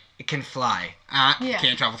DeLorean. It can fly.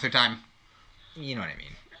 Can't travel through time. You know what I mean.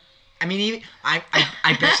 I mean, I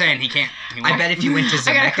bet saying he can't. I bet if you went to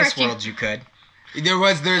Zemeckis World, you could. There's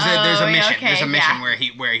a mission. Okay, there's a mission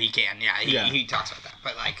where he can. Yeah, he talks about that.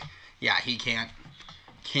 But like, yeah, he can't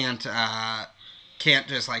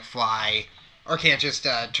just like fly or can't just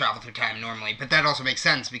travel through time normally. But that also makes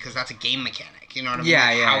sense because that's a game mechanic. You know what I mean?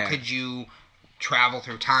 Yeah. How could you travel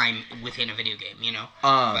through time within a video game? You know.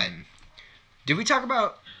 But did we talk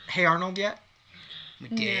about Hey Arnold yet? We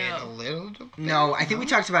did a little bit. No, I think we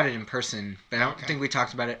talked about it in person, but I don't think we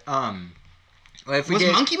talked about it. Well, was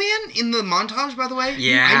Monkey Man in the montage, by the way?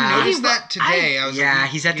 Yeah. I noticed that today.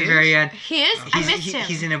 He's at the very end. He is? I missed him.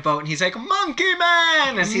 He's in a boat, and he's like, Monkey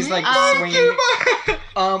Man! As he's like swinging.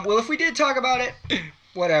 Well, if we did talk about it,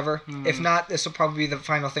 whatever. If not, this will probably be the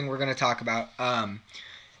final thing we're going to talk about.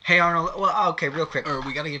 Hey Arnold, well, okay, real quick. Or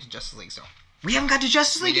we got to get to Justice League still. We haven't got to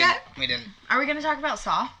Justice League yet? We didn't. Are we going to talk about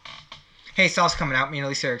Saw? Hey, Saw's coming out. Me and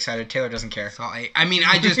Alicia are excited. Taylor doesn't care. Saw 8. I mean,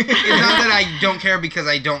 it's not that I don't care because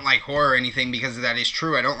I don't like horror or anything, because that is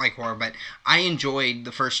true. I don't like horror, but I enjoyed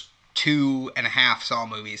the first 2.5 Saw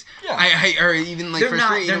movies. Yeah. Or even like They're first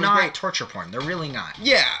not. 3. They're not torture porn. They're really not.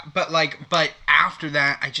 Yeah, but after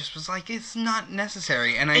that, I just was like, it's not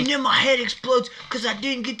necessary, and then my head explodes because I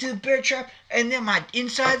didn't get to the bear trap, and then my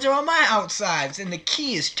insides are on my outsides, and the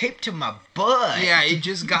key is taped to my butt. Yeah, it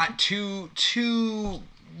just got too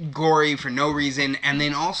gory for no reason, and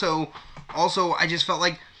then also I just felt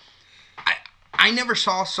like I never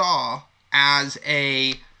saw Saw as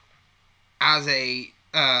a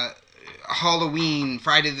Halloween,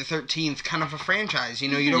 Friday the 13th kind of a franchise. You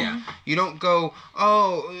don't go,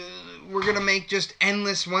 we're gonna make just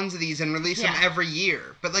endless ones of these and release them every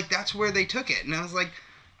year. But that's where they took it, and I was like,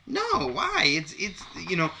 no, why? It's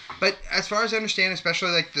But as far as I understand,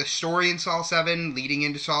 especially the story in Saw 7 leading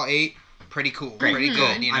into Saw 8, pretty cool, pretty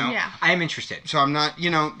good. I am interested. So I'm not,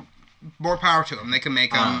 more power to them. They can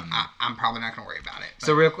make them. I'm probably not gonna worry about it. But.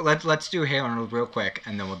 So let's do Hey Arnold real quick,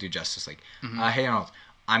 and then we'll do Justice League. Hey Arnold,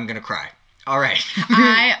 I'm gonna cry. All right.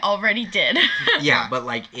 I already did. Yeah, but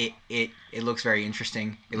it looks very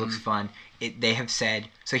interesting. It looks fun. They have said,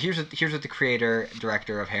 so here's what the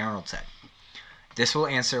director of Hey Arnold said. This will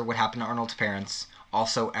answer what happened to Arnold's parents.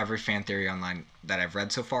 Also, every fan theory online that I've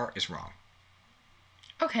read so far is wrong.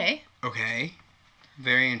 Okay.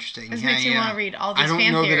 Very interesting. This makes you want to read all these fan theories.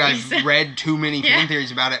 I don't know that I've read too many fan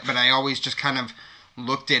theories about it, but I always just kind of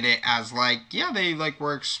looked at it as they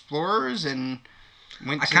were explorers and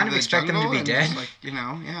went to the jungle. I kind of expect them to be dead. Just,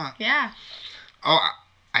 Yeah. Oh,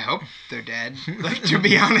 I hope they're dead. To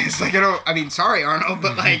be honest, sorry, Arnold,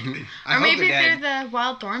 but I or hope maybe they're the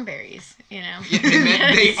wild thornberries. Yeah,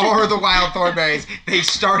 they are the wild thornberries. They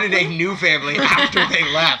started a new family after they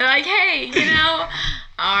left. They're like, hey,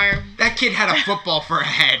 that kid had a football for a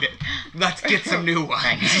head. Let's get some new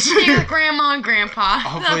ones. Your grandma and grandpa.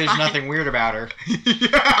 Hopefully there's nothing weird about her.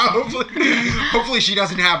 Hopefully she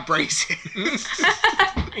doesn't have braces.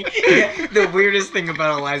 The weirdest thing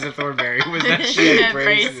about Eliza Thornberry was that she had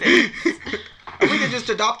braces. We could just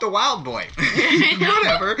adopt a wild boy.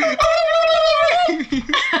 Whatever.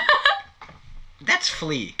 That's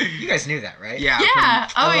Flea. You guys knew that, right? Yeah.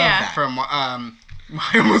 From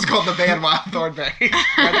I almost called the band Wild Thornberry.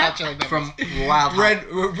 From Wild Red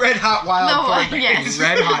Hot Wild Thornberry. Yes.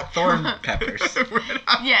 Red Hot Thorn Peppers.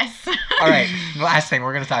 Yes. All right. Last thing,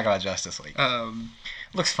 we're gonna talk about Justice League.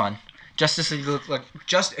 Looks fun. Justice League looks like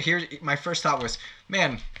here. My first thought was,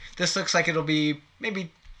 man, this looks like it'll be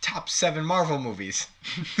maybe top 7 Marvel movies.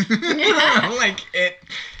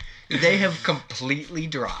 They have completely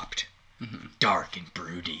dropped dark and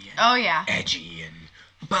broody and edgy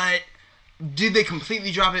but did they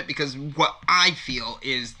completely drop it? Because what I feel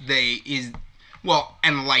is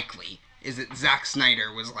and likely is that Zack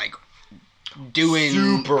Snyder was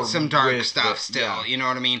doing some dark stuff still, you know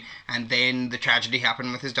what I mean? And then the tragedy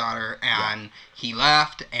happened with his daughter, and he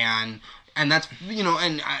left, and that's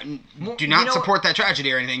and I do not support that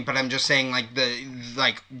tragedy or anything, but I'm just saying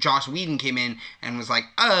Joss Whedon came in and was like,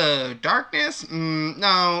 darkness,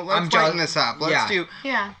 no, let's brighten this up, let's do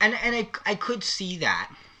and I could see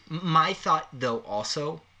that. My thought though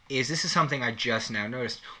also is, this is something I just now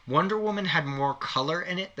noticed, Wonder Woman had more color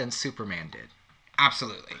in it than Superman did.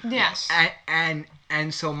 Absolutely. Yes. And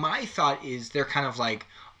so my thought is, they're kind of like,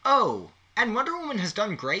 and Wonder Woman has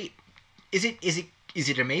done great. Is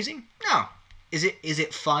it amazing? No. Is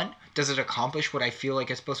it fun? Does it accomplish what I feel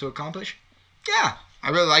like it's supposed to accomplish? Yeah. I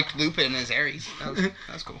really liked Lupin as Ares. That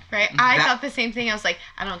was cool. Right. I thought the same thing. I was like,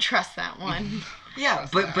 I don't trust that one. Yeah,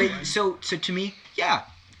 but so to me, yeah,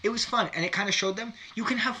 it was fun, and it kind of showed them you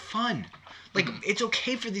can have fun. It's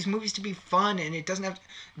okay for these movies to be fun, and it doesn't have.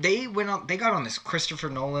 They got on this Christopher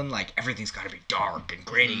Nolan, everything's got to be dark and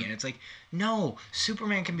gritty, and it's no,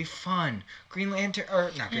 Superman can be fun. Green Lantern,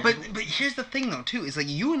 or not. But here's the thing though too, is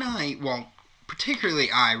you and I, well, particularly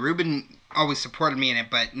Ruben always supported me in it,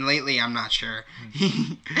 but lately I'm not sure.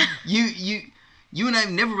 You and I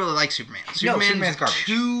have never really liked Superman. Superman's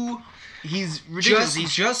garbage. He's ridiculous.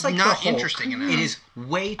 He's just like not the Hulk, interesting enough. It is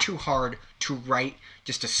way too hard to write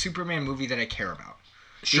just a Superman movie that I care about.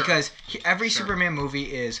 Sure. Because every Superman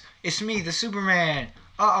movie is, it's me, the Superman.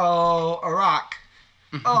 Uh-oh, a rock.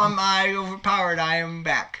 Oh, am I overpowered? I am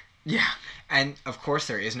back. Yeah. And, of course,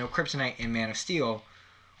 there is no kryptonite in Man of Steel,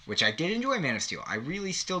 which I did enjoy Man of Steel. I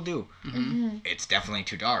really still do. Mm-hmm. It's definitely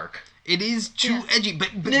too dark. It is too edgy,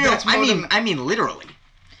 but no, I mean literally.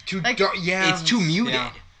 Too dark. Yeah. It's too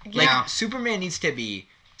muted. Yeah. Superman needs to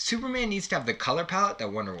have the color palette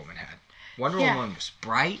that Wonder Woman had. Wonder Woman was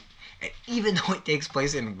bright, and even though it takes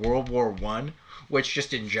place in World War I, which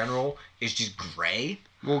just in general is just gray.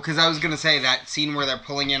 Well, because I was going to say that scene where they're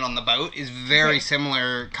pulling in on the boat is very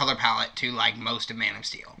similar color palette to, like, most of Man of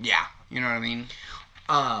Steel. Yeah. You know what I mean?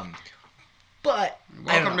 But...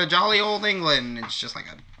 Welcome to jolly old England. It's just like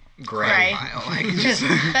a gray. Like,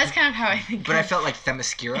 that's kind of how I think. But I felt like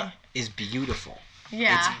Themyscira is beautiful.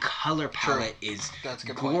 Yeah. Its color palette is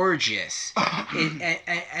gorgeous.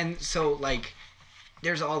 And so, like,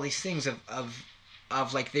 there's all these things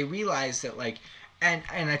of like, they realize that, like, and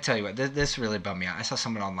I tell you what, this really bummed me out. I saw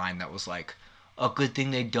someone online that was like, a good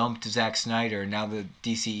thing they dumped Zack Snyder, now the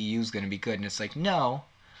DCEU is going to be good. And it's like, no,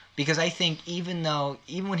 because I think even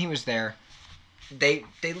when he was there, they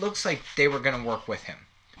looks like they were going to work with him.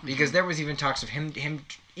 Because there was even talks of him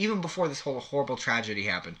even before this whole horrible tragedy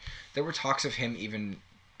happened, there were talks of him even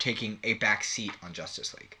taking a back seat on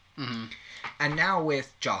Justice League. Mm-hmm. And now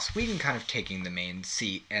with Joss Whedon kind of taking the main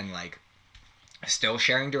seat and, like, still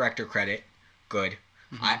sharing director credit, good.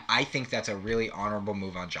 Mm-hmm. I think that's a really honorable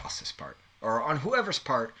move on Joss's part. Or on whoever's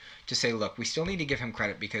part to say, look, we still need to give him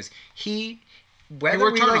credit because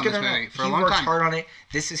whether we like it or not, he worked hard on it.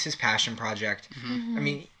 This is his passion project. Mm-hmm. I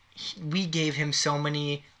mean, we gave him so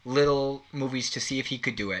many little movies to see if he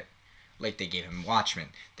could do it. Like, they gave him Watchmen.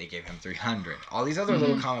 They gave him 300. All these other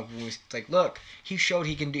little comic movies. It's like, look, he showed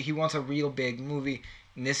he can do... He wants a real big movie,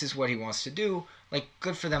 and this is what he wants to do. Like,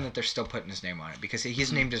 good for them that they're still putting his name on it, because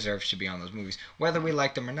his name deserves to be on those movies, whether we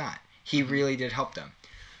like them or not. He really did help them.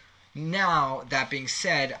 Now, that being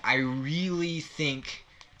said, I really think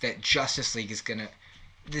that Justice League is gonna...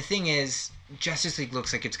 The thing is, Justice League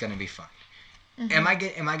looks like it's gonna be fun. Mm-hmm.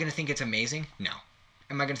 Am I gonna think it's amazing? No.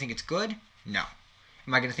 Am I gonna think it's good? No.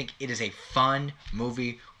 Am I gonna think it is a fun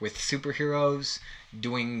movie with superheroes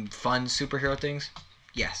doing fun superhero things?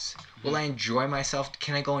 Yes. Mm-hmm. Will I enjoy myself?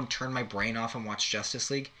 Can I go and turn my brain off and watch Justice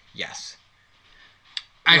League? Yes.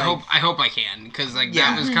 I hope I can, because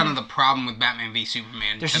that was kind of the problem with Batman v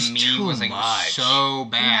Superman. There's to me too was much. So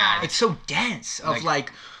bad. Yeah. It's so dense of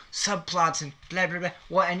subplots and blah blah blah.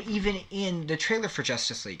 Well, and even in the trailer for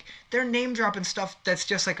Justice League, they're name dropping stuff that's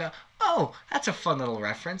just like that's a fun little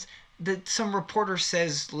reference. That some reporter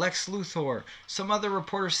says Lex Luthor, some other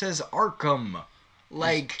reporter says Arkham.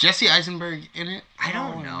 Like, is Jesse Eisenberg in it? I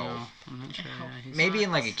don't know. No. I'm not sure. Maybe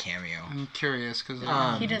in like a cameo. I'm curious because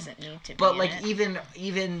he doesn't need to. But like even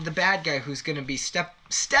the bad guy who's gonna be Steppenwolf.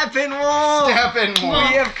 Steppenwolf. We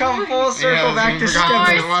have come full circle back to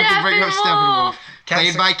Steppenwolf.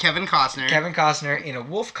 Played by Kevin Costner. Kevin Costner in a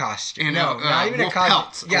wolf costume. Not even wolf a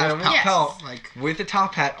pelt. Yeah, a wolf pelt. Like, with the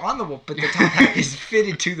top hat on the wolf, but the top hat is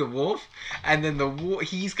fitted to the wolf, and then the wolf,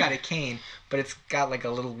 he's got a cane, but it's got like a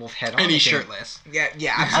little wolf head on it. And he's shirtless. Yeah,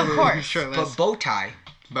 absolutely. Of course. Shirtless. But bow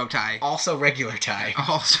tie. Also regular tie.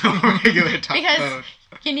 Because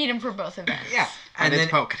you need him for both events. Yeah. And it's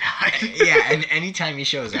polka dot. Yeah, and anytime he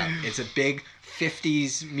shows up, it's a big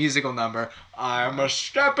 50s musical number. I'm a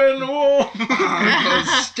Steppenwolf. I'm a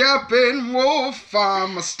Steppenwolf.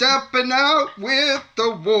 I'm a stepping out with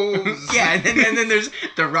the wolves. Yeah, and then there's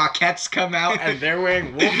the Rockettes come out and they're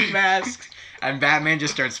wearing wolf masks. And Batman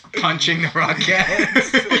just starts punching the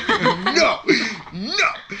Rockettes. No.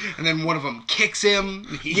 And then one of them kicks him.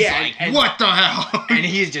 He's like, what the hell? And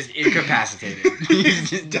he's just incapacitated.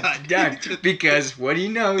 He's just done. Because what do you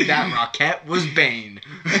know? That Rockette was Bane.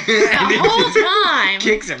 The whole time.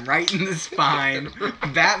 Kicks him right in the spine.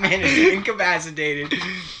 Batman is incapacitated.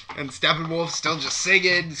 And Steppenwolf's still just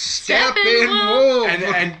singing, Steppenwolf!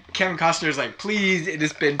 And Kevin Costner's like, please, it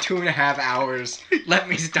has been 2.5 hours. Let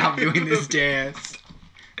me stop doing this dance.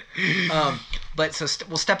 But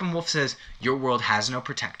Steppenwolf says, your world has no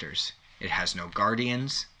protectors. It has no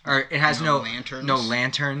guardians. Or it has no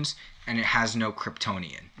lanterns. And it has no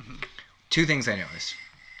Kryptonian. Mm-hmm. 2 things I noticed.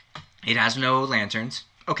 It has no lanterns.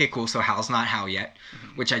 Okay, cool. So Hal's not Hal yet.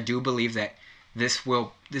 Mm-hmm. Which I do believe that this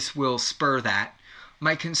will spur that.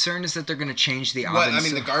 My concern is that they're going to change the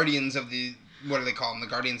the Guardians of the... What do they call them? The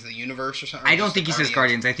Guardians of the Universe or something? I don't think he says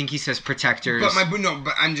Guardians. I think he says Protectors. But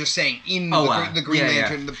I'm just saying, in the Green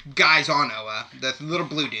Lantern, the guys on Oa, the little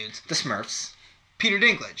blue dudes. The Smurfs. Peter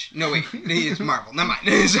Dinklage. No, wait. It's Marvel. Never mind.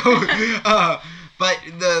 But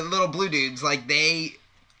the little blue dudes, like, they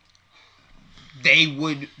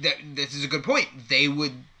would... This is a good point. They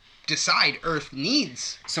would decide Earth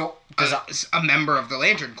needs a member of the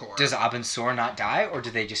Lantern Corps. Does Abin Sur not die, or do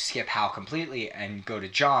they just skip Hal completely and go to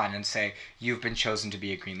John and say, you've been chosen to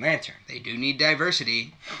be a Green Lantern? They do need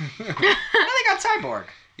diversity. Well, they got Cyborg.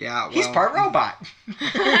 Yeah, well... He's part robot.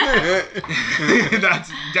 That's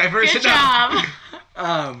diverse Good enough.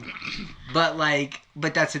 job.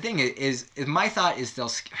 But that's the thing is my thought is they'll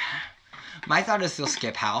skip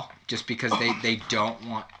Hal just because they don't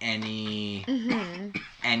want any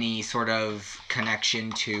sort of connection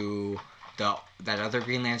to that other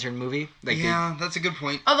Green Lantern movie. Like that's a good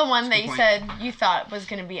point. Oh, the one that you said you thought was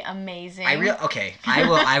going to be amazing. I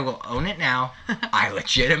will own it now. I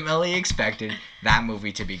legitimately expected that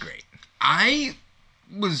movie to be great. I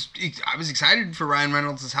was excited for Ryan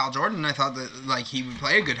Reynolds as Hal Jordan. I thought that like he would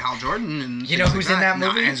play a good Hal Jordan, and you know who's in that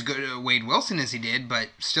movie? Not as good Wade Wilson as he did, but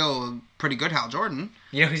still a pretty good Hal Jordan.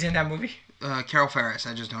 You know who's in that movie? Carol Ferris.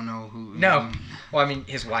 I just don't know who. No, well, I mean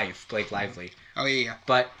his wife, Blake Lively. Oh yeah.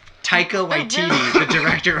 But Taika Waititi, the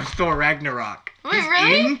director of Thor Ragnarok. Wait,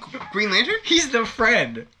 really? In Green Lantern? He's the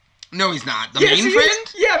friend. No, he's not. The main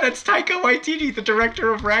friend? Yeah, that's Taika Waititi, the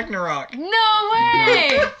director of Ragnarok. No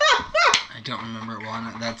way! I don't remember it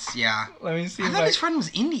well. That's, yeah. Let me see. I thought his friend was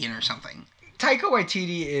Indian or something. Taika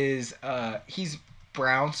Waititi is, he's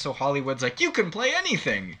brown, so Hollywood's like, you can play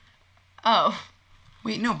anything. Oh.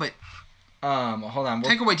 Wait, no, but... hold on.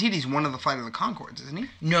 Taika Waititi's one of the Flight of the Conchords, isn't he?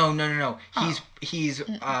 No. Oh. He's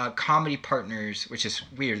comedy partners, which is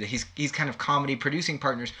weird. He's kind of comedy producing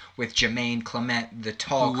partners with Jermaine Clement, the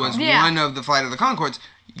tall who was one of the Flight of the Conchords.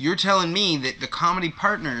 You're telling me that the comedy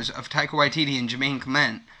partners of Taika Waititi and Jermaine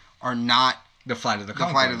Clement are not the Flight of the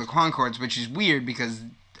Conchords. Flight of the Conchords, which is weird because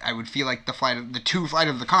I would feel like the two Flight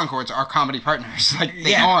of the Conchords are comedy partners. Like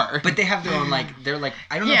they are. But they have their own they're like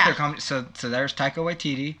I don't know if they're comedy. So there's Taika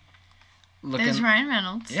Waititi. There's Ryan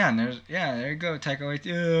Reynolds. Yeah, and there you go, Taika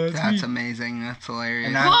Waititi. That's amazing. That's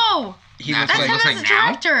hilarious. Whoa! He looks like the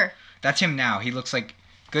director. That's him now. He looks like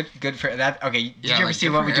good for that. Okay, did you ever see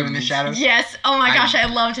What We Do in the Shadows? Yes. Oh my gosh, I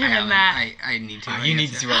loved him in that. I need to. You need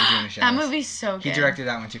to see What We Do in the Shadows. That movie's so good. He directed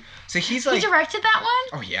that one too. So he's like. He directed that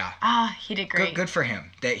one? Oh yeah. Ah, he did great. Good for him.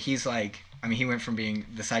 That he's like. I mean, he went from being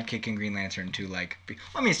the sidekick in Green Lantern to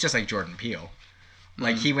it's just like Jordan Peele.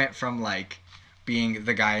 Like he went from being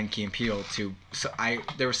the guy in Key and Peele to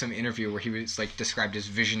there was some interview where he was described as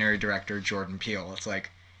visionary director Jordan Peele. It's like,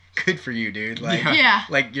 good for you, dude.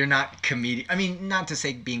 Like you're not comedian. I mean, not to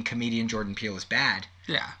say being comedian Jordan Peele is bad.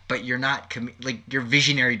 Yeah. But you're not you're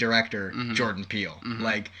visionary director Jordan Peele.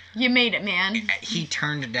 Mm-hmm. You made it, man. He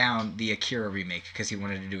turned down the Akira remake because he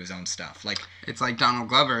wanted to do his own stuff. It's like Donald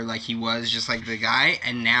Glover. He was just the guy,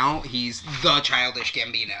 and now he's the Childish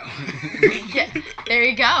Gambino. Yeah. There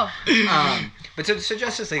you go. But so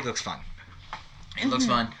Justice League looks fun. It looks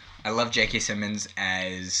fun. I love J.K. Simmons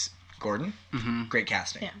as Gordon. Mm-hmm. Great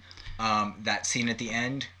casting. Yeah. That scene at the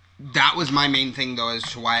end. That was my main thing, though, as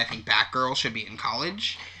to why I think Batgirl should be in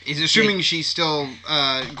college. Is assuming she's still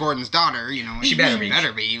Gordon's daughter, She better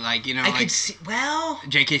be. I could see,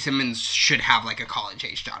 J.K. Simmons should have, a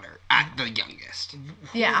college-age daughter, at the youngest.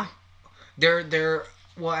 Yeah.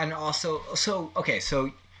 Well, and also,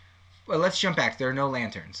 let's jump back. There are no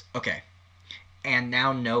lanterns. Okay. And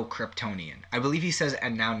now no Kryptonian. I believe he says,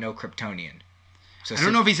 and now no Kryptonian. So I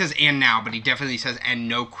don't know if he says and now, but he definitely says and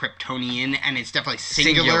no Kryptonian, and it's definitely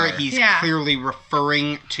singular. He's clearly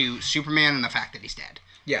referring to Superman and the fact that he's dead.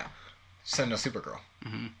 Yeah. So no Supergirl.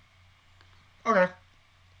 Mm-hmm. Okay.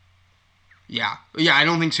 Yeah. Yeah, I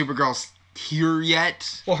don't think Supergirl's here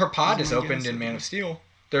yet. Well, her pod is opened in Man of Steel.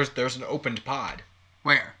 There's an opened pod.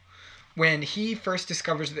 Where? When he first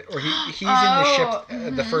discovers he's in the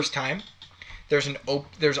ship the first time. There's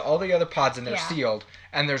all the other pods and they're sealed,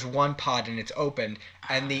 and there's one pod and it's opened,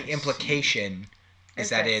 and the implication is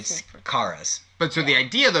that it's Kara's. But so the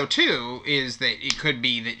idea though too is that it could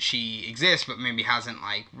be that she exists, but maybe hasn't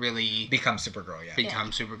really become Supergirl yet.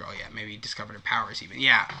 Maybe discovered her powers even.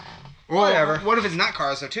 Yeah. Or whatever. What if it's not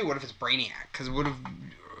Kara's though too? What if it's Brainiac? Because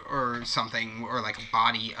or something, or a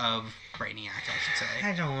body of Brainiac, I should say.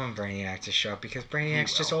 I don't want Brainiac to show up because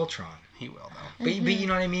Brainiac's just Ultron. He will though. But you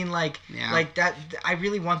know what I mean? Like that. I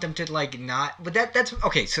really want them to not. But that's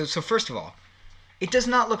okay. So first of all, it does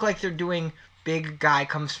not look like they're doing big guy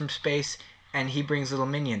comes from space and he brings little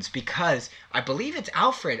minions, because I believe it's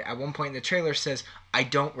Alfred at one point in the trailer says, "I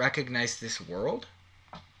don't recognize this world."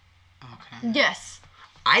 Okay. Yes.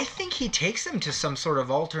 I think he takes them to some sort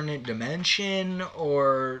of alternate dimension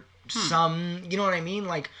or some, you know what I mean?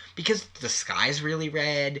 Because the sky's really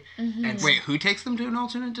red. Mm-hmm. And wait, who takes them to an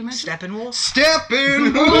alternate dimension? Steppenwolf.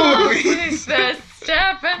 He's the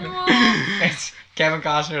Steppenwolf. It's Kevin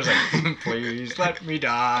Costner's like, please let me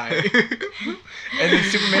die. And then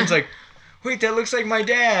Superman's like, wait, that looks like my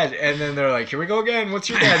dad. And then they're like, here we go again. What's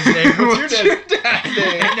your dad's name? What's your dad's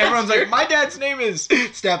name? And everyone's like, my dad's name is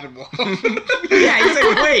Steppenwolf. Yeah, he's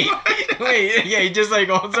like, wait. Yeah, he just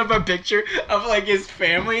holds up a picture of his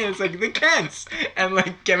family, and it's the Kents. And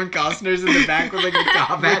Kevin Costner's in the back with a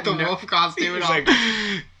top hat. With the wolf costume and all.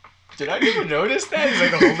 Did I even notice that?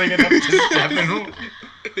 He's holding it up to Steppenwolf.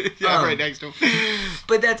 Yeah, right next to him.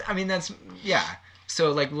 But that's yeah.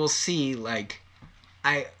 So like we'll see like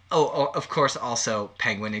of course also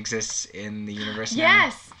Penguin exists in the universe now.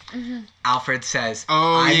 Yes. Mm-hmm. Alfred says,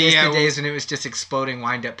 I miss the days when it was just exploding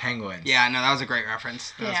wind-up penguins. Yeah, no, that was a great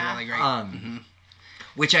reference. That was really great.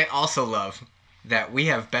 Which I also love that we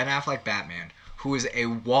have Ben Affleck Batman, who is a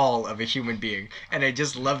wall of a human being, and I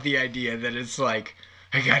just love the idea that it's like,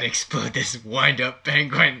 I gotta explode this wind-up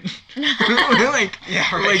penguin. Like,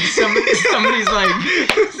 yeah, right. Like somebody's like,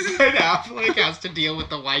 Ben Affleck has to deal with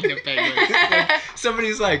the wind-up penguins. Like,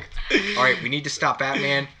 somebody's like, all right, we need to stop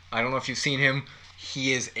Batman. I don't know if you've seen him.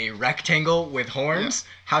 He is a rectangle with horns.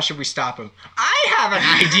 Yeah. How should we stop him? I have an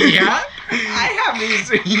idea. I have these.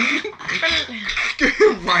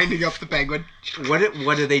 Winding up the penguin.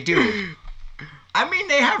 What do they do? I mean,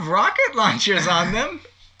 they have rocket launchers on them.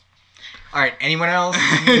 All right, anyone else?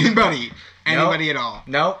 Anybody at all?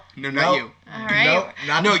 No. No, not you. All right.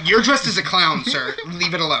 No, you're dressed as a clown, sir.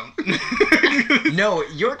 Leave it alone. No,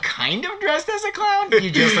 you're kind of dressed as a clown.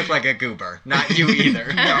 You just look like a goober. Not you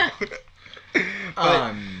either. No.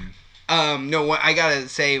 No, what I gotta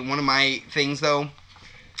say, one of my things though,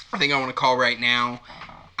 I think I want to call right now,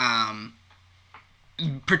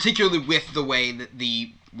 particularly with the way that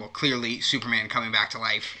clearly Superman coming back to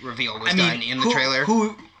life reveal was done in the trailer.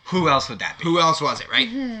 Who else would that be? Who else was it, right?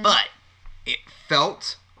 Mm-hmm. But it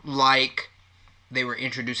felt like they were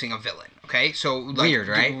introducing a villain. Okay, so like, weird,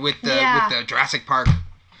 right? With the Jurassic Park.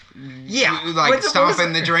 Yeah, like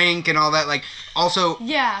stomping the drink and all that. Like also.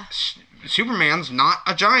 Yeah. Superman's not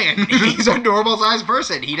a giant. He's a normal-sized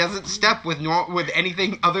person. He doesn't step with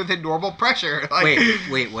anything other than normal pressure. Like,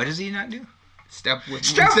 wait, what does he not do? Step in.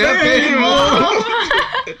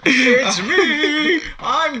 It's me.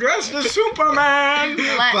 I'm dressed as Superman.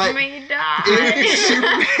 Let me die.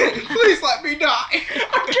 Superman. Please let me die.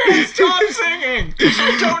 I can't stop singing.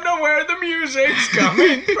 I don't know where the music's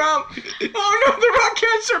coming from. Oh no, the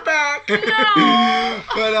Rockettes are back. No.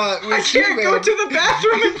 But I can't go to the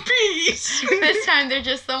bathroom in peace. This time they're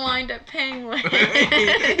just the wind-up penguin.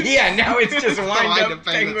 Yeah, now it's just a wind-up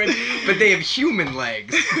penguin, but they have human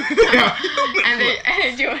legs. And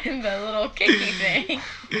they're doing the little kicky thing.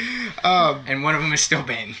 And one of them is still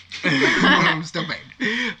Bane.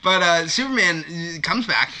 But Superman comes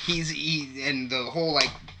back. And the whole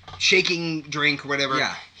like shaking drink or whatever.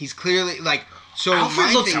 Yeah. He's clearly like. So Alfred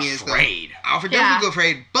my looks thing afraid. Is Alfred does look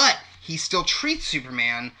afraid, but he still treats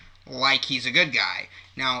Superman like he's a good guy.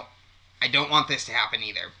 Now, I don't want this to happen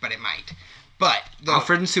either, but it might. But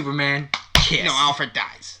Alfred and Superman kiss. No, Alfred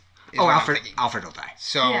dies. Alfred will die.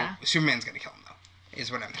 So Superman's gonna kill him though.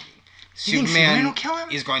 Is what I'm thinking. You think Superman will kill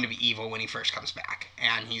him? Is going to be evil when he first comes back.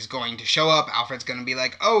 And he's going to show up. Alfred's going to be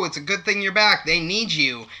like, oh, it's a good thing you're back. They need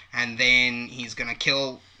you. And then he's going to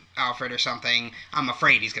kill Alfred or something. I'm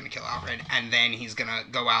afraid he's going to kill Alfred. And then he's going to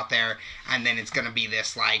go out there. And then it's going to be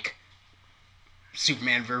this, like,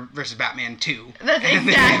 Superman versus Batman 2. That's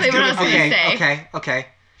exactly what I was going to say. Okay.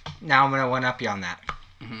 Now I'm going to one-up you on that.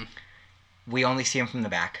 Mm-hmm. We only see him from the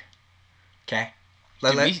back. Okay?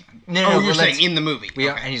 You're saying in the movie.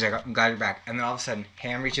 And he's like, I'm glad you're back. And then all of a sudden,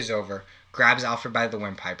 hand reaches over, grabs Alfred by the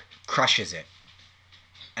windpipe, crushes it,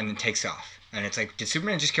 and then takes off. And it's like, did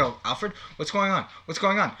Superman just kill Alfred? What's going on? Blah,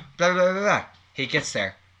 blah, blah, blah. He gets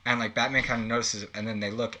there, and like Batman kind of notices it, and then they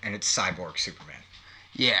look, and it's Cyborg Superman.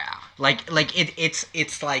 Yeah.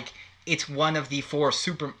 It's like, it's one of the four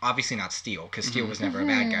obviously not Steel, because Steel was never a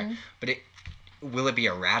bad guy, but will it be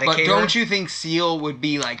Eradicator? But don't you think Steel would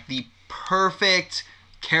be like the perfect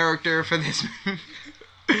character for this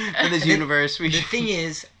universe? The thing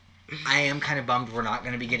is, I am kind of bummed we're not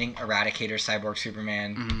going to be getting Eradicator, Cyborg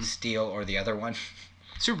Superman, Steel, or the other one.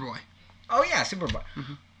 Superboy. Oh yeah, Superboy.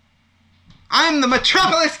 Mm-hmm. I'm the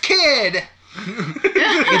Metropolis Kid!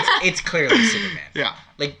 it's clearly Superman. Yeah.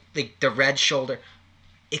 Like the red shoulder.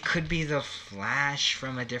 It could be the Flash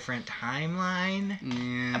from a different timeline.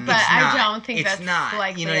 But I don't think that's not.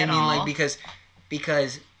 likely You know what I mean? all. Like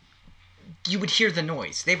because you would hear the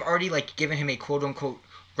noise. They've already like given him a quote unquote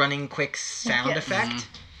running quick sound effect.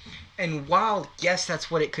 And while yes, that's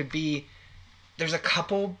what it could be, there's a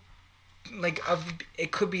couple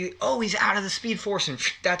it could be, oh, he's out of the Speed Force and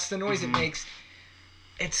that's the noise it makes.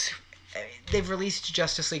 They've released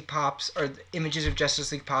Justice League Pops, or images of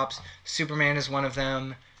Justice League Pops. Superman is one of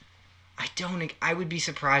them. I would be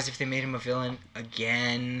surprised if they made him a villain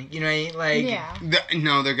again. You know what I mean? Like,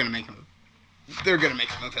 no, they're gonna make him. They're gonna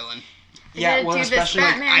make him a villain. Yeah, well, especially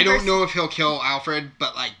like, I don't know if he'll kill Alfred,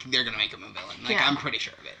 but like they're gonna make him a villain. Like I'm pretty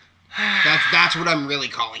sure of it. That's what I'm really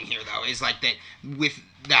calling here, though. Is like that with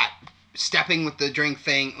that stepping with the drink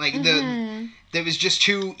thing, like that was just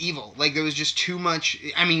too evil. Like there was just too much.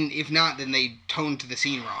 I mean, if not, then they toned to the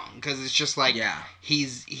scene wrong because it's just like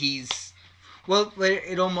he's. Well,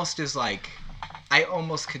 it almost is like I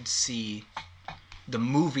almost could see the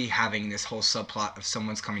movie having this whole subplot of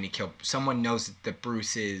someone's coming to kill. Someone knows that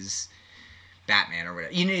Bruce is Batman or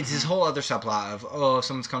whatever. You know, it's this whole other subplot of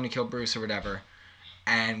someone's coming to kill Bruce or whatever,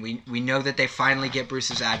 and we know that they finally get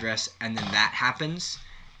Bruce's address, and then that happens.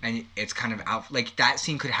 And it's kind of out, like, that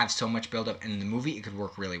scene could have so much build-up, and in the movie, it could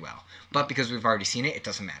work really well. But because we've already seen it, it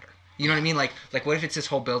doesn't matter. You know what I mean? Like what if it's this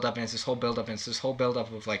whole build-up, and it's this whole build-up, and it's this whole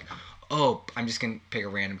build-up of, like, oh, I'm just going to pick a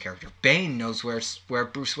random character. Bane knows where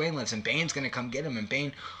Bruce Wayne lives, and Bane's going to come get him, and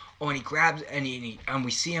Bane, and he grabs, and we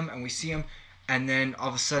see him, and then all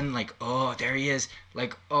of a sudden, like, oh, there he is.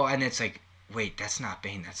 Like, oh, and it's like, wait, that's not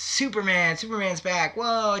Bane, that's Superman. Superman's back.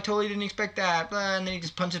 Whoa, I totally didn't expect that. And then he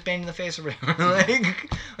just punches Bane in the face or whatever.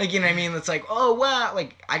 like, you know what I mean? It's like, oh, wow.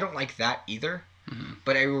 Like, I don't like that either. Mm-hmm.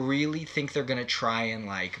 But I really think they're going to try and,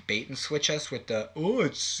 like, bait and switch us with the, oh,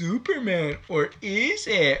 it's Superman. Or is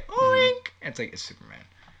it? Oink. And it's like, it's Superman.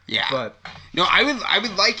 Yeah. But no, I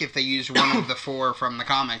would like if they used one of the 4 from the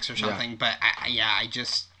comics or something. Yeah. But, I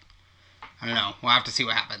don't know. We'll have to see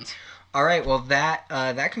what happens. All right, well, that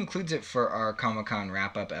concludes it for our Comic-Con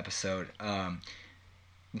wrap-up episode.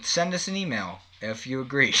 Send us an email if you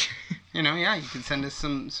agree. You can send us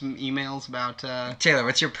some emails about... Taylor,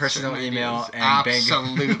 what's your personal email? And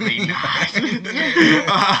absolutely not.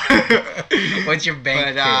 What's your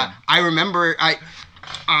bank But I remember...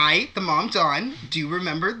 I, the mom Dawn, do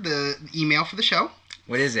remember the email for the show.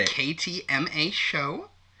 What is it?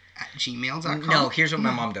 KTMAshow@gmail.com. No, here's what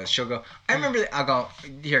my mom does. She'll go, I remember I'll go,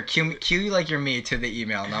 here, cue you like you're me to the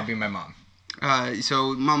email, and I'll be my mom.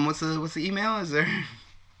 So, Mom, what's the email? Is there...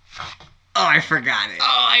 Oh, I forgot it.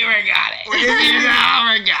 What is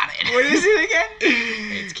it? What is it again?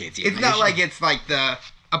 It's KTMA. It's not like it's like the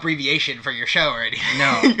abbreviation for your show or anything.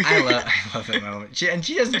 No, I love it, my mom. She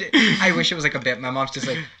doesn't... I wish it was like a bit. My mom's just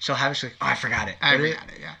like, she'll have it, she's like, oh, I forgot it. I forgot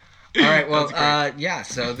it, yeah. All right, well,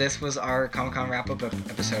 so this was our Comic-Con wrap-up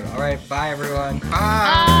episode. All right, bye, everyone.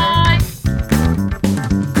 Bye.